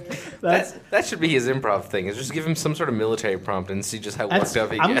 That should be his improv thing. Is just give him some sort of military prompt and see just how worked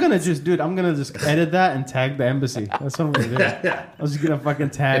up he gets. I'm gonna just edit that and tag the embassy. That's what I'm gonna do. I'm just gonna fucking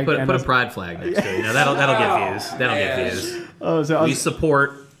tag. Hey, put a pride flag next to it. You know, that'll get views. That'll get views. Oh, so we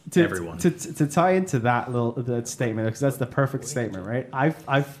support everyone. To tie into that statement, because that's the perfect statement, right?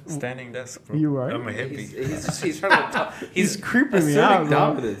 I've standing desk, bro. You are. I'm a hippie. He's trying to talk. He's creeping me out,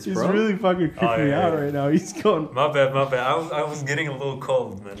 bro. He's bro. really fucking creeping me out right now. He's going. My bad. I was getting a little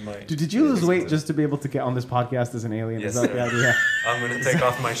cold, man. Did you lose weight just to be able to get on this podcast as an alien? Yes, Is that the idea? I'm gonna take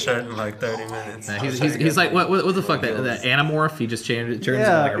off my shirt in like 30 minutes. He's like, what the fuck? That Animorph? He just turns into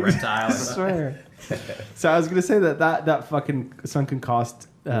like a reptile. I swear. So I was gonna say that fucking sunken cost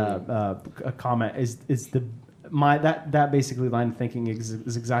comment is that basically line of thinking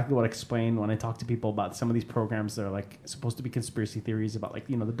is exactly what I explain when I talk to people about some of these programs that are like supposed to be conspiracy theories about, like,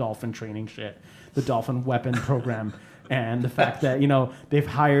 you know, the dolphin training shit, the dolphin weapon program, and the fact that, you know, they've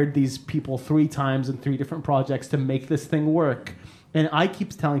hired these people 3 times in 3 different projects to make this thing work. And I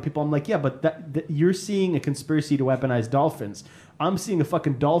keep telling people, I'm like, yeah, but that you're seeing a conspiracy to weaponize dolphins. I'm seeing a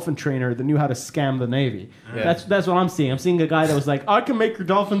fucking dolphin trainer that knew how to scam the Navy. Yeah. That's what I'm seeing. I'm seeing a guy that was like, I can make your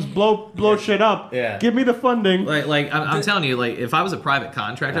dolphins blow shit up. Yeah. Give me the funding. Like I'm telling you, like, if I was a private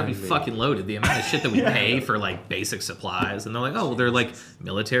contractor, I'd be fucking loaded. The amount of shit that we pay for like basic supplies, and they're like, oh, well, they're like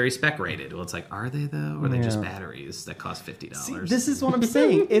military spec rated. Well, it's like, are they though? Or are they just batteries that cost $50? See, this is what I'm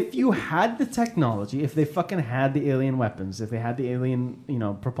saying. If you had the technology, if they fucking had the alien weapons, if they had the alien, you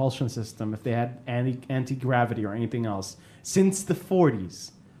know, propulsion system, if they had anti-gravity or anything else, since the 40s,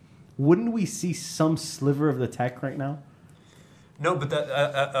 wouldn't we see some sliver of the tech right now? No, but that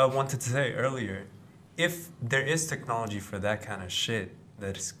I wanted to say earlier, if there is technology for that kind of shit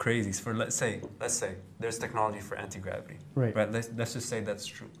that is crazy, for let's say there's technology for anti-gravity, right? Let's just say that's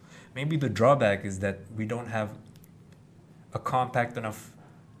true. Maybe the drawback is that we don't have a compact enough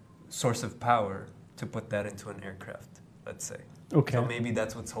source of power to put that into an aircraft, let's say. Okay. So maybe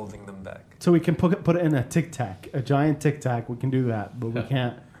that's what's holding them back. So we can put it in a Tic Tac, a giant Tic Tac. We can do that, but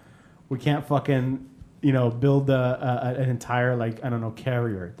we can't fucking, you know, build an entire, like, I don't know,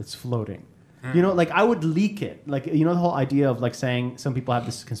 carrier that's floating. You know, like I would leak it. Like, you know, the whole idea of like saying, some people have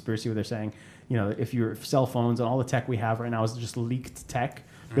this conspiracy where they're saying, you know, if your cell phones and all the tech we have right now is just leaked tech.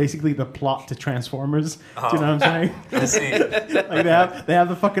 Basically, the plot to Transformers. Do you know what I'm saying? I see. Like they have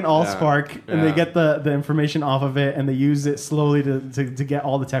the fucking Allspark, and they get the information off of it, and they use it slowly to get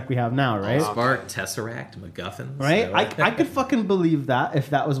all the tech we have now, right? Spark, Tesseract, MacGuffins. Right? I could fucking believe that if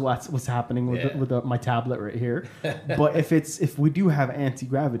that was what's happening with my tablet right here. But if we do have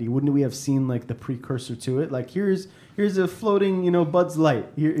anti-gravity, wouldn't we have seen like the precursor to it? Like here's a floating, you know, Bud's Light.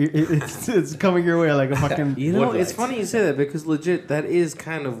 It's coming your way like a fucking. You know, it's funny you say that because legit, that is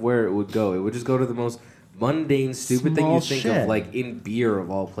kind of where it would go. It would just go to the most mundane, stupid thing you think of, like in beer of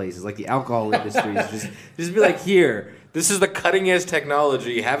all places, like the alcohol industry is just be like, here, this is the cutting edge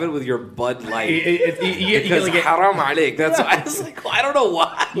technology. Have it with your Bud Light. Because haram alik. That's why I was like, well, I don't know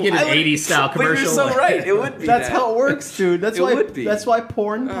why. You get an 80s style commercial. But you're so right. It would be. That's how it works, dude. That's why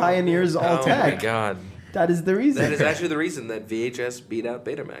porn pioneers all tech. Oh my god. That is the reason. That is actually the reason that VHS beat out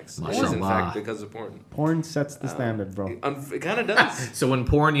Betamax. It was in fact because of porn. Porn sets the standard, bro. It kind of does. So when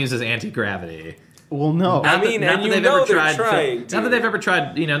porn uses anti-gravity... Well, no. I mean, and you know they're trying to. Not that they've ever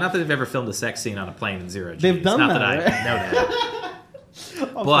tried, you know, not that they've ever filmed a sex scene on a plane in zero G. They've done not that, that I know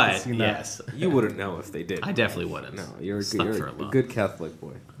that. But, yes. You wouldn't know if they did. I definitely wouldn't. No, you're a good Catholic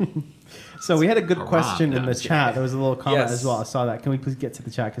boy. So we had a good question in the chat. There was a little comment as well. I saw that. Can we please get to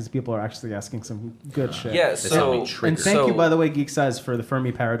the chat because people are actually asking some good shit. Yeah, and thank you, by the way, Geek Size, for the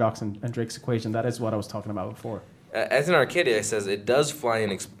Fermi paradox and Drake's equation. That is what I was talking about before. As in Arcadia says, it does fly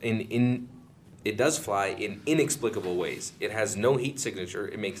in inexplicable ways. It has no heat signature.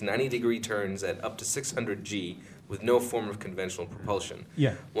 It makes 90-degree turns at up to 600 G with no form of conventional propulsion.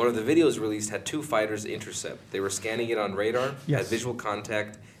 Yeah. One of the videos released had two fighters intercept. They were scanning it on radar, had visual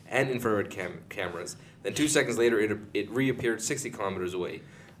contact, and infrared cameras. Then 2 seconds later, it reappeared 60 kilometers away.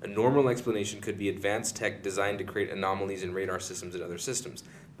 A normal explanation could be advanced tech designed to create anomalies in radar systems and other systems.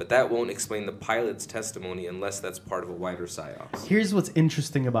 But that won't explain the pilot's testimony unless that's part of a wider psyops. Here's what's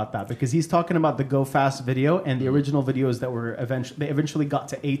interesting about that, because he's talking about the Go Fast video and the original videos that were eventually got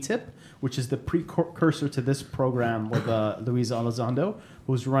to ATIP, which is the precursor to this program with Luis Elizondo,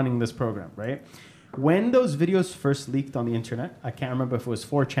 who's running this program, right? When those videos first leaked on the internet, I can't remember if it was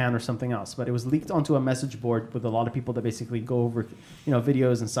 4chan or something else, but it was leaked onto a message board with a lot of people that basically go over, you know,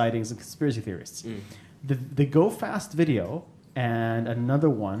 videos and sightings and conspiracy theorists. The Go Fast video and another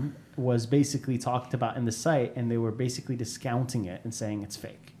one was basically talked about in the site, and they were basically discounting it and saying it's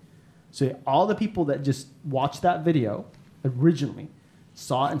fake. So all the people that just watched that video originally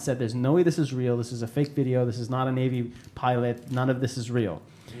saw it and said, there's no way this is real, this is a fake video, this is not a Navy pilot, none of this is real.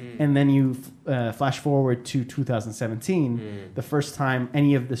 And then you flash forward to 2017, the first time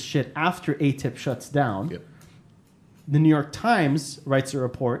any of this shit after ATIP shuts down, the New York Times writes a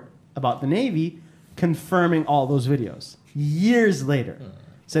report about the Navy confirming all those videos years later.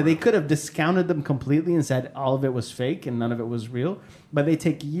 So they could have discounted them completely and said all of it was fake and none of it was real. But they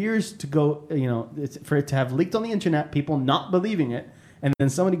take years to go, you know, for it to have leaked on the internet, people not believing it, and then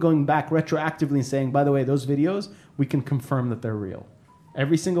somebody going back retroactively and saying, by the way, those videos, we can confirm that they're real.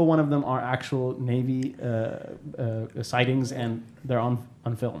 Every single one of them are actual Navy sightings, and they're on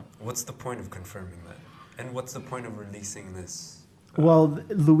film. What's the point of confirming that? And what's the point of releasing this? Well,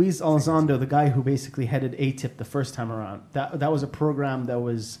 Luis Elizondo, the guy who basically headed ATIP the first time around, that was a program that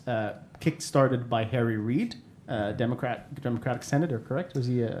was kick-started by Harry Reid, Democratic senator, correct? Was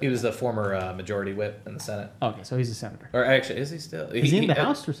he? He was the former majority whip in the Senate. Okay, so he's a senator. Or actually, is he still? Is he in the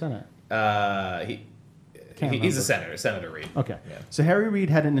House or Senate? He's a senator, Senator Reid. Okay. Yeah. So Harry Reid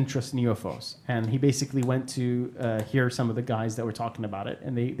had an interest in UFOs, and he basically went to hear some of the guys that were talking about it,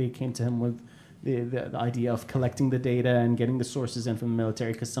 and they came to him with the idea of collecting the data and getting the sources in from the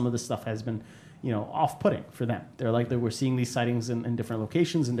military, because some of the stuff has been, you know, off-putting for them. They're like, they were seeing these sightings in different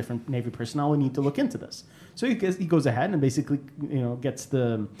locations and different Navy personnel. We need to look into this. So he goes ahead and basically, you know, gets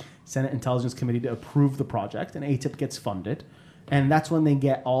the Senate Intelligence Committee to approve the project, and ATIP gets funded. And that's when they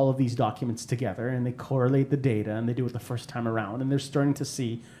get all of these documents together and they correlate the data, and they do it the first time around. And they're starting to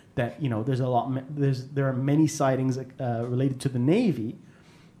see that, you know, there are many sightings related to the Navy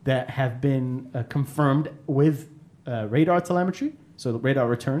that have been confirmed with radar telemetry, so the radar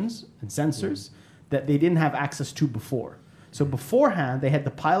returns and sensors that they didn't have access to before. So beforehand, they had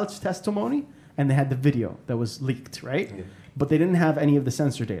the pilot's testimony and they had the video that was leaked, right? Yeah. But they didn't have any of the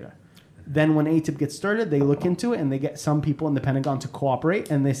sensor data. Then when ATIP gets started, they look into it and they get some people in the Pentagon to cooperate,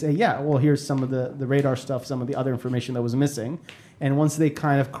 and they say, yeah, well, here's some of the radar stuff, some of the other information that was missing. And once they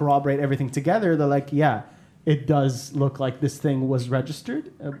kind of corroborate everything together, they're like, yeah, it does look like this thing was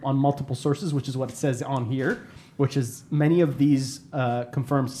registered on multiple sources, which is what it says on here, which is many of these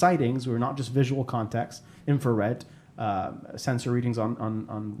confirmed sightings were not just visual context, infrared, sensor readings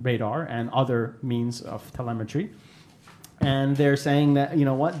on radar and other means of telemetry. And they're saying that, you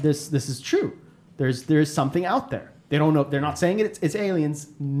know what, this is true. There's something out there. They don't know. They're not saying it's aliens,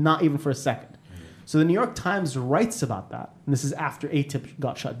 not even for a second. So the New York Times writes about that, and this is after ATIP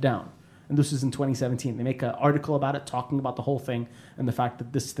got shut down. And this is in 2017. They make an article about it, talking about the whole thing and the fact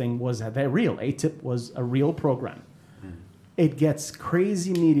that this thing was very real. ATIP was a real program. It gets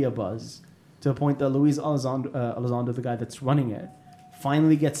crazy media buzz to the point that Luis Elizondo, the guy that's running it,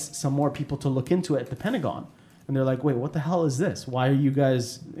 finally gets some more people to look into it at the Pentagon. And they're like, wait, what the hell is this? Why are you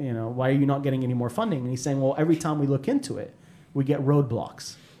guys, why are you not getting any more funding? And he's saying, well, every time we look into it, we get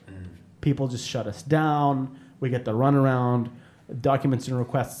roadblocks. People just shut us down. We get the runaround. Documents and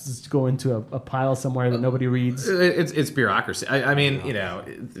requests just go into a pile somewhere that nobody reads. It's bureaucracy. I mean,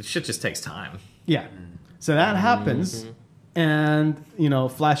 shit just takes time. Yeah. So that happens. And,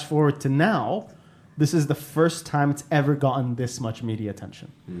 flash forward to now, this is the first time it's ever gotten this much media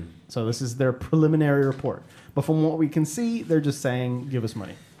attention. So this is their preliminary report. But from what we can see, they're just saying, give us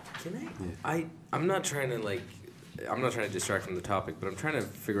money. I'm not trying to distract from the topic, but I'm trying to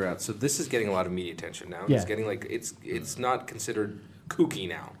figure out. So this is getting a lot of media attention now. Yeah. It's getting it's not considered kooky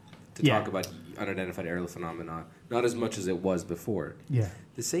now to talk about unidentified aerial phenomena, not as much as it was before. Yeah.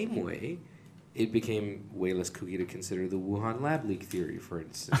 The same way, it became way less kooky to consider the Wuhan lab leak theory, for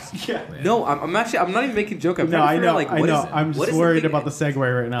instance. No, I'm not even making a joke. I'm trying to figure out, what is it? I'm just worried about the segue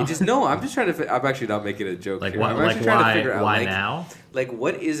right now. I'm just trying to. I'm actually not making a joke. Like here. what? I'm actually Like trying to figure out, why now? Like,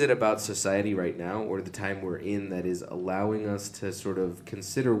 what is it about society right now, or the time we're in, that is allowing us to sort of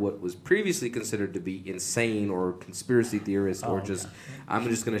consider what was previously considered to be insane or conspiracy theorists, or just, I'm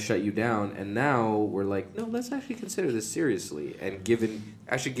just going to shut you down, and now we're like, no, let's actually consider this seriously, and giving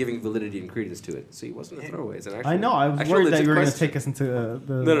validity and credence to it. So it wasn't a throwaway. It's an actual, I know. I was worried that you were going to take us into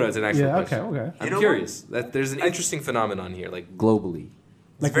the... No, it's an actual question. Okay. I'm curious. That there's an interesting phenomenon here, like globally.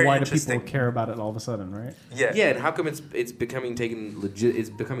 Like, why do people care about it all of a sudden, right? Yeah, and how come it's becoming It's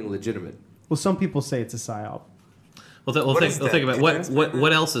becoming legitimate. Well, some people say it's a psyop. We'll think about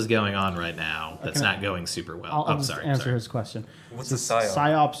what else is going on right now that's not going super well. I'll just answer his question. What's a psyop?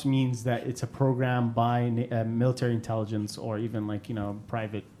 Psyops means that it's a program by military intelligence or even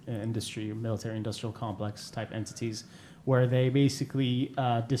private industry, military industrial complex type entities, where they basically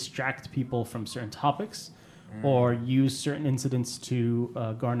distract people from certain topics. Or use certain incidents to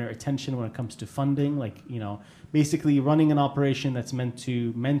garner attention when it comes to funding, basically running an operation that's meant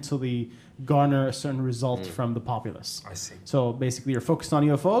to mentally garner a certain result from the populace. I see. So basically, you're focused on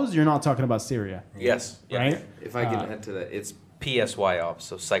UFOs. You're not talking about Syria. Yes. Right. If I can add to that, it's PSY ops,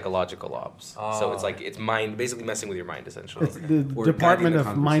 so psychological ops. So it's like it's mind, basically messing with your mind, essentially. It's the Department of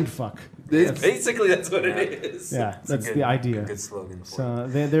Mindfuck. Basically, that's what it is. Yeah, that's the idea. Good slogan. So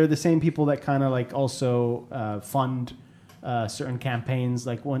they're the same people that kind of also fund certain campaigns,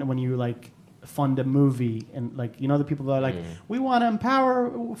 like when you fund a movie and the people that are we want to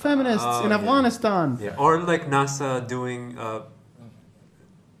empower feminists in Afghanistan. Yeah, or like NASA doing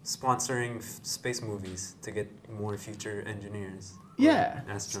sponsoring space movies to get more future engineers.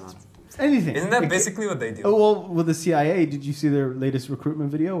 Astronauts. Anything. Isn't that basically what they do? Oh, well, with the CIA, did you see their latest recruitment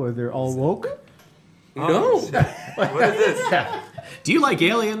video where they're all woke? No. What is this? Do you like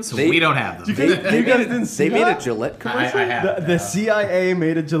aliens? We don't have them. You guys didn't see They made that? a Gillette commercial? I have. The CIA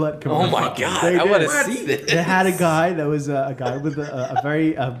made a Gillette commercial. Oh my god! They I want to did. see this. They had a guy that was a guy with a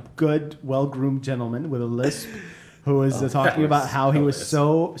very good, well-groomed gentleman with a lisp who was talking about how he was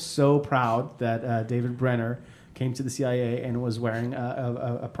so proud that David Brenner came to the CIA and was wearing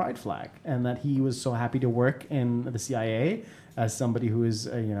a pride flag, and that he was so happy to work in the CIA as somebody who is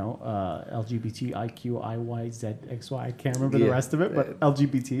LGBTIQIYZXY. I can't remember the rest of it, but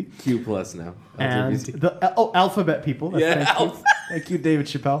LGBT. Q plus now. And alphabet people. Thank you, David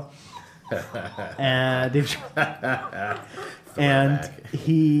Chappelle. And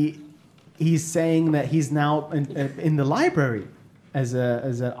he's saying that he's now in the library as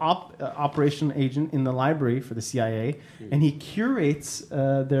an operation agent in the library for the CIA, and he curates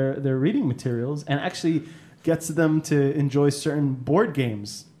their reading materials and actually gets them to enjoy certain board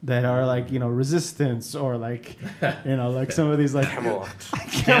games that are Resistance or some of these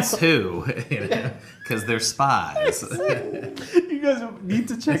Guess who? Because they're spies. You guys need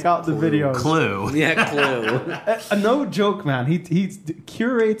to check out the videos. Clue. Yeah, Clue. No joke, man. He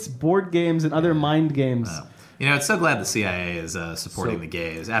curates board games and other mind games. It's so glad the CIA is supporting the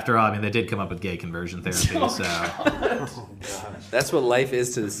gays. After all, they did come up with gay conversion therapy. That's what life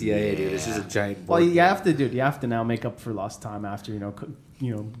is to the CIA, dude. It's just a giant. Well, board you game. have to, dude. You have to now make up for lost time after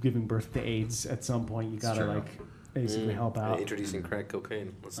giving birth to AIDS. At some point, you gotta true. basically help out. Introducing crack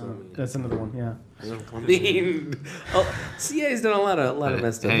cocaine. That's another one. Yeah. I mean, CIA's done a lot of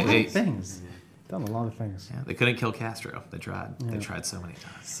messed up. Hey. Things. Done a lot of things. Yeah, they couldn't kill Castro. They tried. They tried so many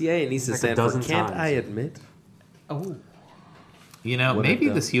times. CIA needs to Like a stand for dozen can't times. I admit? Oh. You know, What maybe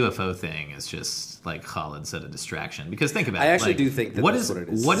it this UFO thing is just like Khalid said, a distraction. Because think about it. I actually like, do think that what that's is what it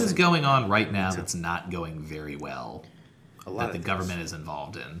is. what is going on right now that's not going very well A lot that of the things. government is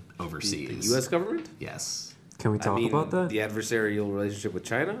involved in overseas? The U.S. government? Yes. Can we talk about that? The adversarial relationship with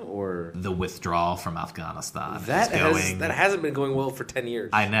China, or The withdrawal from Afghanistan that is going. hasn't been going well for 10 years.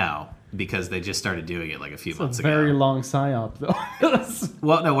 I know because they just started doing it like a few It's a months very ago. long psyop, though.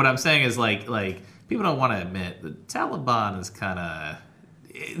 Well, no, what I'm saying is like people don't want to admit the Taliban is kind of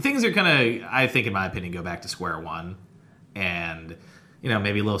things are kind of, I think, in my opinion, go back to square one, and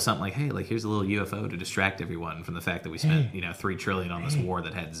maybe a little something like, hey, like here's a little UFO to distract everyone from the fact that we spent $3 trillion on this war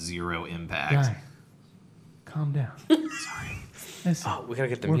that had zero impact. Guy, calm down. Sorry. Listen, we gotta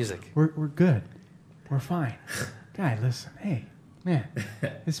get the we're, music. We're good. We're fine. Guy, listen. Hey, man,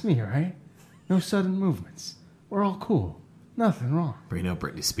 it's me, all right? No sudden movements. We're all cool. Nothing wrong. We know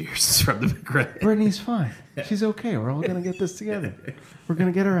Britney Spears is from the Big Red. Brittany's fine. She's okay. We're all gonna get this together. We're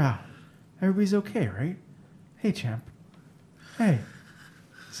gonna get her out. Everybody's okay, right? Hey, champ. Hey,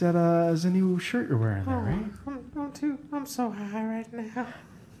 is that a new shirt you're wearing there, right? I'm so high right now.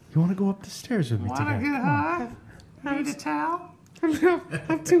 You want to go up the stairs with me together? Come on. Need a towel?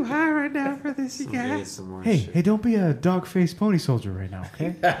 I'm too high right now for this, you guys. Hey, don't be a dog-faced pony soldier right now,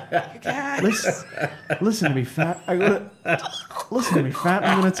 okay? Listen to me, fat. Listen to me, fat.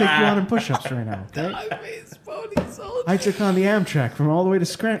 I'm gonna take you out in push-ups right now, okay? I took on the Amtrak from all the way to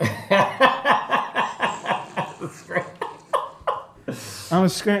Scranton. I'm a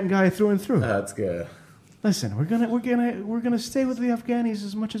Scranton guy through and through. That's good. Listen, we're gonna stay with the Afghanis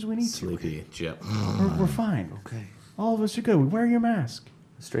as much as we need to. Sleepy Chip. We're fine. Okay. All of us are good. We wear your mask.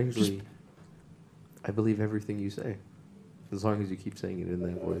 Strangely, I believe everything you say, as long as you keep saying it in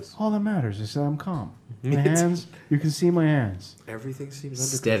that voice. All that matters is that I'm calm. My hands, you can see my hands. Everything seems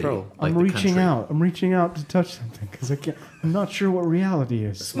under Steady. control. Like I'm the reaching country. out. I'm reaching out to touch something because I'm not sure what reality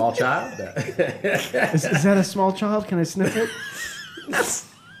is. Small child? Is that a small child? Can I sniff it?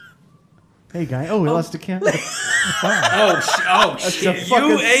 Hey, guy. Oh, we lost a camera. Oh, shit.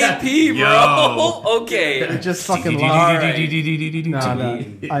 UAP, bro. Okay. Just fucking lost. No,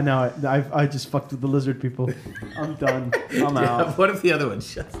 I know it. I just fucked with the lizard people. I'm done. I'm out. What if the other one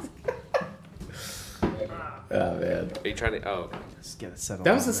shuts? Oh, man. Are you trying to? Oh, Just get it settled.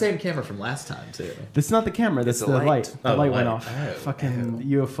 That was the same camera from last time, too. That's not the camera. That's It's the the light. light. The Oh, light the went light. off. Oh, Fucking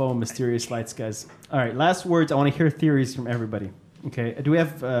UFO mysterious lights, guys. All right, last words. I want to hear theories from everybody. Okay. Do we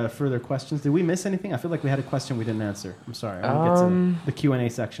have further questions? Did we miss anything? I feel like we had a question we didn't answer. I'm sorry. I want to get to the Q&A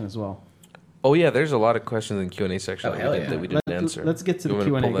section as well. Oh yeah, there's a lot of questions in the Q&A section Oh, hell yeah. that we didn't answer. Let's get to You the want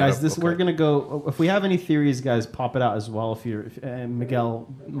me Q&A, pull that guys. up? This Okay. we're gonna go. If we have any theories, guys, pop it out as well. If Miguel,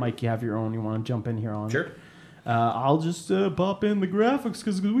 Mike, you have your own, you want to jump in here on? Sure. I'll just pop in the graphics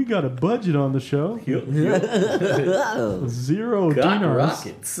because we got a budget on the show. 0 dinars.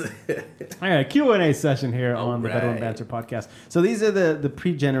 rockets. All right, Q&A session here on the right. Bedouin Banter podcast. So these are the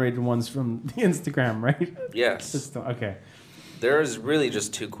pre-generated ones from the Instagram, right? Yes. Okay. There's really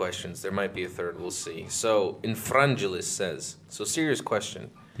just two questions. There might be a third. We'll see. So, Infrangilis says, so serious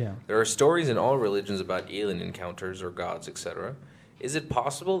question. Yeah. There are stories in all religions about alien encounters or gods, etc. Is it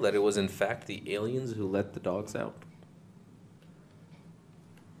possible that it was in fact the aliens who let the dogs out?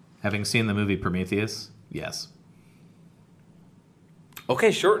 Having seen the movie Prometheus, yes.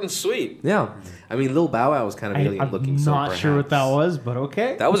 Okay, short and sweet. yeah. I mean, Lil Bow Wow was kind of alien I'm looking. not sure what that perhaps. was, but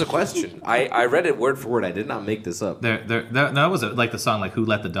okay. That was a question. I read it word for word. I did not make this up. That was like the song, like "Who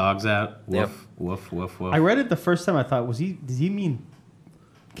Let the Dogs Out." Woof, Yep. woof, woof, woof. I read it the first time. I thought, did he mean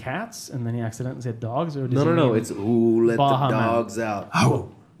cats? And then he accidentally said dogs? Or does he No. mean It's who let Baha the Man. dogs out.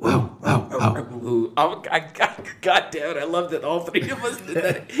 Ooh, God damn it, I love that all three of us did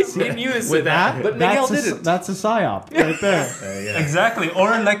that in unison. with that, but Miguel that's didn't. That's a psyop right there. Exactly. Or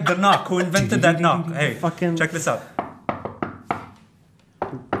like the knock. Who invented that knock? Hey, Fucking- check this out.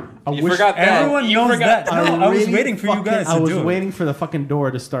 I You wish forgot that. Everyone You knows forgot that. No, I was waiting for you guys I to was do it. waiting for the fucking door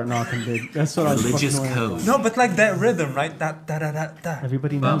to start knocking, dude. That's what Religious I was fucking waiting code. No, but like that rhythm, right? That da da da da. for.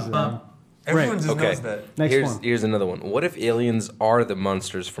 Everybody knows that. Everyone just Okay, knows that. Next here's one. here's another one. What if aliens are the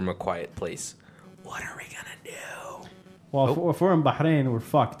monsters from A Quiet Place? What are we gonna do? Well, if we're in Bahrain, we're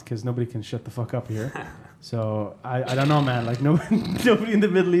fucked because nobody can shut the fuck up here. So I don't know, man. Like nobody in the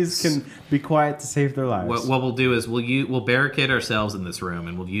Middle East can be quiet to save their lives. What we'll do is we'll barricade ourselves in this room,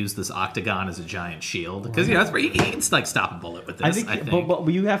 and we'll use this octagon as a giant shield because that's where you can like stop a bullet with this. I think. But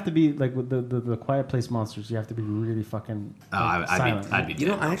you have to be like with the Quiet Place monsters. You have to be really fucking silent. I'd be. You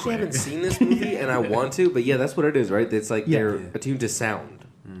know, I actually haven't seen this movie, and I want to, but yeah, that's what it is, right? It's like they're attuned to sound.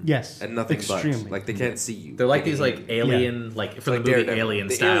 Yes, And nothing extremely. but. Like, they can't see you. They're like these like alien, like from Like the movie Daredevil. Alien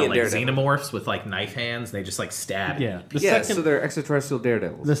The style, alien like Daredevil. xenomorphs with like knife hands. They just like stab. Yeah. you. The Yeah, second, so they're extraterrestrial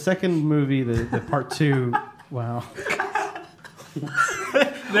daredevils. the second movie, the part 2. Wow,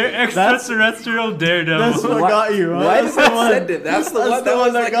 They're extraterrestrial daredevils. that's what got you. Huh? Why That's does the one. that send it? That's the That's one the that one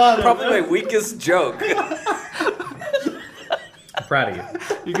was that like got it. probably my weakest joke. I'm proud of you.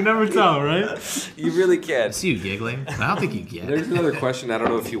 You can never tell, right? You really I can't. see you giggling. I don't think you get There's it. another question. I don't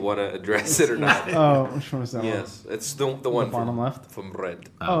know if you want to address it or not. Oh, which one was that? Yes, it's the one bottom from, left? from Red.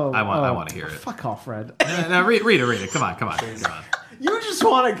 Oh, I want to hear it. Fuck off, Fred. No, read it. Come on. You just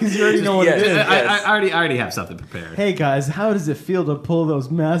want it because you already know what it Yes. is. I already have something prepared. Hey guys, how does it feel to pull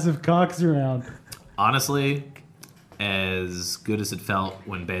those massive cocks around? Honestly, as good as it felt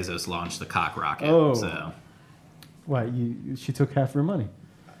when Bezos launched the cock rocket. Oh. So, What? She took half your money.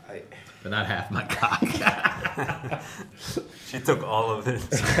 but not half my cock. She took all of it.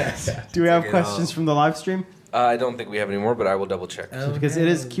 Do we have it questions all. from the live stream? I don't think we have any more, but I will double check. Because it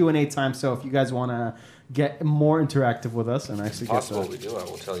is Q&A time, so if you guys want to get more interactive with us and actually get Possible to, we do. I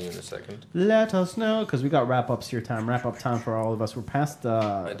will tell you in a second. let us know, because we got wrap-ups here time. Wrap-up time for all of us. We're past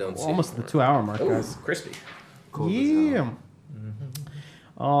don't see almost the it. 2-hour mark, guys. Crispy. Yeah.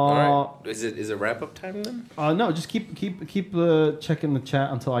 All right. Is it wrap up time then? No, just keep checking the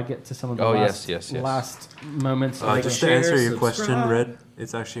chat until I get to some of the Oh, last, yes. last moments. Just to answer your question, subscribe. Red,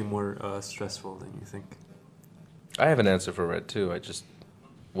 it's actually more stressful than you think. I have an answer for Red too.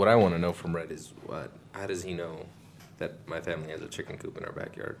 What I want to know from Red is how does he know that my family has a chicken coop in our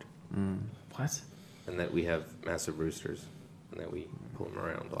backyard What? and that we have massive roosters and that we pull them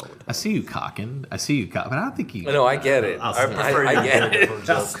around all the time? I see you cocking. But I don't think you. No, I get it. I'll I get it.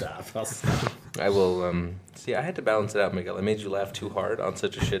 I'll stop. I will. See, I had to balance it out, Miguel. I made you laugh too hard on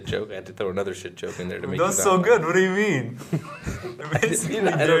such a shit joke. I had to throw another shit joke in there to make That's you so laugh. good. What do you mean? They're basically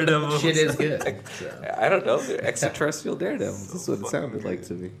I don't know. daredevils. Shit is good. So. I don't know. They're extraterrestrial daredevils. That's what it sounded like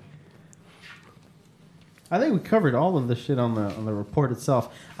to me. I think we covered all of the shit on the report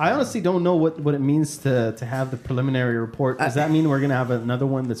itself. I honestly don't know what it means to have the preliminary report. Does that mean we're gonna have another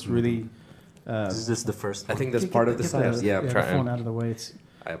one that's really? Is this the first I one? think that's part of the steps. Yeah, I'm the phone trying. out of the way. It's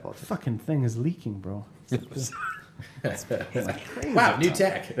I apologize. fucking thing is leaking, bro. Wow, new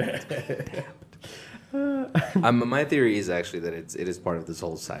tech. My theory is actually that it is part of this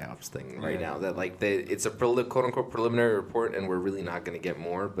whole psyops thing right now. That like it's a quote unquote preliminary report, and we're really not going to get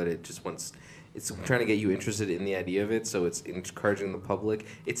more. But it just wants. It's trying to get you interested in the idea of it, so it's encouraging the public.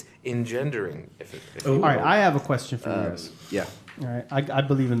 It's engendering. If All right, I have a question for you guys. Yeah. All right, I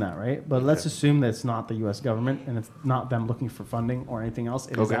believe in that, right? But let's assume that it's not the U.S. government and it's not them looking for funding or anything else.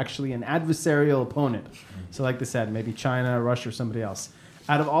 It is Okay. actually an adversarial opponent. So, like they said, maybe China, Russia, or somebody else.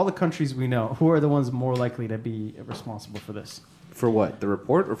 Out of all the countries we know, who are the ones more likely to be responsible for this? For what? The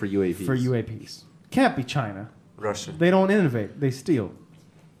report or for UAPs? For UAPs. Can't be China. Russia. They don't innovate. They steal.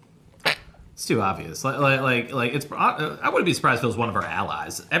 It's too obvious. Like it's. I wouldn't be surprised if it was one of our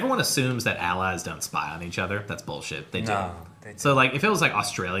allies. Everyone assumes that allies don't spy on each other. That's bullshit. They do. No, they So like, if it was like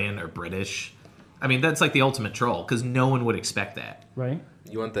Australian or British, I mean, that's like the ultimate troll because no one would expect that. Right?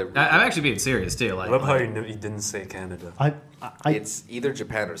 You want the? I'm actually being serious too. I Like, love how you didn't say Canada. It's either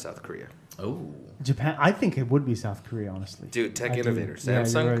Japan or South Korea. oh, Japan. I think it would be South Korea, honestly. Dude, tech I do. innovators, Yeah, you're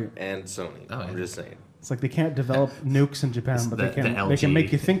Samsung right. and Sony. Oh, yeah. I'm just saying. It's like they can't develop nukes in Japan, It's but the they can LG.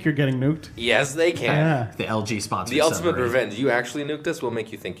 make you think you're getting nuked. Yes, they can. Yeah. the LG sponsored. The ultimate submarine. revenge. You actually nuked us. We'll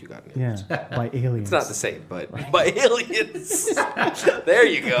make you think you got nuked. Yeah, by aliens. It's not the same, but by aliens. There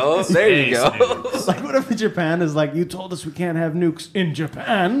you go. There you Space go. nukes. Like, what if Japan is like, you told us we can't have nukes in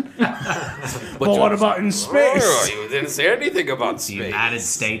Japan, but what you- about in Oh, space? you didn't say anything about The space. United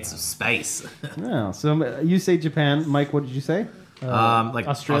States of space. Yeah, so you say Japan. Mike, what did you say? Like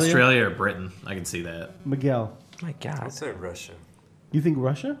Australia? Australia or Britain. I can see that. Miguel, My I'll God. say Russia. you think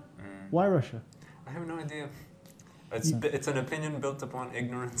Russia? Why Russia? I have no idea. It's an opinion built upon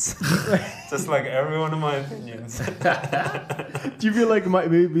ignorance. Just like every one of my opinions. Do you feel like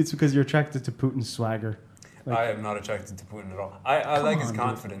maybe it's because you're attracted to Putin's swagger? I am not attracted to Putin at all. I like his on, dude.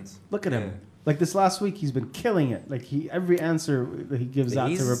 confidence. Look at him. Like this last week, he's been killing it. Like every answer that he gives out to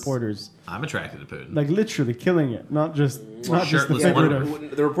He's- reporters, I'm attracted to Putin. like literally killing it. Not just the shirtless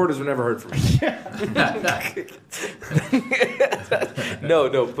figurative. The reporters were never heard from him. No,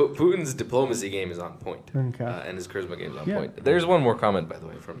 Putin's diplomacy game is on point. Okay. And his charisma game is on Yeah. point. There's one more comment, by the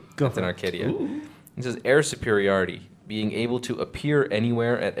way, from Go Captain for Arcadia. It says, air superiority, being able to appear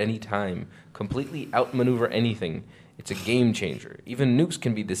anywhere at any time, completely outmaneuver anything. It's a game changer. Even nukes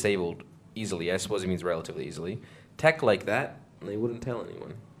can be disabled easily. I suppose it means relatively easily. Tech like that, they wouldn't tell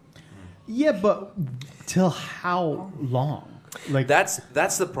anyone. Yeah, but till how long? Like That's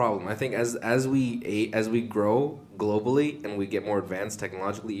the problem. I think as we grow globally and we get more advanced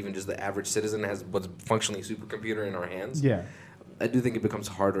technologically, even just the average citizen has what's functionally a supercomputer in our hands. yeah. I do think it becomes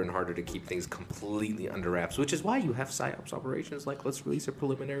harder and harder to keep things completely under wraps, which is why you have psyops operations like let's release a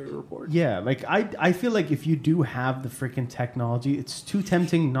preliminary report. Yeah, like I feel like if you do have the freaking technology, it's too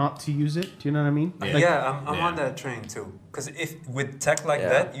tempting not to use it. Do you know what I mean? Yeah. Like, I'm on that train too. Because if with tech like Yeah.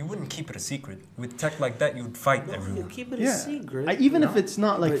 that, you wouldn't keep it a secret. With tech like that, you would fight everyone. Keep it yeah. a secret. Even if it's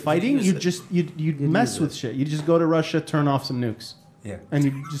not like But you fighting, use you'd it. just you'd mess with shit. You just go to Russia, turn off some nukes, Yeah. and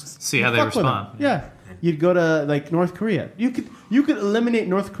you just See how they fuck with 'em. respond. Yeah, you'd go to like North Korea. You could eliminate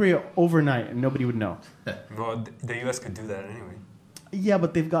North Korea overnight, and nobody would know. Well, the U.S. could do that anyway. Yeah,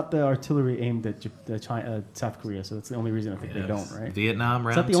 but they've got the artillery aimed at South Korea, so that's the only reason I think they don't, right? Vietnam Is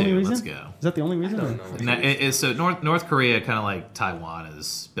round that the only 2. reason? Let's go. Is that the only reason? I don't know. No, so North Korea, kind of like Taiwan,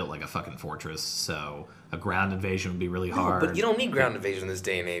 is built like a fucking fortress. So a ground invasion would be really hard. But you don't need ground invasion in this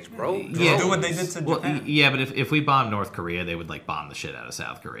day and age, bro. Yeah. Do what they did to Well, Japan. yeah, but if we bombed North Korea, they would like bomb the shit out of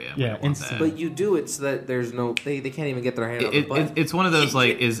South Korea. We Yeah, don't want that. instantly. But you do it so that there's no they can't even get their hand on the butt. It's one of those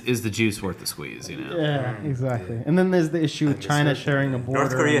like is the juice worth the squeeze? You know. Yeah, exactly. And then there's the issue with China sharing a border.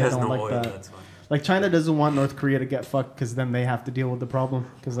 North Korea and they has don't no like oil. that. That's why. Like China doesn't want North Korea to get fucked because then they have to deal with the problem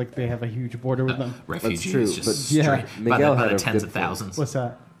because like they have a huge border with them. Refugees, true, just but yeah, straight by Miguel the had a tens good of point. thousands. What's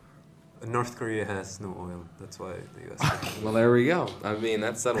that? North Korea has no oil. That's why the U.S. Well, there we go. I mean,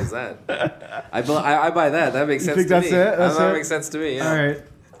 that settles that. I buy that. That makes You sense think to that's me. it? That's that it? makes sense to me. Yeah. All right.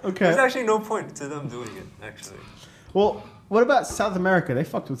 There's Okay. actually no point to them doing it. Actually, Well, what about South America? They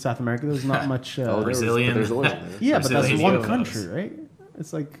fucked with South America. There's not much. Brazilian. There's oil there. yeah, but that's Brazilian one UFOs. country, right?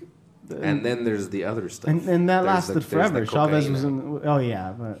 It's like. And then there's the other stuff. And that There's lasted there's forever. Chavez cocaine was and- in. Oh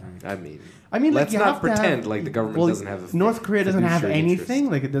yeah, but I mean, like let's you not have to pretend have- like the government well, doesn't have. A North Korea doesn't have fiduciary anything.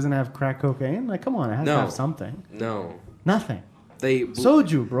 interest. Like it doesn't have crack cocaine. Like come on, it has to No. have something. No, Nothing. they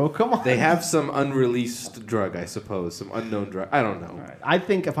Soju, bro. Come on. they have some unreleased drug, I suppose, some unknown drug. I don't know. I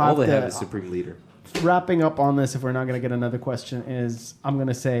think if I All have they to, have is supreme leader. wrapping up on this, if we're not going to get another question, is I'm going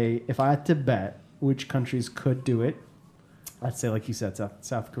to say if I had to bet which countries could do it, I'd say like you said,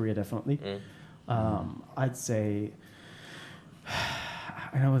 South Korea definitely. I'd say.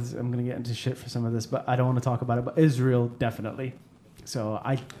 I know I'm going to get into shit for some of this, but I don't want to talk about it. But Israel definitely. So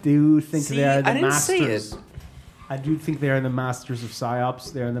I do think See, they are the I didn't say masters. it. I do think they are the masters of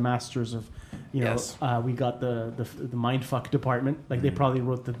psyops. They are the masters of, you know, Yes. we got the mindfuck department. Like they probably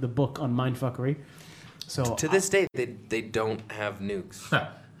wrote the book on mindfuckery. So To this day, they don't have nukes.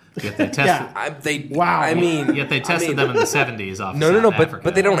 Yet they tested. Yeah. Wow. I mean, Yet they tested them in the 70s off. No, South but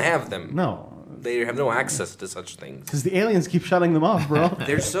Africa. they don't have them. no, They have no access to such things. because the aliens keep shutting them off, bro.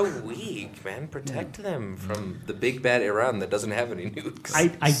 They're so weak, man. Protect them from the big bad Iran that doesn't have any nukes.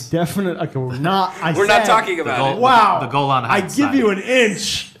 I definitely okay. We're not. We're not talking about it. Wow. The Golan I Heights give side. you an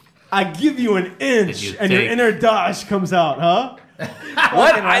inch. I give you an inch, you and your take- inner Daesh comes out, huh?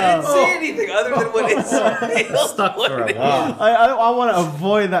 What? I didn't say anything other than what it's Stuck for a while. I want to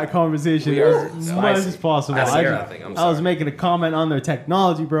avoid that conversation We are. as Oh, much I see. as possible. I see I, your just- thing. I'm I was sorry. making a comment on their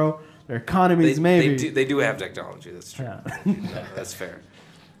technology, bro. Their economies, maybe. They do have technology. That's true. Yeah. That's fair.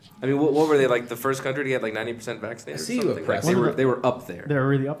 I mean, what were they like? The first country to get like 90% vaccinated? I see or you something? Like, oppressed. they were up there. They were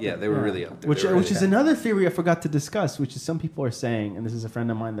really up there. Yeah, they were really up there. Which, They were which really is another theory I forgot to discuss, which is some people are saying, and this is a friend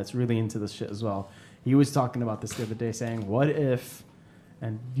of mine that's really into this shit as well. He was talking about this the other day, saying, what if,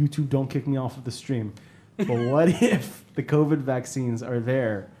 and YouTube don't kick me off of the stream, but what if the COVID vaccines are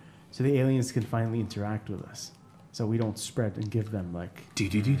there so the aliens can finally interact with us? So we don't spread and give them, like, do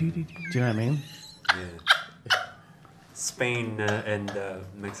you know what I mean? Yeah. Spain and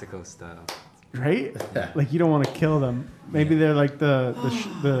Mexico style. Right? Like, you don't want to kill them. Maybe they're like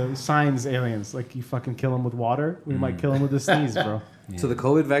the signs aliens. Like, you fucking kill them with water. We might kill them with a sneeze, bro. So the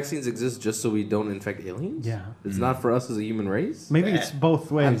COVID vaccines exist just so we don't infect aliens? Yeah. It's not for us as a human race? Maybe it's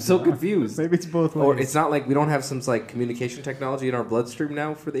both ways. I'm so confused. Maybe it's both ways. Or it's not like we don't have some like communication technology in our bloodstream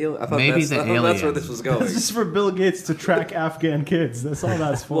now for the alien. I thought Maybe that's the where aliens. this was going. It's just for Bill Gates to track Afghan kids. That's all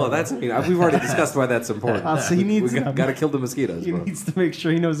that's for. Well, that's we've already discussed why that's important. So he needs we them. got to kill the mosquitoes. He Bro. needs to make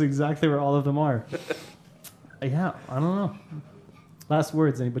sure he knows exactly where all of them are. Yeah, I don't know. Last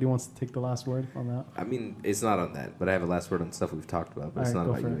words. Anybody wants to take the last word on that? I mean, it's not on that, but I have a last word on stuff we've talked about. But it's All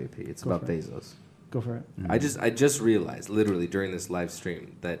not right, about go for UAP. It's Go about for it. Bezos. Go for it. I just realized literally during this live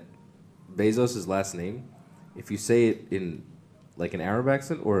stream that Bezos' last name, if you say it in like an Arab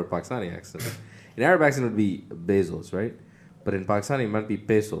accent or a Pakistani accent, in Arab accent it would be Bezos, right? But in Pakistani it might be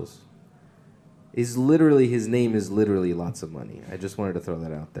Pesos. His name is literally lots of money. I just wanted to throw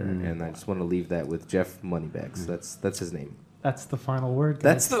that out there, and I just want to leave that with Jeff Moneybags. That's his name. That's the final word.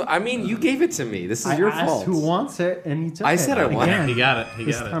 That's the. I mean, you gave it to me. This is I your asked fault. who wants it, and he took it. I said I want it. Again. He got it. He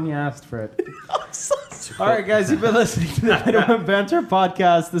This got it. time you asked for it. All right, guys, you've been listening to the Bedouin Banter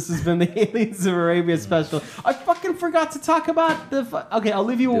podcast. This has been the Aliens of Arabia special. I fucking forgot to talk about the. Okay, I'll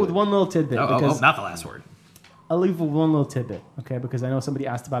leave you with one little tidbit. because Not the last word. I'll leave you with one little tidbit, okay? Because I know somebody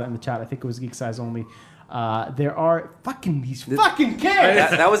asked about it in the chat. I think it was Geek Size Only. There are fucking these fucking kids.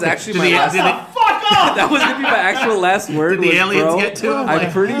 That was actually my Did last. Fuck off! That was gonna be my actual last word. Did the was, aliens bro, get to him? I'm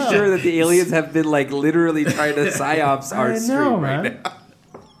Like, pretty sure that the aliens have been like literally trying to psyops our I know, stream right man. now.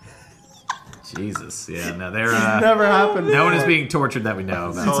 Jesus. Yeah. No, they're. Never happened. No one is being tortured that we know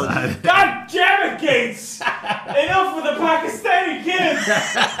of outside. God damn it, Gates! Enough with the Pakistani kids!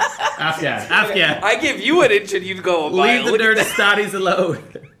 Afghan. I give you an inch and you'd go. Leave the Look at dirty that. stotties alone.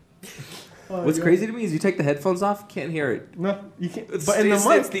 What's crazy to me is you take the headphones off, can't hear it. No, you can't. It's- But in the it's-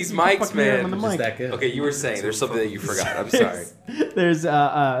 mic, it's these you can mics, fucking hear them man. in the Just mic. that good. Okay, you were saying there's something that you forgot. I'm sorry. There's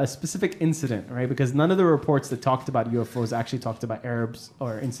a specific incident, right? Because none of the reports that talked about UFOs actually talked about Arabs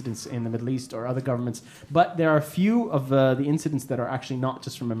or incidents in the Middle East or other governments. But there are a few of the incidents that are actually not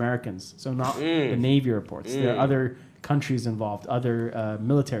just from Americans. So not the Navy reports. There are other countries involved, other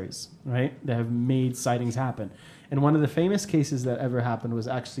militaries, right, that have made sightings happen. And one of the famous cases that ever happened was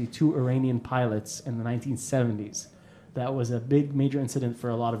actually 2 Iranian pilots in the 1970s. That was a big major incident for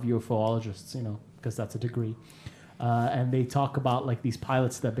a lot of UFOologists, because that's a degree. And they talk about like these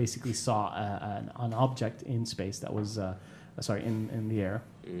pilots that basically saw an object in space that was, in the air,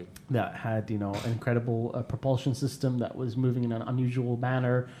 that had an incredible propulsion system that was moving in an unusual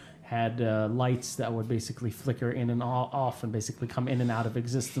manner, had lights that would basically flicker in and off and basically come in and out of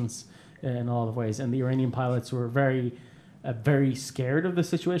existence in a lot of ways. And the Iranian pilots were very scared of the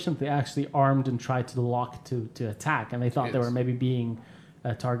situation. They actually armed and tried to lock to attack, and they thought they were maybe being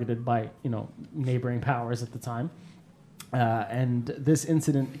targeted by neighboring powers at the time. And this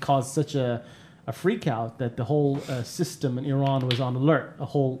incident caused such a freak out that the whole system in Iran was on alert. A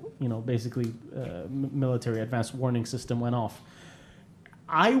whole basically military advanced warning system went off.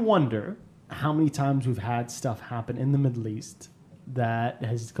 I wonder how many times we've had stuff happen in the Middle East that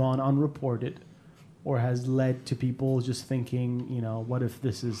has gone unreported or has led to people just thinking, what if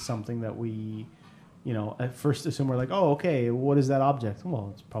this is something that we, at first assume we're like, oh, okay, what is that object?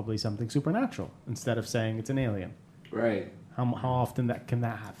 Well, it's probably something supernatural instead of saying it's an alien. Right. How often can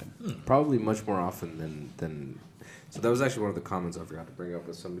that happen? Probably much more often than. So that was actually one of the comments I forgot to bring up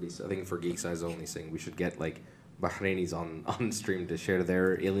with somebody. I think for Geek Size Only, saying we should get like Bahrainis on stream to share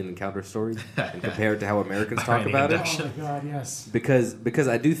their alien encounter stories and compare it to how Americans talk Bahraini about it. abduction. Oh my God, yes. Because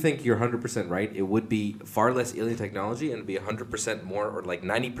I do think you're 100% right. It would be far less alien technology and be 100% more or like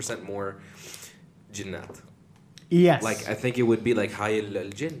 90% more jinnat. Yes. Like I think it would be like هاي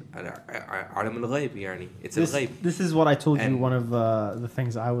الجن عالم الغيب يعني. It's this, الغيب. this is what I told you. And- One of the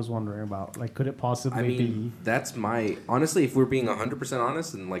things I was wondering about. Like, could it possibly I mean, be? that's my honestly. If we're being 100%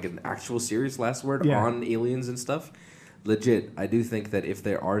 honest and like an actual serious last word Yeah. on aliens and stuff, legit, I do think that if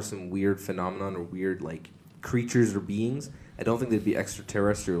there are some weird phenomenon or weird like creatures or beings, I don't think they'd be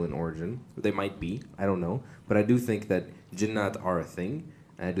extraterrestrial in origin. They might be. I don't know, but I do think that jinnat are a thing.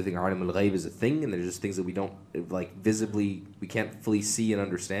 And I do think Alim al-Ghayb is a thing, and they're just things that we don't like visibly, we can't fully see and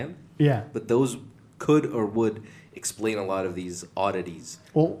understand. Yeah. But those could or would explain a lot of these oddities.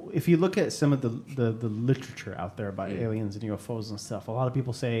 Well, if you look at some of the literature out there about aliens and UFOs and stuff, a lot of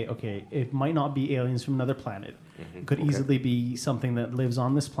people say, okay, it might not be aliens from another planet. It could easily be something that lives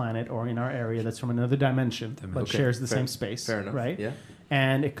on this planet or in our area that's from another dimension, but Okay, shares the fair- same space. fair enough, Right? yeah.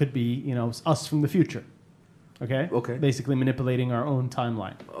 And it could be, us from the future. Okay? Okay. Basically manipulating our own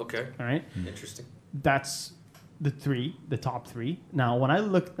timeline. Okay. All right? Interesting. That's the top 3. Now, when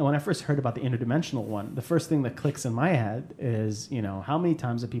I first heard about the interdimensional one, the first thing that clicks in my head is, how many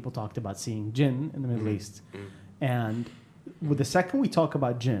times have people talked about seeing jinn in the Middle East? And with the second we talk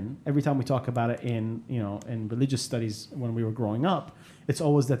about jinn, every time we talk about it in in religious studies when we were growing up, it's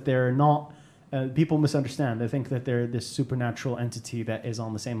always that they're not. People misunderstand. They think that they're this supernatural entity that is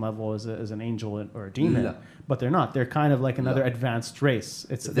on the same level as an angel or a demon, لا. but they're not. They're kind of like another لا. advanced race.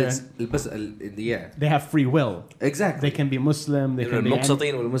 Yeah, they have free will. exactly. They can be Muslim. They can be.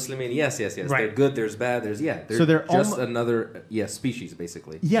 المقسطين والمسلمين. Yes. Right. They're good. There's bad. There's So they're just almo- another species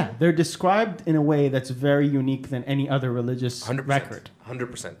basically. Yeah, they're described in a way that's very unique than any other religious 100%. record.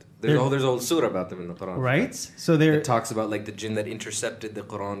 100%. They're- There's a whole surah about them in the Quran. Right? So they're It talks about like the jinn that intercepted the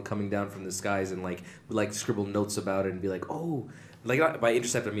Quran coming down from the skies and like would like scribble notes about it and be like, oh, like not by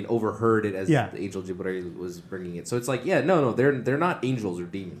intercept I mean overheard it as Yeah. the angel Jibreel was bringing it. So it's like no, they're not angels or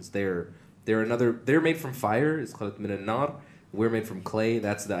demons. They're made from fire. It's called min al-nar. We're made from clay.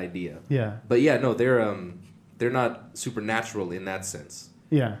 That's the idea. yeah, But yeah, no, they're not supernatural in that sense.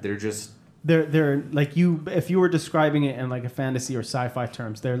 yeah. They're just They're like if you were describing it in like a fantasy or sci-fi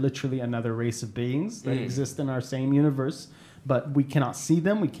terms, they're literally another race of beings that exist in our same universe, but we cannot see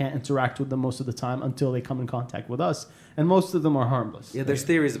them, we can't interact with them most of the time until they come in contact with us, and most of them are harmless. yeah. There's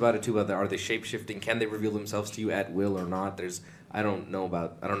theories about it too. About are they shape shifting? Can they reveal themselves to you at will or not? I don't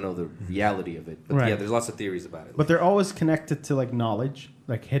know the reality of it, but Right. yeah, there's lots of theories about it. But they're always connected to like knowledge,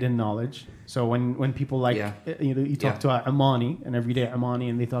 like hidden knowledge. So when people like Yeah. you talk to a Amani, an everyday Amani,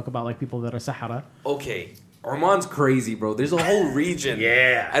 and they talk about like people that are Sahara. Okay, Oman's crazy, bro. There's a whole region.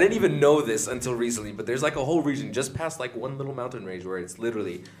 Yeah. I didn't even know this until recently, but there's like a whole region just past like one little mountain range where it's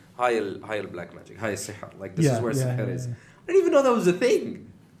literally high black magic, high sihr. Like this is where sihr is. I didn't even know that was a thing.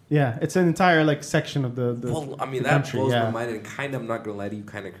 Yeah, it's an entire like section of the Well, I mean the that country, blows yeah. my mind, and kind of, I'm not gonna lie to you,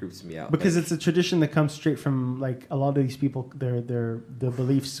 kind of creeps me out. Because Like, it's a tradition that comes straight from like a lot of these people. The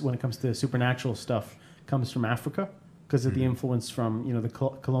beliefs when it comes to supernatural stuff comes from Africa because of the influence from the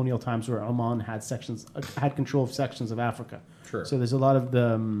colonial times where Oman had control of sections of Africa. Sure. So there's a lot of the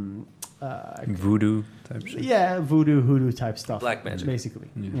Voodoo type shit. yeah voodoo hoodoo type stuff. Black magic. basically.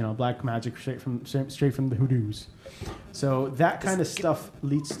 Black magic straight from the hoodoos. So that kind of stuff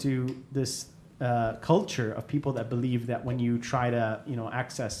leads to this culture of people that believe that when you try to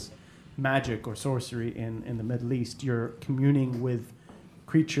access magic or sorcery in the Middle East, you're communing with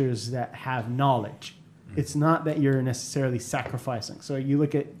creatures that have knowledge. It's not that you're necessarily sacrificing. So you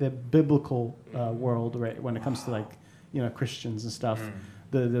look at the biblical world, right? When it comes to Christians and stuff,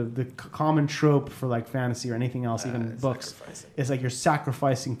 the common trope for like fantasy or anything else, even books, sacrificing. is like you're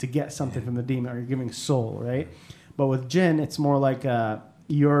sacrificing to get something from the demon, or you're giving soul, right? But with jinn, it's more like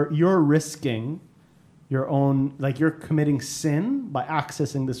you're risking your own, like you're committing sin by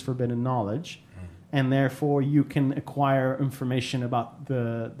accessing this forbidden knowledge, and therefore you can acquire information about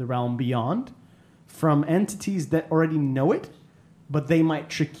the realm beyond from entities that already know it, but they might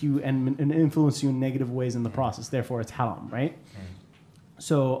trick you and influence you in negative ways in the process. Therefore, it's haram, right?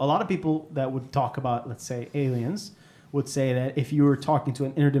 So a lot of people that would talk about, let's say, aliens, would say that if you were talking to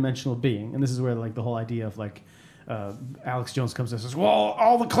an interdimensional being, and this is where like the whole idea of like Alex Jones comes in and says, well,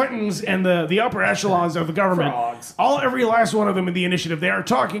 all the Clintons and the upper echelons of the government, every last one of them in the initiative, they are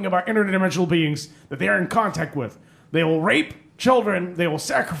talking about interdimensional beings that they are in contact with. They will rape children, they will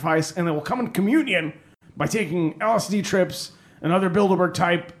sacrifice, and they will come in communion by taking LSD trips and other Bilderberg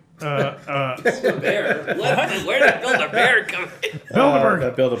type. Bear. Where did Build-A-Bear come in?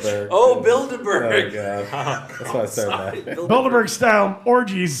 Bilderberg. Bilderberg. Oh, Bilderberg. God. That's why I started that. Bilderberg style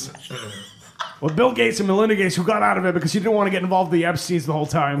orgies with Bill Gates and Melinda Gates, who got out of it because he didn't want to get involved with the Epsteins the whole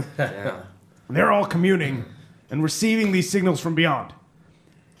time. Yeah. They're all communing and receiving these signals from beyond.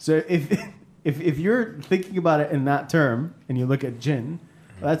 So if you're thinking about it in that term and you look at jinn,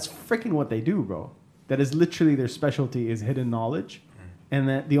 that's freaking what they do, bro. That is literally their specialty, is hidden knowledge, and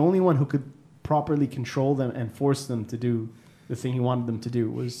that the only one who could properly control them and force them to do the thing he wanted them to do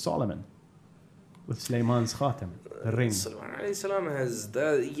was Solomon with Suleiman's khatam, the ring. Sulaiman alayhi salam has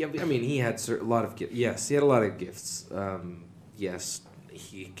he had a lot of gifts. Yes, he had a lot of gifts. Yes,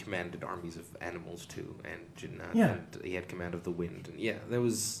 he commanded armies of animals too, and jinnat, Yeah. and he had command of the wind. And yeah, that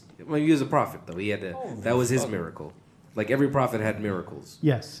was. Well, he was a prophet though. He had that was his miracle. Like every prophet had miracles.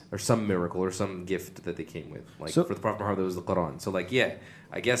 Yes. Or some miracle or some gift that they came with. Like So- for the Prophet Muhammad, there was the Quran. So like yeah,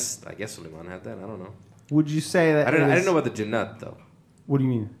 I guess Suleiman had that. I don't know. Would you say that? I didn't know about the jinnat though. What do you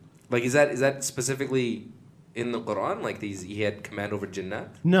mean? Like is that specifically in the Quran? Like he had command over jinnat?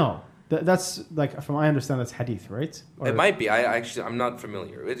 No, that's like from I understand that's hadith, right? Or- It might be. I'm not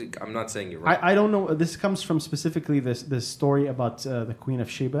familiar. I'm not saying you're right. I don't know. This comes from specifically this story about the Queen of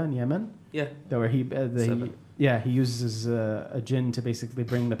Sheba in Yemen, yeah. that where he Seven. he uses a jinn to basically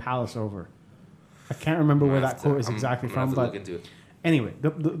bring the palace over. I can't remember where that quote is exactly I'm from, gonna have to but look into it. Anyway,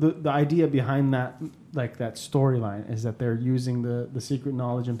 the idea behind that, like that storyline, is that they're using the secret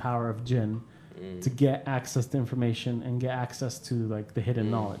knowledge and power of jinn to get access to information and get access to like the hidden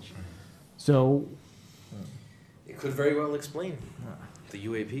knowledge. So It could very well explain the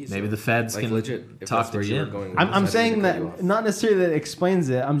UAPs. Maybe the feds like can legit, if talk that's to what you were Jin. going with. I'm Just saying had to cut you that off. not necessarily that it explains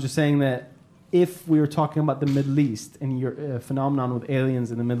it. I'm just saying that if we were talking about the Middle East and your phenomenon with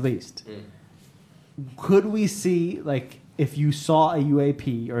aliens in the Middle East, could we see, like, if you saw a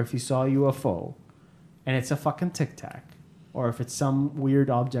UAP or if you saw a UFO and it's a fucking Tic Tac, or if it's some weird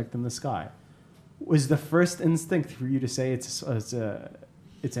object in the sky, was the first instinct for you to say it's an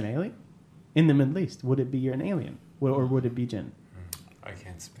alien in the Middle East? Would it be an alien, or would it be jinn? I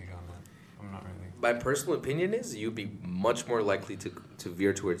can't speak on that. I'm not really. My personal opinion is you'd be much more likely to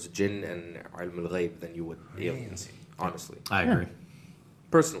veer towards jinn and ilm al-ghayb than you would aliens. Honestly, I agree.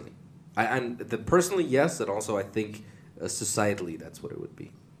 personally, personally yes, and also I think societally that's what it would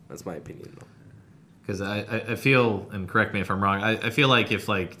be. That's my opinion, though. Because I feel, and correct me if I'm wrong, I feel like if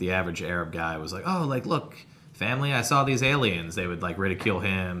like the average Arab guy was like, oh, like, look, family, I saw these aliens, they would like ridicule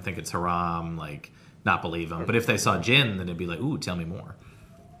him, think it's haram, like not believe him. But if they saw jinn, then it'd be like, ooh, tell me more.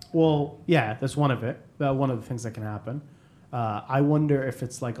 Well, yeah, that's one of it. One of the things that can happen. I wonder if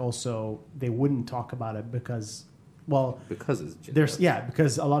it's like also they wouldn't talk about it because, well, Because it's jinn.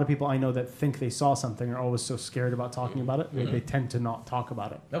 because a lot of people I know that think they saw something are always so scared about talking about it. They tend to not talk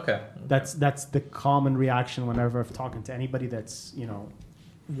about it. Okay. That's the common reaction whenever I'm talking to anybody that's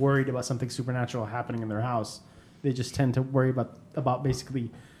worried about something supernatural happening in their house. They just tend to worry about basically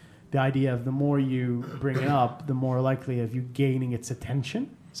the idea of the more you bring it up, the more likely of you gaining its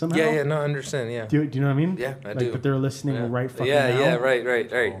attention somehow. Yeah, no, I understand, yeah. Do you know what I mean? Yeah, I like, do. But they're listening Yeah. right fucking yeah, now. yeah, right.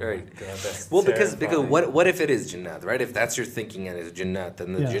 God, that's Well, because terrifying. what if it is jinnat, right? If that's your thinking and it's jinnat,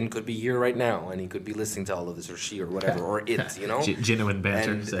 then the Yeah. jinn could be here right now and he could be listening to all of this, or she, or whatever, or it, you know? Genuine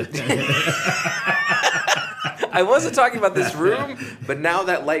banter. And- So- I wasn't talking about this room, but now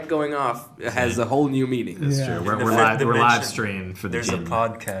that light going off has a whole new meaning. Yeah. Sure, In we're the live. fifth We're live dimension, streamed for the There's a jinn.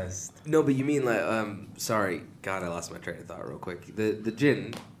 podcast. No, but you mean like, sorry, God, I lost my train of thought real quick. The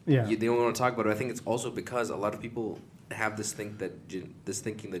jinn, Yeah. they don't want to talk about it. I think it's also because a lot of people have this thinking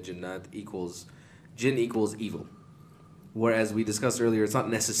that jinnat equals evil. Whereas we discussed earlier, it's not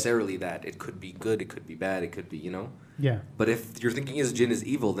necessarily that. It could be good, it could be bad, it could be, Yeah. But if your thinking is jinn is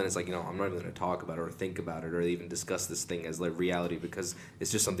evil, then it's like, I'm not even going to talk about it or think about it or even discuss this thing as like reality because it's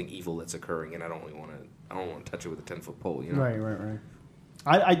just something evil that's occurring and I don't want to touch it with a 10-foot pole, Right.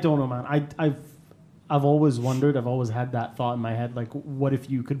 I don't know, man. I've always wondered. I've always had that thought in my head. Like, what if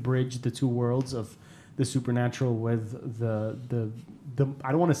you could bridge the two worlds of the supernatural with the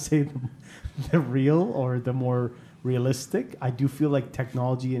I don't want to say the real or the more realistic. I do feel like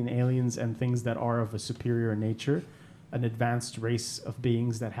technology and aliens and things that are of a superior nature, an advanced race of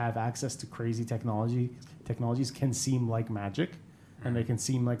beings that have access to crazy technologies can seem like magic, and they can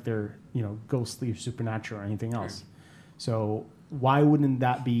seem like they're ghostly or supernatural or anything else. So why wouldn't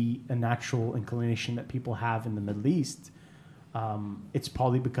that be a natural inclination that people have in the Middle East? It's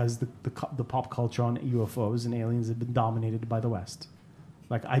probably because the pop culture on UFOs and aliens have been dominated by the West.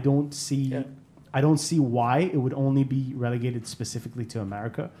 Like I don't see why it would only be relegated specifically to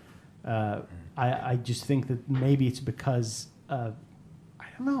America. I just think that maybe it's because I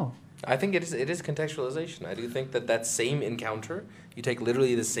don't know. I think it is contextualization. I do think that same encounter, you take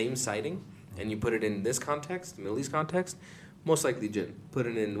literally the same sighting and you put it in this context, Middle East context, most likely jinn. Put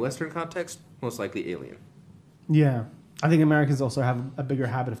it in Western context, most likely alien. Yeah, I think Americans also have a bigger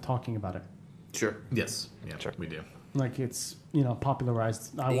habit of talking about it. Sure. Yes. Yeah, Sure. we do. Like it's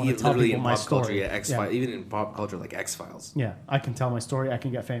popularized. I want to tell Literally people in my pop culture, story. yeah, X-Files, even in pop culture like X-Files. Yeah, I can tell my story. I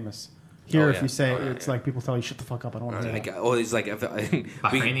can get famous. Here, Oh, if yeah. you say Oh, yeah, it's yeah. like people tell you shut the fuck up. I don't want to hear Like, that. it's like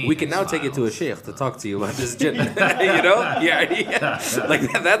Bahraini we can now take it to a X-Files. sheikh to talk to you about this jinn. Yeah.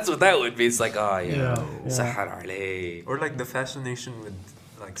 Like that's what that would be. It's like, oh yeah, Sahar alayh. Or like the fascination with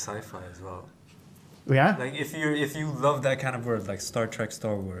like sci-fi as well. Yeah, Like if you love that kind of world, like Star Trek,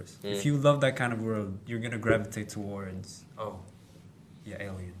 Star Wars. If you love that kind of world, you're gonna gravitate towards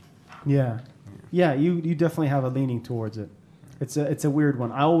alien. yeah. You definitely have a leaning towards it. It's a weird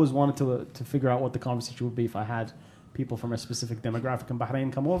one. I always wanted to figure out what the conversation would be if I had people from a specific demographic in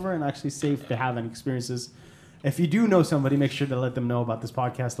Bahrain come over and actually say if they have any experiences. If you do know somebody, make sure to let them know about this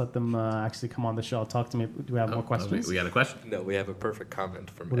podcast. Let them actually come on the show. Talk to me. Do we have more questions? We got a question. No, we have a perfect comment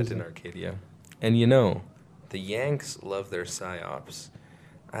from What is Ed in it? Arcadia. And the Yanks love their psyops.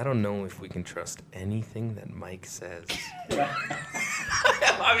 I don't know if we can trust anything that Mike says.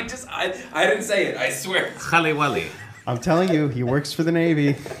 I mean, I didn't say it. I swear. Khali Wali. I'm telling you, he works for the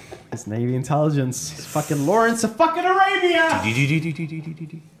Navy. It's Navy intelligence. It's fucking Lawrence of fucking Arabia.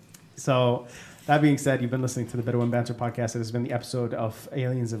 So, that being said, you've been listening to the Bedouin Banter podcast. It has been the episode of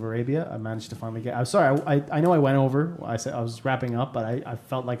Aliens of Arabia. I managed to finally get. I'm sorry. I know I went over. I said I was wrapping up, but I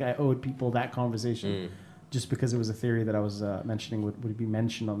felt like I owed people that conversation, just because it was a theory that I was mentioning would be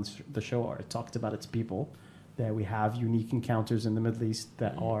mentioned on the show, or it talked about its people, that we have unique encounters in the Middle East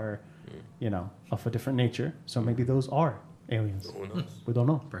that are, of a different nature. So maybe those are aliens. Who knows? We don't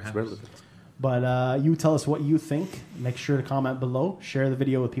know. Perhaps. But you tell us what you think. Make sure to comment below. Share the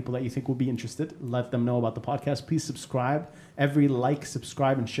video with people that you think will be interested. Let them know about the podcast. Please subscribe. Every like,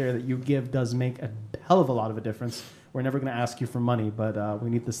 subscribe, and share that you give does make a hell of a lot of a difference. We're never going to ask you for money, but we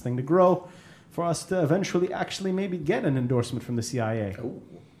need this thing to grow for us to eventually actually maybe get an endorsement from the CIA.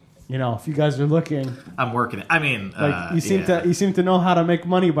 If you guys are looking, I'm working it. I mean, you seem to know how to make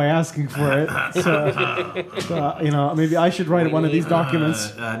money by asking for it. So, maybe I should write one of these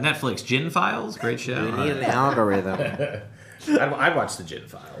documents. Netflix Gin Files, great show. We need an algorithm. I'd watch the Gin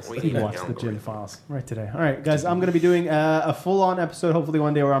Files. You watch the Gin Files right today. All right, guys, I'm going to be doing a full-on episode, hopefully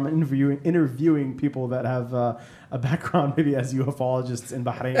one day, where I'm interviewing people that have a background maybe as ufologists in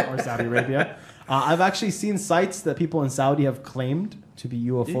Bahrain or Saudi Arabia. I've actually seen sites that people in Saudi have claimed to be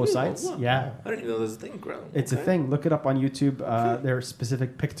UFO sites. Wow. Yeah. I didn't even know there was a thing, bro. It's a thing. Look it up on YouTube. There are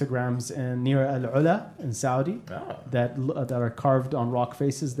specific pictograms near Al-Ula in Saudi that are carved on rock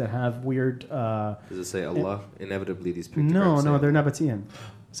faces that have weird... Does it say Allah? Inevitably, these pictograms No, say they're Nabatean.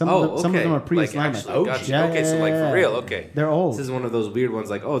 Some of them are pre-Islamic. Gotcha. Yeah, okay, so like for real, okay. They're old. This is one of those weird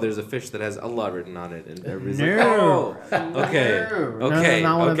ones, like, there's a fish that has Allah written on it, and everybody's No. like, okay. Okay,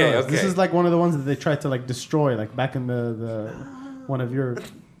 not one of okay, those. okay. This is like one of the ones that they tried to like destroy, like back in the one of your.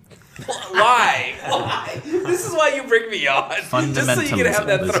 Why? Why? This is why you bring me on. Just so you can have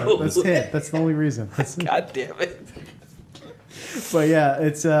that throw. That's it. That's the only reason. God damn it. But yeah,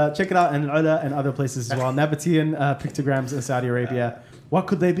 it's check it out in Ula and other places as well. Nabatean pictograms in Saudi Arabia. What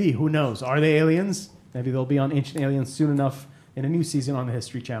could they be? Who knows? Are they aliens? Maybe they'll be on Ancient Aliens soon enough in a new season on the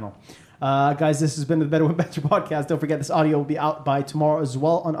History Channel. Guys, this has been the Bedouin Banter podcast. Don't forget, this audio will be out by tomorrow as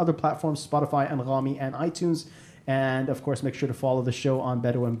well on other platforms, Spotify, Anghami, and iTunes. And, of course, make sure to follow the show on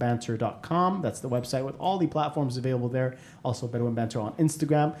BedouinBanter.com. That's the website with all the platforms available there. Also, Bedouin Banter on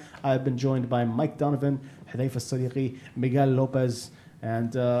Instagram. I've been joined by Mike Donovan, Hudayfa Sadiqi, Miguel Lopez.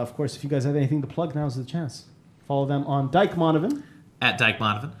 And, of course, if you guys have anything to plug, now's the chance. Follow them on Dyke Monovan. At Dyke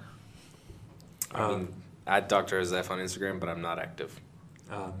Monovan. At Dr. Azef on Instagram, but I'm not active.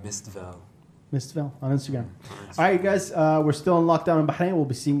 Mistval. Mistville on Instagram. All right, guys, we're still in lockdown in Bahrain. We'll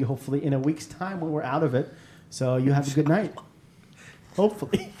be seeing you hopefully in a week's time when we're out of it. So you have a good night.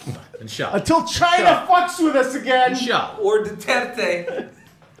 Hopefully. Inshallah. Until China fucks with us again. Inshallah. Or Duterte.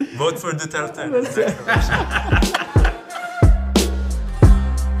 Vote for Duterte.